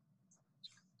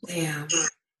 Damn.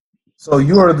 So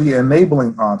you are the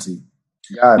enabling auntie.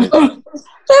 Got it.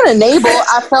 Not enable.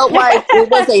 I felt like it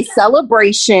was a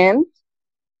celebration.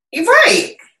 You're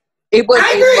right. It was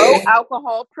a low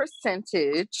alcohol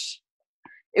percentage.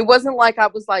 It wasn't like I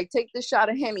was like, take this shot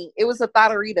of Henny. It was a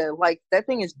Tatarita. Like, that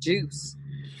thing is juice.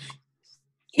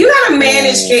 You gotta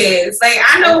manage kids. Like,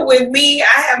 I know with me,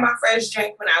 I had my first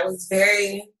drink when I was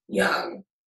very young.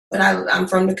 But I'm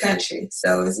from the country,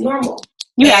 so it's normal.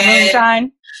 You had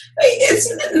moonshine?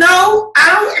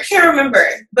 I can't remember.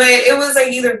 But it was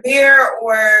like either beer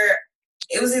or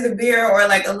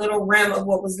like a little rim of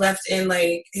what was left in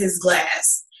like his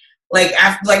glass. Like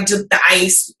after like just the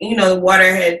ice, the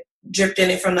water had dripped in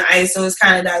it from the ice, so it was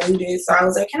kind of diluted. So I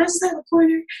was like, can I just have a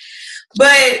quarter?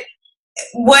 But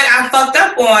what I fucked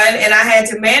up on, and I had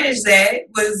to manage that,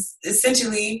 was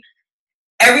essentially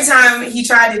every time he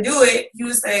tried to do it, he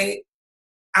would say,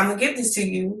 I'm going to give this to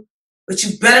you, but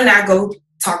you better not go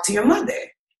talk to your mother.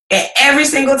 And every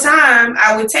single time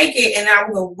I would take it and I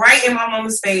would go right in my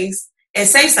mama's face and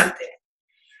say something.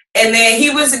 And then he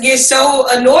would get so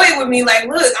annoyed with me, like,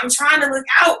 look, I'm trying to look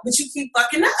out, but you keep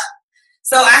fucking up.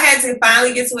 So I had to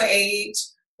finally get to an age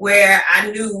where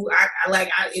I knew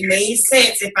it made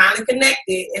sense. It finally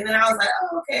connected. And then I was like,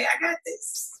 oh, okay, I got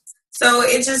this. So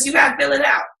it's just, you got to fill it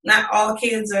out. Not all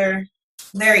kids are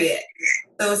there yet.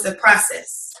 So it's a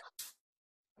process.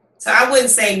 So I wouldn't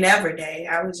say never day.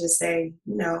 I would just say,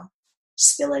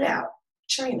 just fill it out.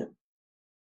 Train them.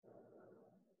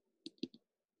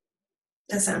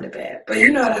 That sounded bad, but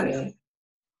you know what I mean.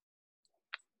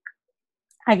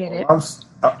 I get it.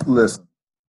 Listen,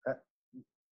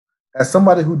 as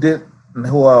somebody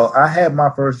I had my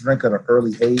first drink at an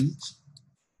early age,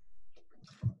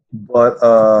 but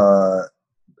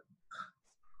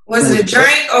was it a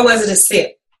drink or was it a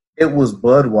sip? It was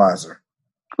Budweiser.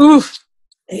 Oof.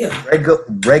 Yeah.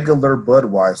 Regular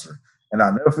Budweiser, and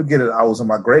I'll never forget it. I was in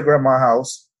my great grandma's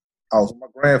house. I was with my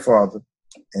grandfather.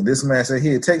 And this man said,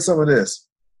 here, take some of this.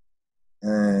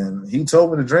 And he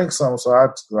told me to drink some, so I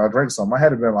drank some. I had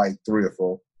to been like 3 or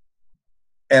 4.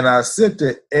 And I sipped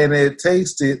it, and it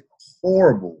tasted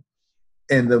horrible.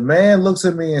 And the man looks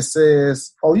at me and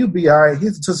says, oh, you be all right.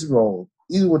 Here's a Tootsie Roll.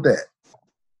 Eat with that.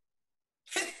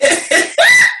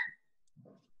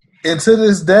 And to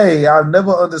this day, I've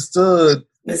never understood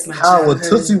how a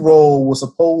Tootsie Roll was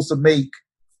supposed to make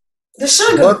the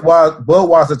sugar.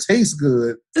 Budweiser taste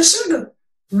good. The sugar.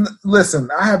 Listen,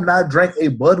 I have not drank a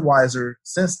Budweiser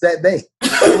since that day.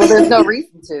 Well, there's no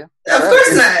reason to. Of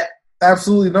course not.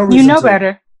 Absolutely no reason You know to.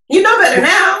 better. You know better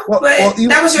now, but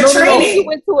that was your training. You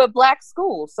went to a black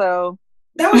school, so.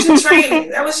 That was your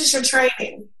training. That was just your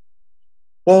training.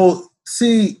 Well,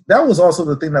 see, that was also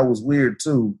the thing that was weird,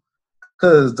 too.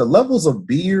 Because the levels of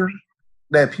beer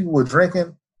that people were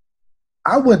drinking,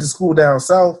 I went to school down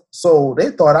south, so they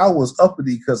thought I was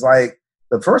uppity because, like,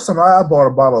 the first time I bought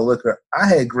a bottle of liquor, I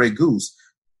had Grey Goose.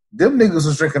 Them niggas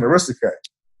was drinking Aristocat.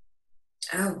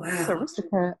 Oh, wow.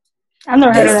 Aristocat. I've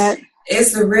never heard of that.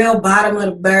 It's the real bottom of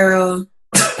the barrel.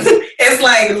 It's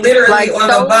like literally on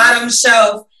the bottom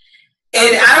shelf.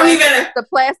 And I don't even... The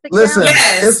plastic Listen,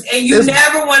 yes, and you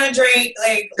never want to drink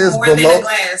like more than a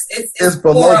glass. It's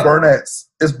below horrible. Burnett's.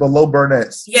 It's below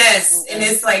Burnett's. Yes, and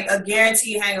it's like a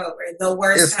guaranteed hangover. The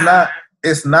worst time.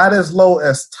 It's not as low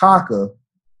as Taka.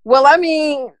 Well, I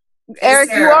mean, Eric,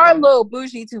 you are a little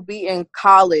bougie to be in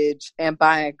college and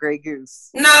buying a Grey Goose.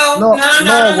 No.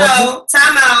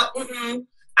 Time out. Mm-mm.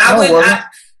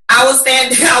 I will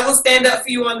stand up for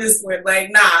you on this one.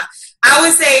 Like, nah. I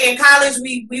would say in college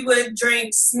we would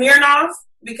drink Smirnoff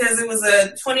because it was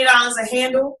 $20 a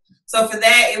handle. So for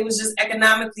that, it was just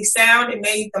economically sound. It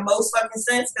made the most fucking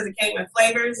sense because it came in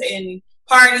flavors and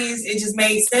parties. It just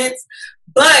made sense.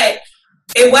 But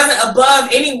it wasn't above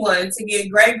anyone to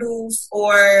get Grey Goose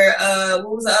or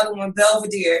what was the other one,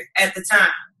 Belvedere at the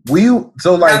time.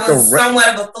 That was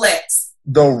somewhat of a flex.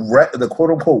 The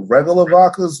quote unquote regular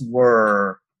vodkas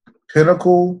were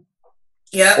Pinnacle.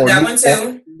 Yep, that one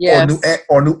too. Yes.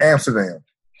 Or New Amsterdam.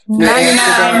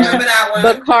 I remember that one.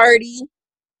 Bacardi.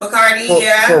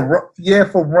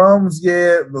 Bacardi, for rums,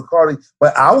 Bacardi.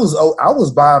 But I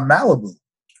was buying Malibu,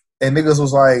 and niggas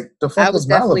was like, "The fuck I was is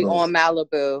definitely Malibu?" on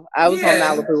Malibu. I was on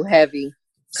Malibu heavy.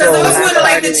 Because those I were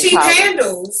like the started in cheap college.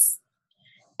 handles.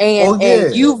 And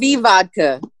UV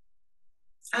vodka.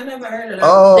 I never heard of that.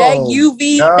 Oh, that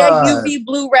UV God.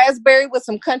 blue raspberry with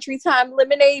some country time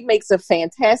lemonade makes a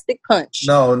fantastic punch.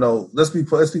 No. Let's be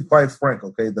quite frank,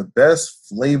 okay? The best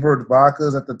flavored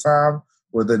vodkas at the time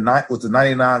was the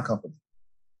 99 company.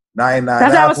 99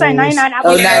 That's what I was saying. 99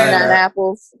 apples. 99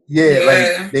 apples. Yeah,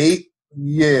 like they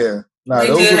did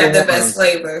those have were the best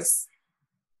flavors.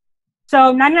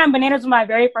 So 99 bananas was my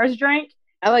very first drink,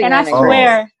 I I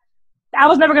swear I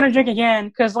was never gonna drink again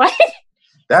because like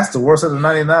that's the worst of the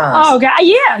 99. Oh God,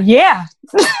 yeah.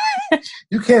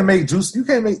 You can't make juice. You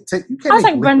can't make. I was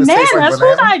like bananas.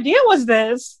 Whose idea was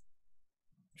this?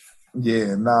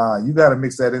 Yeah, nah. You got to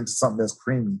mix that into something that's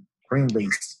cream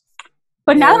based.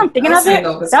 But now that I'm thinking of it,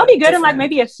 that would be good in like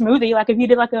maybe a smoothie. Like if you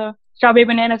did like a strawberry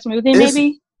banana smoothie,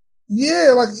 maybe.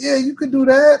 Yeah, you could do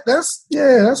that.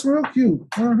 That's real cute.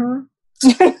 Mm-hmm.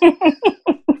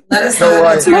 Let us know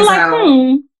what it turns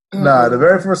out. Nah, the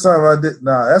very first time I did.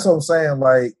 Nah, that's what I'm saying.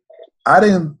 Like, I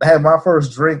didn't have my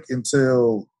first drink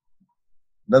until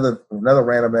another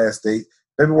random ass date,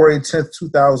 February 10th,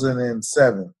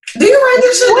 2007. Do you write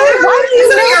this shit down? Why do you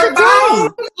know your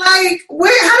phone? Like,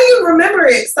 where? How do you remember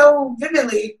it so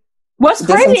vividly? What's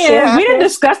crazy is we didn't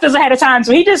discuss this ahead of time,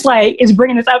 so he just like is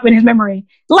bringing this up in his memory.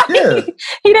 Like he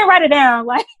didn't write it down.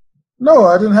 Like. No,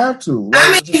 I didn't have to. Like,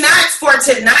 I mean, not for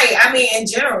tonight. I mean, in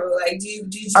general. Like, do you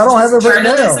I don't have it written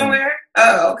down somewhere?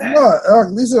 Oh, okay.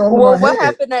 No, these are what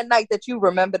happened that night that you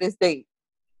remember this date?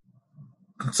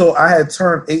 So I had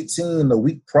turned 18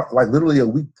 literally a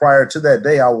week prior to that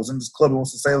day. I was in this club in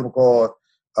Winston-Salem called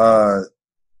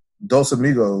Dos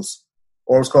Amigos,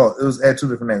 or it was had two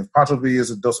different names. Pancho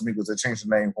Villas and Dos Amigos. They changed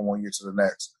the name from one year to the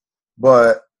next.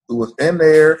 But it was in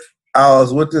there. I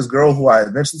was with this girl who I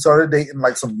eventually started dating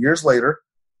like some years later.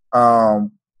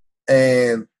 And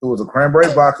it was a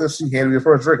cranberry vodka. She handed me the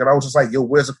first drink. And I was just like, yo,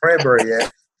 where's the cranberry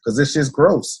at? Because this shit's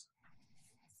gross.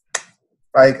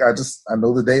 Like, I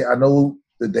know the day. I know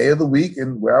the day of the week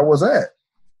and where I was at.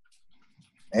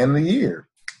 And the year.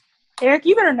 Eric,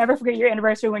 you better never forget your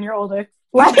anniversary when you're older.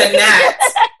 Like that.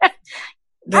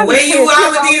 The way you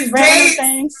are with these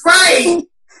dates. Right.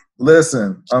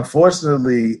 Listen,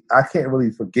 unfortunately, I can't really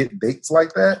forget dates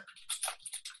like that.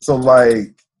 So,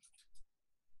 like,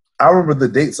 I remember the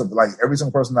dates of, like, every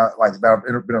single person that I've been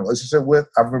in a relationship with.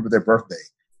 I remember their birthday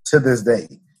to this day.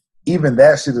 Even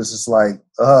that shit is just like,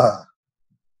 it's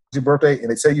your birthday, and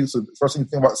they tell you, so the first thing you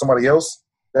think about somebody else,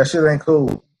 that shit ain't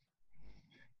cool.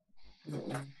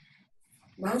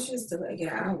 Why don't you just do it?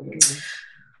 Yeah, I don't know.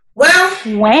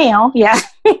 Well, yeah.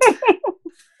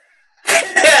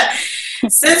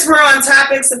 Since we're on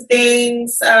topics of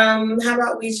things, how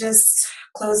about we just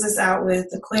close this out with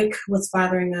a quick what's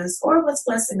bothering us or what's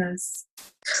blessing us?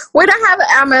 Wait, I have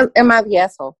am I the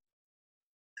asshole?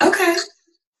 Okay.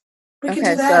 We can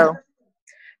do that. So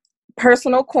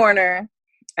personal corner.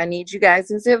 I need you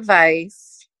guys'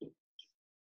 advice.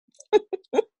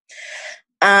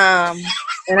 And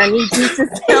I need you to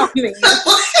tell me.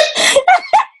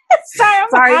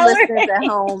 Sorry, listeners at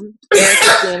home.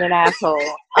 Eric's being an asshole.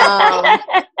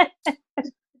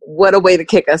 What a way to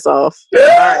kick us off. All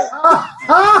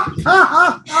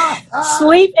right.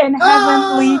 Sleep in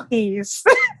heavenly peace.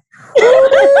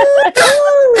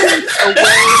 Away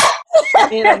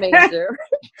in a major.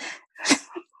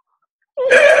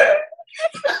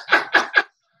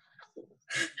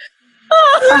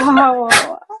 Oh.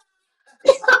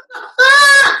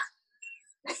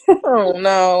 Oh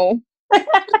no. Go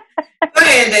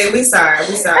ahead, Dave. We sorry.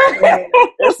 It's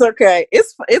okay.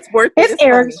 It's worth it. It's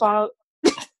Eric's fault.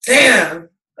 Damn.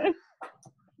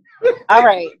 All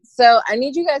right. So I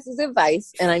need you guys'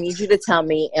 advice, and I need you to tell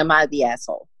me, am I the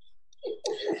asshole?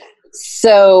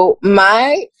 So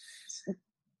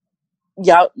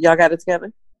y'all got it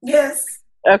together? Yes.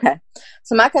 Okay.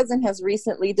 So my cousin has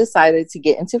recently decided to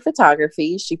get into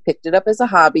photography. She picked it up as a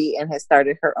hobby and has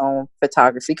started her own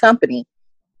photography company.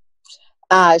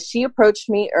 She approached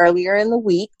me earlier in the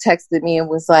week, texted me and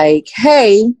was like,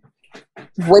 hey,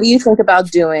 what do you think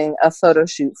about doing a photo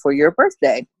shoot for your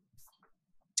birthday?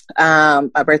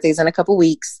 My birthday's in a couple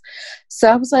weeks. So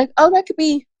I was like, oh, that could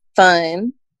be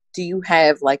fun. Do you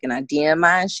have like an idea in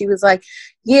mind? She was like,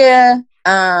 yeah,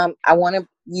 I want to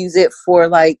use it for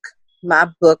like my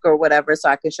book or whatever, so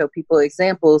I can show people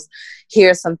examples.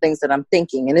 Here's some things that I'm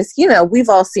thinking. And it's, we've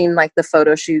all seen like the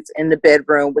photo shoots in the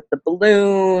bedroom with the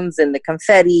balloons and the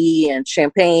confetti and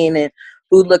champagne and,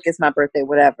 ooh, look, it's my birthday,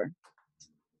 whatever.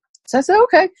 So I said,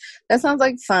 okay, that sounds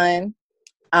like fun.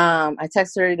 I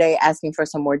texted her today asking for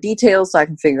some more details so I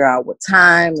can figure out what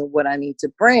time and what I need to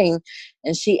bring.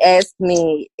 And she asked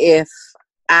me if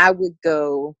I would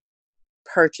go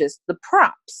purchase the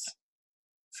props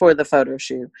for the photo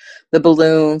shoot, the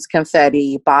balloons,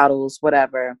 confetti, bottles,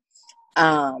 whatever.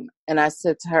 And I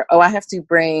said to her, I have to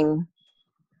bring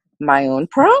my own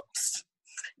props.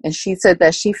 And she said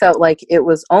that she felt like it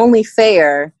was only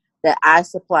fair that I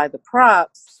supply the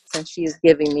props since she is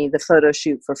giving me the photo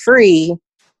shoot for free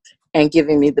and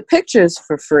giving me the pictures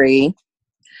for free,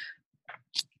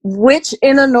 which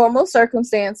in a normal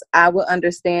circumstance, I would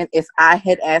understand if I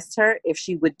had asked her if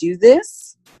she would do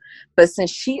this. But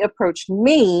since she approached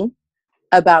me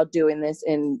about doing this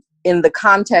in the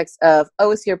context of,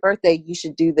 it's your birthday, you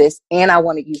should do this, and I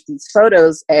want to use these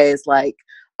photos as like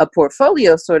a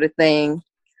portfolio sort of thing,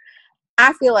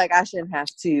 I feel like I shouldn't have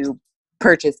to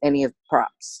purchase any of the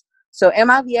props. So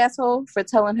am I the asshole for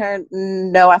telling her,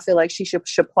 no, I feel like she should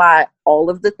supply all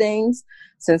of the things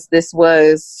since this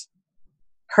was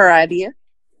her idea?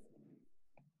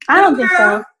 I don't think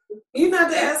so. You're not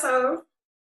the asshole.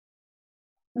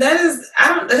 That's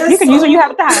you can use what you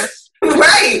have at the house.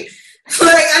 Right.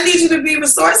 Like, I need you to be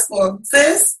resourceful,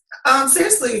 sis.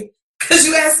 Seriously. Because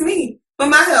you asked me for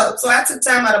my help. So I took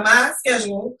time out of my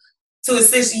schedule to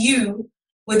assist you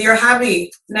with your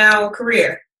hobby, now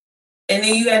career. And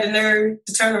then you had the nerve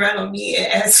to turn around on me and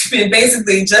ask me and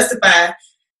basically justify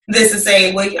this and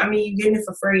say, well, I mean, you're getting it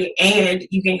for free and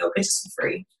you getting your pictures for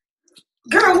free.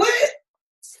 Girl, what?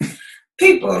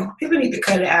 People need to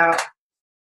cut it out.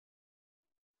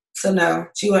 So no,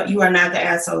 you are not the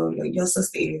asshole. Your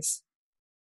sister is.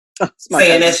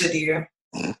 Saying that shit to you.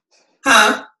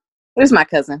 Huh? It's my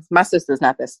cousin. My sister's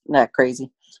not that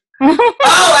crazy. I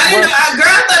didn't know. Girl,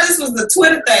 I thought this was the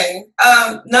Twitter thing.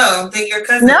 No, then your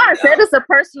cousin. No, I said it's a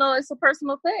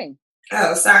personal thing.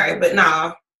 Oh, sorry, but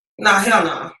no, hell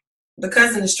no. The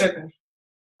cousin is tripping.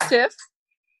 Tiff?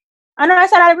 I know I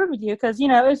said I agree with you because,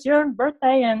 it's your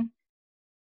birthday and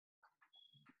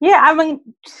yeah, I mean,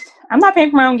 I'm not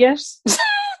paying for my own gifts.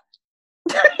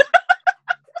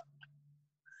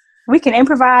 We can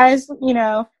improvise,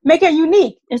 make it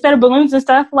unique. Instead of balloons and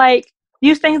stuff, like,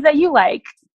 use things that you like,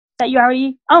 that you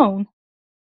already own.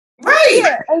 Right.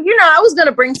 Yeah. And, I was going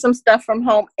to bring some stuff from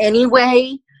home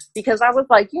anyway, because I was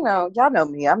like, y'all know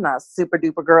me. I'm not super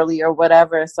duper girly or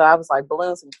whatever. So I was like,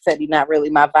 balloons and confetti, not really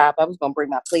my vibe. I was going to bring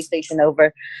my PlayStation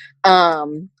over.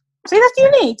 See,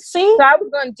 that's unique. See? So I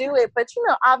was going to do it. But,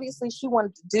 obviously she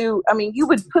wanted to do, you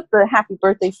would put the happy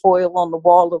birthday foil on the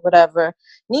wall or whatever.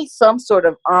 Need some sort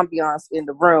of ambiance in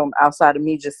the room outside of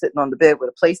me just sitting on the bed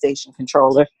with a PlayStation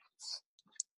controller.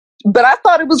 But I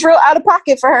thought it was real out of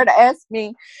pocket for her to ask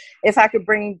me if I could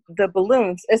bring the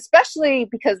balloons, especially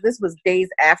because this was days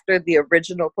after the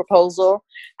original proposal.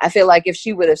 I feel like if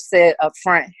she would have said up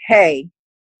front, hey,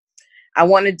 I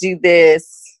want to do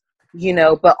this,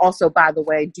 but also, by the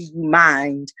way, do you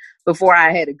mind? Before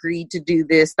I had agreed to do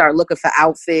this, start looking for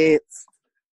outfits,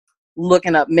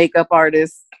 looking up makeup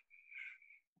artists,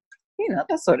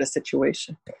 that sort of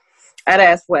situation. I'd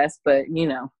ask Wes, but,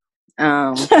 in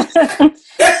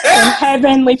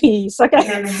heavenly peace.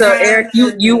 Okay. So Eric,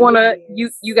 you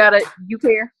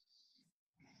care?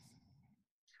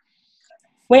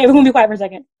 Wait, we're gonna be quiet for a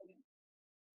second.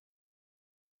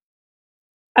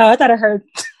 Oh, I thought I heard.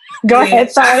 Go ahead,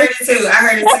 sorry. I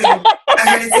heard it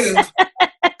too.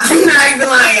 I'm not even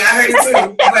lying. I heard it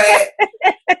too. But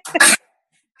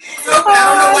I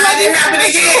don't know why it didn't happen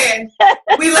again.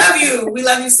 We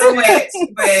love you so much.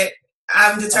 But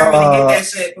I'm determined to get that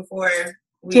shit before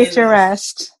we get your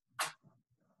rest.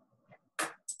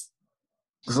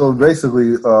 So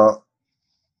basically, so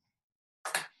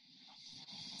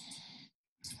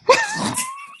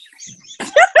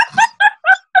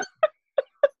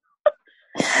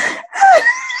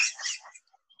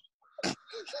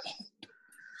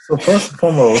first and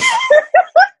foremost,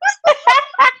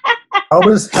 I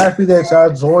was happy that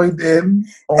y'all joined in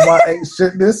on my ain't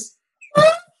shitness.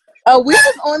 Oh, we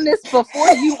was on this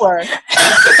before you were.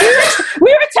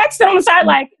 We were texting on the side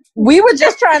like, we were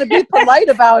just trying to be polite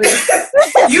about it.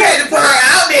 You had to put her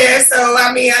out there, so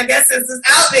I guess it's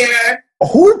out there.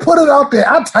 Who put it out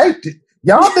there? I typed it.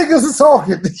 Y'all niggas is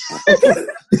talking.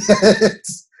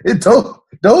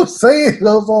 Don't say it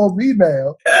goes on me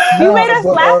now. You made us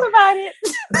laugh about it.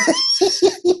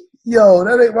 Yo,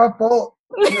 that ain't my fault.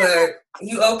 Look,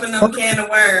 you opened up a can of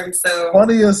worms, so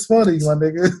funny is funny, my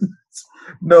nigga.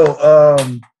 No,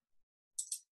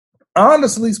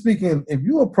 honestly speaking, if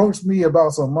you approach me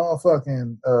about some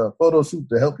motherfucking photo shoot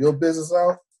to help your business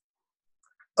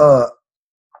out,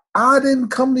 I didn't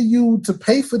come to you to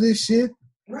pay for this shit.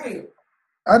 Right.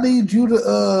 I need you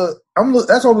to.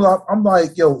 That's what I'm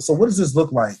like. Yo, so what does this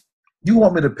look like? You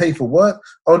want me to pay for what?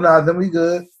 Oh, nah, then we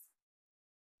good.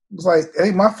 It's like, it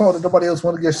ain't my fault that nobody else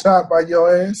want to get shot by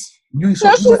your ass.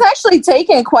 She's actually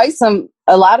taken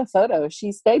a lot of photos.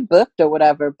 She stayed booked or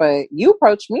whatever, but you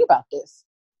approached me about this.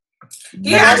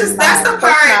 Yeah, that's the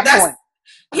part.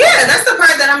 That's the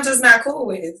part that I'm just not cool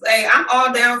with. Like, I'm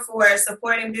all down for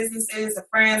supporting businesses, and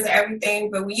friends, and everything.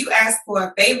 But when you ask for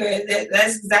a favor,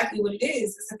 that's exactly what it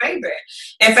is. It's a favor,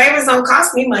 and favors don't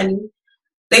cost me money.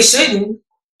 They shouldn't.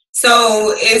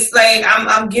 So it's like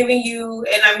I'm giving you,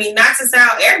 and I mean, not to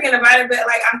sound arrogant about it, but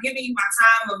like I'm giving you my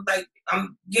time of like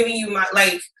I'm giving you my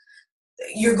like.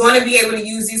 You're going to be able to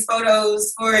use these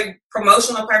photos for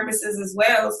promotional purposes as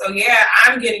well. So yeah,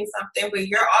 I'm getting something, but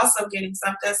you're also getting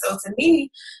something. So to me,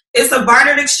 it's a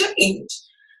bartered exchange,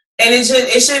 and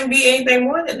it shouldn't be anything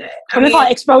more than that. What we call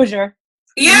exposure.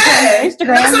 Yeah,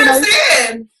 Instagram. That's what I'm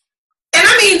saying. And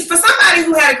I mean, for somebody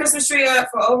who had a Christmas tree up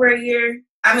for over a year,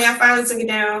 I mean, I finally took it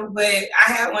down, but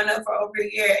I had one up for over a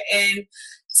year, and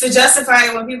to justify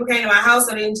it when people came to my house,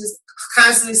 so they didn't just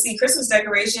constantly see Christmas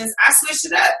decorations, I switched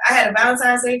it up. I had a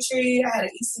Valentine's Day tree, I had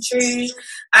an Easter tree,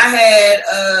 I had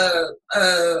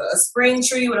a spring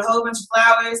tree with a whole bunch of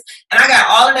flowers, and I got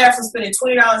all of that from spending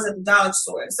 $20 at the dollar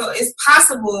store. So it's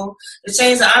possible to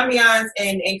change the ambiance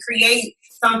and create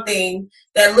something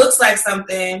that looks like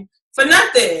something for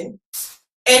nothing,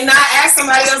 and not ask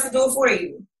somebody else to do it for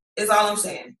you, is all I'm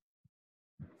saying.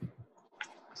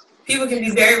 People can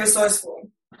be very resourceful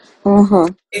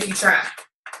if you try.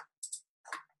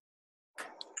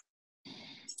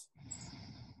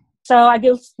 So I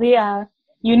guess the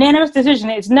unanimous decision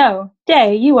is no.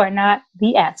 Day, you are not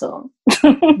the asshole.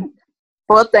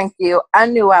 Well, thank you. I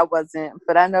knew I wasn't,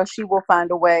 but I know she will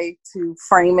find a way to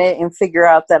frame it and figure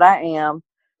out that I am.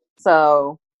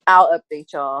 So I'll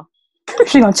update y'all.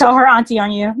 She's going to tell her auntie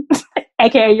on you,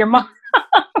 a.k.a. your mom.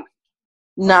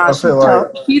 Nah,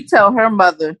 she tell her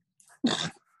mother.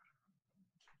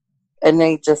 And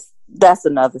that's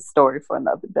another story for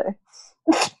another day.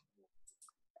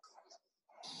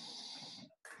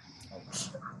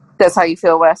 That's how you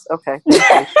feel, Wes? Okay. She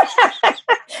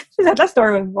said that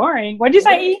story was boring. What'd you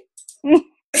say, E? We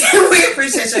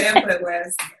appreciate your input,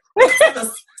 Wes.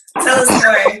 Tell us a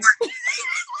story.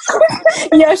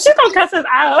 Yeah, she's going to cuss us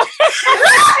out.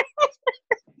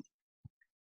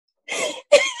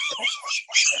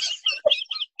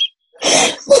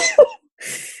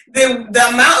 The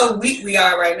amount of weak we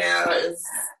are right now is,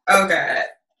 oh God.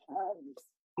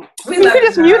 You could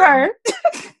just mute her.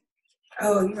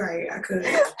 Oh, you're right. I could.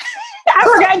 I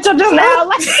forgot until just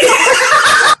now.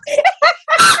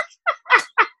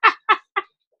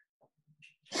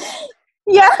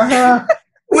 Yeah.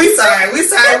 We sorry.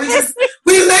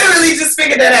 We literally just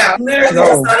figured that out. Literally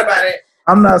just thought about it.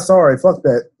 I'm not sorry. Fuck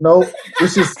that. No,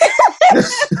 it's just.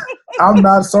 I'm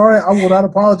not sorry. I will not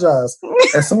apologize.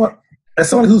 As someone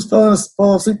who's fell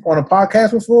asleep on a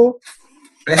podcast before,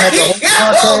 they had the whole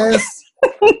podcast,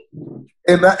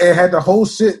 and it had the whole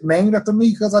shit named after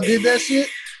me because I did that shit.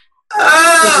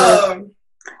 Oh,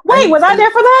 wait, was I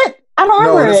there for that? I don't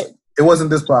remember it. It wasn't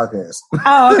this podcast.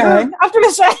 Oh, okay. I was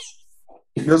gonna say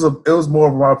it was more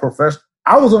of my professional.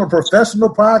 I was on a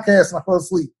professional podcast and I fell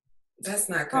asleep. That's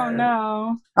not good. Oh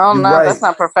no. Oh no, right. That's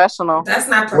not professional. That's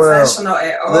not professional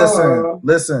at all.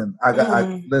 Listen.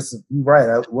 Listen. You're right.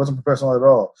 It wasn't professional at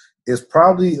all. It's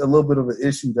probably a little bit of an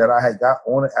issue that I had got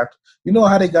on it after. You know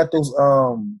how they got those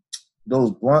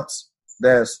blunts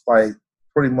that's like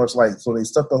pretty much like, so they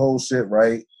stuck the whole shit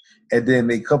right, and then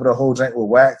they cover the whole joint with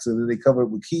wax, and then they cover it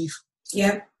with keef.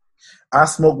 Yep. I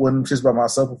smoked one of them shits by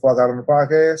myself before I got on the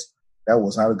podcast. That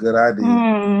was not a good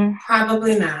idea.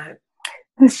 Probably not.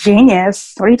 It's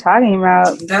genius. What are you talking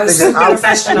about? That was super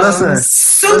professional.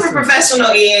 Super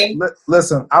professional, Ian.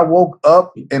 Listen, I woke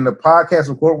up and the podcast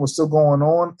recording was still going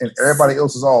on and everybody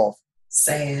else is off.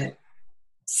 Sad.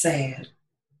 So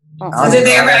Uh-huh. did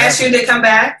they ever ask you to come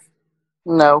back?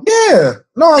 No. Yeah.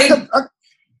 No, yeah.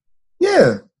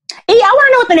 Hey, I want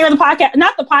to know what the name of the podcast,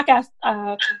 not the podcast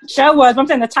show was, but I'm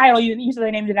saying the title. You said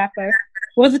they named it after.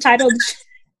 What was the title of the show?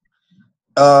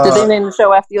 Did they name the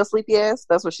show after your sleepy ass?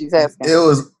 That's what she's asking. It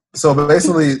was, so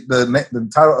basically the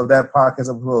title of that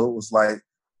podcast episode was like,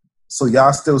 so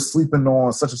y'all still sleeping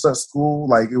on such and such school?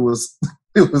 Like it was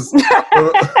because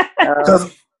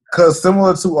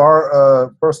similar to our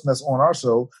person that's on our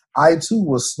show, I too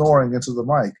was snoring into the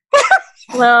mic.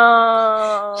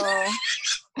 No.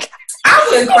 I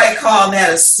wouldn't quite call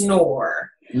that a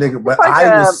snore. Nigga, but Like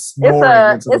I was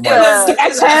snoring into the mic.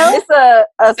 It's a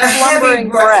slumbering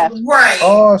breath. Right.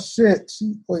 Oh shit!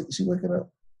 She waking up.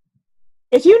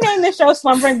 If you name this show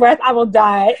Slumbering Breath, I will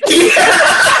die.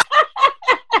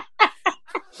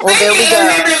 Well, there we go.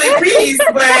 Really peace,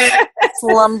 but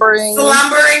Slumbering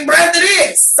breath it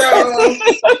is. So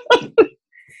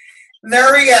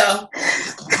there we go.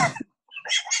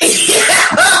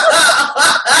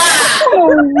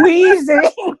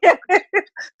 Wheezing.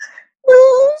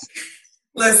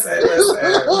 Listen.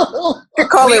 You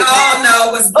call We it. all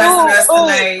know what's blessing us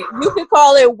tonight. You could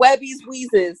call it Webby's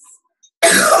Wheezes.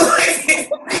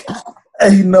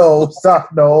 Hey, no,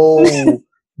 stop.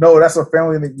 No, that's a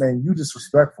family nickname. You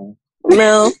disrespectful.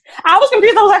 No. I was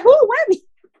confused. I was like, who's Webby?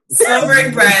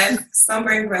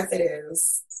 Slumbering breath it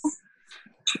is.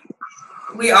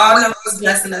 We all know what's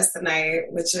blessing us tonight,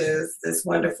 which is this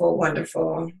wonderful,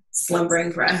 wonderful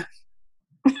slumbering breath.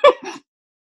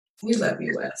 We love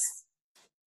you, Wes,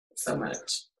 so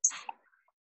much.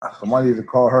 Somebody need to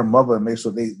call her mother and make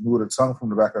sure they move the tongue from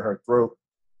the back of her throat.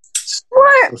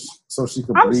 What? So she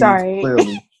can I'm breathe sorry.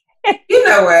 clearly. You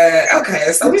know what?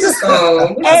 Okay, so we just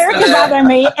go. Eric is bothering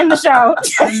me in the show.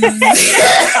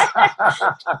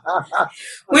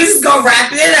 We just go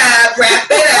wrap it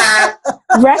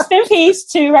up. Rest in peace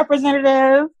to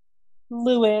Representative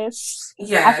Lewis.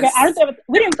 Yes.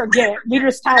 We didn't forget. We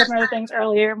just tied up other things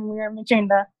earlier when we were mentioning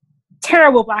the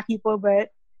terrible Black people, but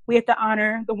we have to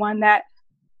honor the one that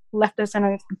left us in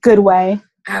a good way.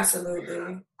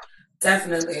 Absolutely.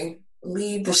 Definitely.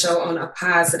 Leave the show on a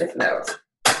positive note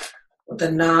with a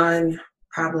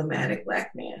non-problematic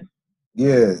Black man.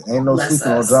 Yeah, ain't no Bless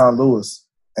sleeping us. on John Lewis.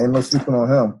 Ain't no sleeping on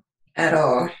him. At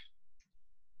all.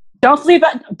 Don't sleep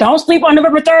on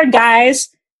November 3rd, guys.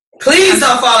 Please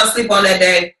don't fall asleep on that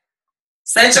day.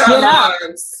 Set your Get up.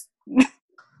 alarms.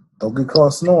 Don't get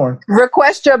caught snoring.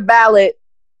 Request your ballot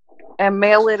and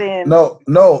mail it in. No.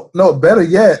 Better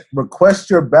yet, request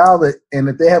your ballot, and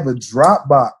if they have a drop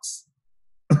box,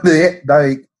 they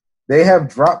have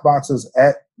drop boxes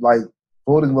at like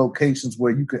voting locations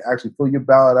where you can actually fill your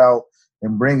ballot out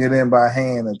and bring it in by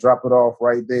hand and drop it off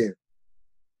right there.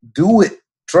 Do it.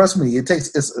 Trust me,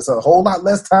 it's a whole lot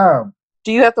less time.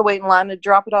 Do you have to wait in line to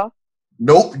drop it off?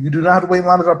 Nope, you do not have to wait in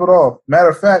line to drop it off. Matter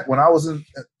of fact, when I was in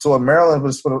Maryland,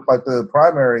 was for the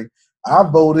primary, I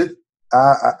voted.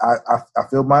 I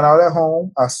filled mine out at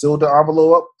home. I sealed the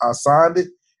envelope up. I signed it,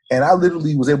 and I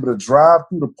literally was able to drive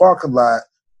through the parking lot,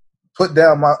 put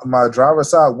down my driver's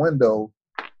side window,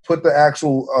 put the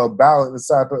actual ballot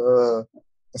inside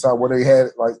where they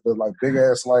had the big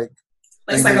ass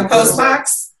It's like a post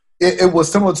box. It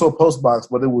was similar to a post box,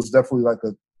 but it was definitely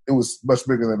it was much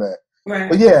bigger than that. Right.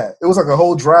 But yeah, it was like a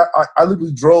whole drive. I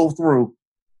literally drove through,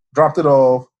 dropped it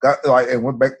off, and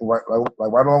went back right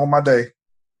along with my day.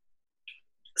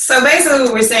 So basically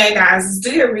what we're saying, guys, is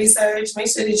do your research. Make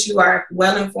sure that you are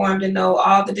well informed and know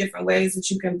all the different ways that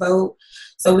you can vote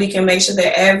so we can make sure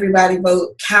that everybody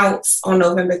vote counts on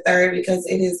November 3rd because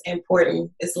it is important.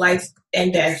 It's life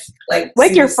and death.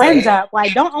 Wake your friends up.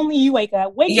 Don't only you wake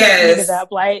up. Wake your niggas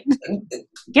up.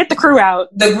 Get the crew out.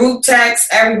 The group text,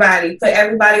 everybody. Put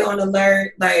everybody on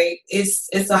alert.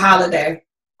 It's a holiday.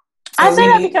 So I say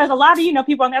that because a lot of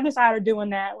people on the other side are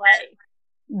doing that.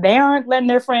 They aren't letting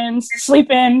their friends sleep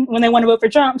in when they want to vote for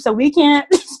Trump, so we can't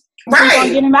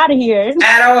get him out of here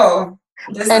at all.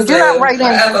 And do not write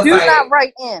in. Do not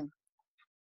write in.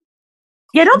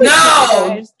 Yeah, don't be no.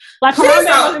 serious. Harambe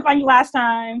wasn't funny last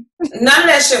time. None of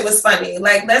that shit was funny.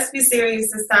 Let's be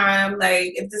serious this time.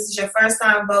 If this is your first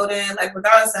time voting,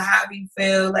 regardless of how you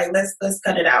feel, let's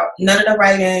cut it out. None of the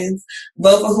write-ins.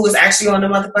 Vote for who is actually on the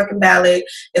motherfucking ballot,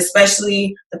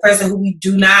 especially the person who we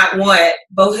do not want.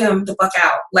 Vote him the fuck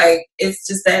out. It's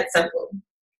just that simple.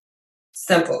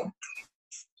 Simple.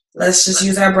 Let's just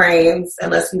use our brains and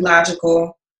let's be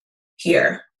logical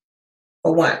here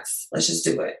for once. Let's just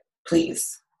do it.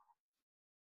 Please.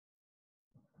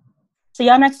 See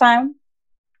y'all next time.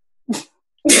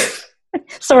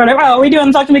 Sort of. Oh, are we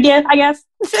doing something again, I guess?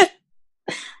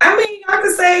 I mean, I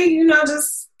could say,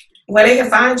 just where they can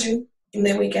find you, and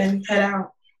then we can head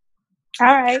out. All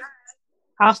right.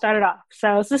 I'll start it off.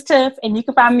 So this is Tiff, and you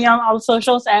can find me on all the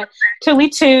socials at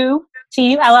Tulley2,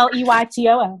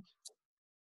 Tulleytoo.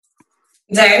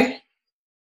 Jay?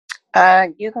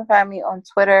 You can find me on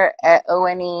Twitter at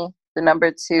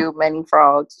ONE2 many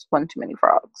frogs, one too many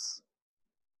frogs.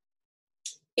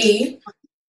 E.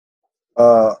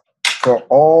 For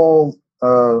all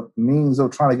means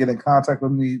of trying to get in contact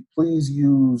with me, please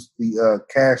use the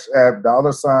Cash App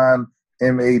 $MADDAPR.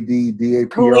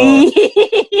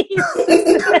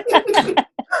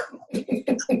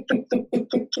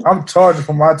 I'm charging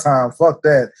for my time. Fuck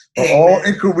that. For all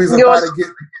inquiries on how to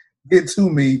get to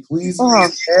me, please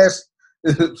use cash.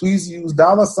 Please use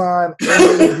 $MADDAPR.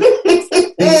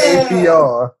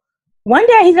 PAPR. One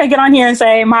day he's gonna get on here and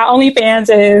say, "My OnlyFans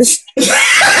is."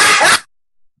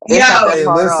 Yo, Hey,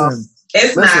 listen.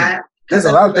 it's not. There's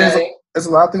a lot of things. There's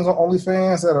a lot of things on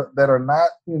OnlyFans that are not,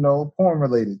 porn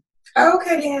related.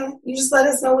 Okay, then. You just let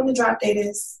us know when the drop date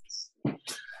is.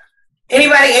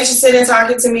 Anybody interested in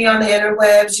talking to me on the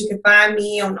interwebs, you can find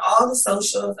me on all the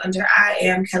socials under I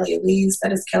am Kelly Elise.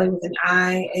 That is Kelly with an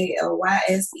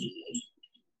IALYSE.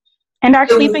 And our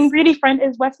sleeping beauty friend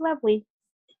is Wes Lovely.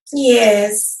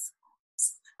 Yes.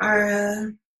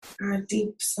 Our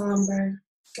deep slumber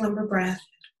breath.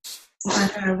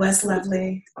 Find her Wes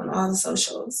Lovely on all the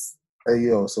socials. Hey,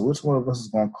 yo, so which one of us is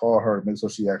going to call her and make sure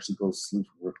she actually goes to sleep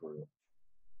for real?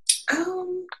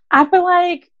 I feel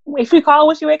like if we call,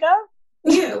 will she wake up?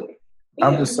 Yeah.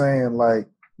 I'm just saying,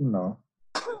 Do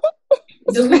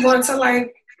we want to,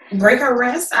 break her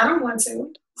rest? I don't want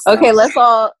to. So. Okay, let's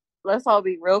all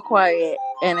be real quiet,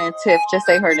 and then Tiff, just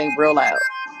say her name real loud.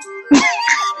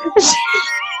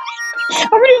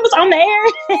 Already was on the air.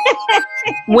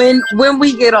 when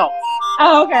we get off.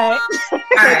 Oh, okay. All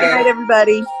right. Good night,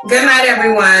 everybody. Good night,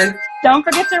 everyone. Don't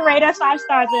forget to rate us 5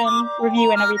 stars and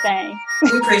review and everything.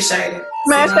 We appreciate it.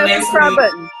 Smash that subscribe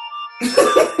button.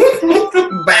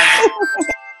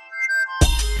 Bye.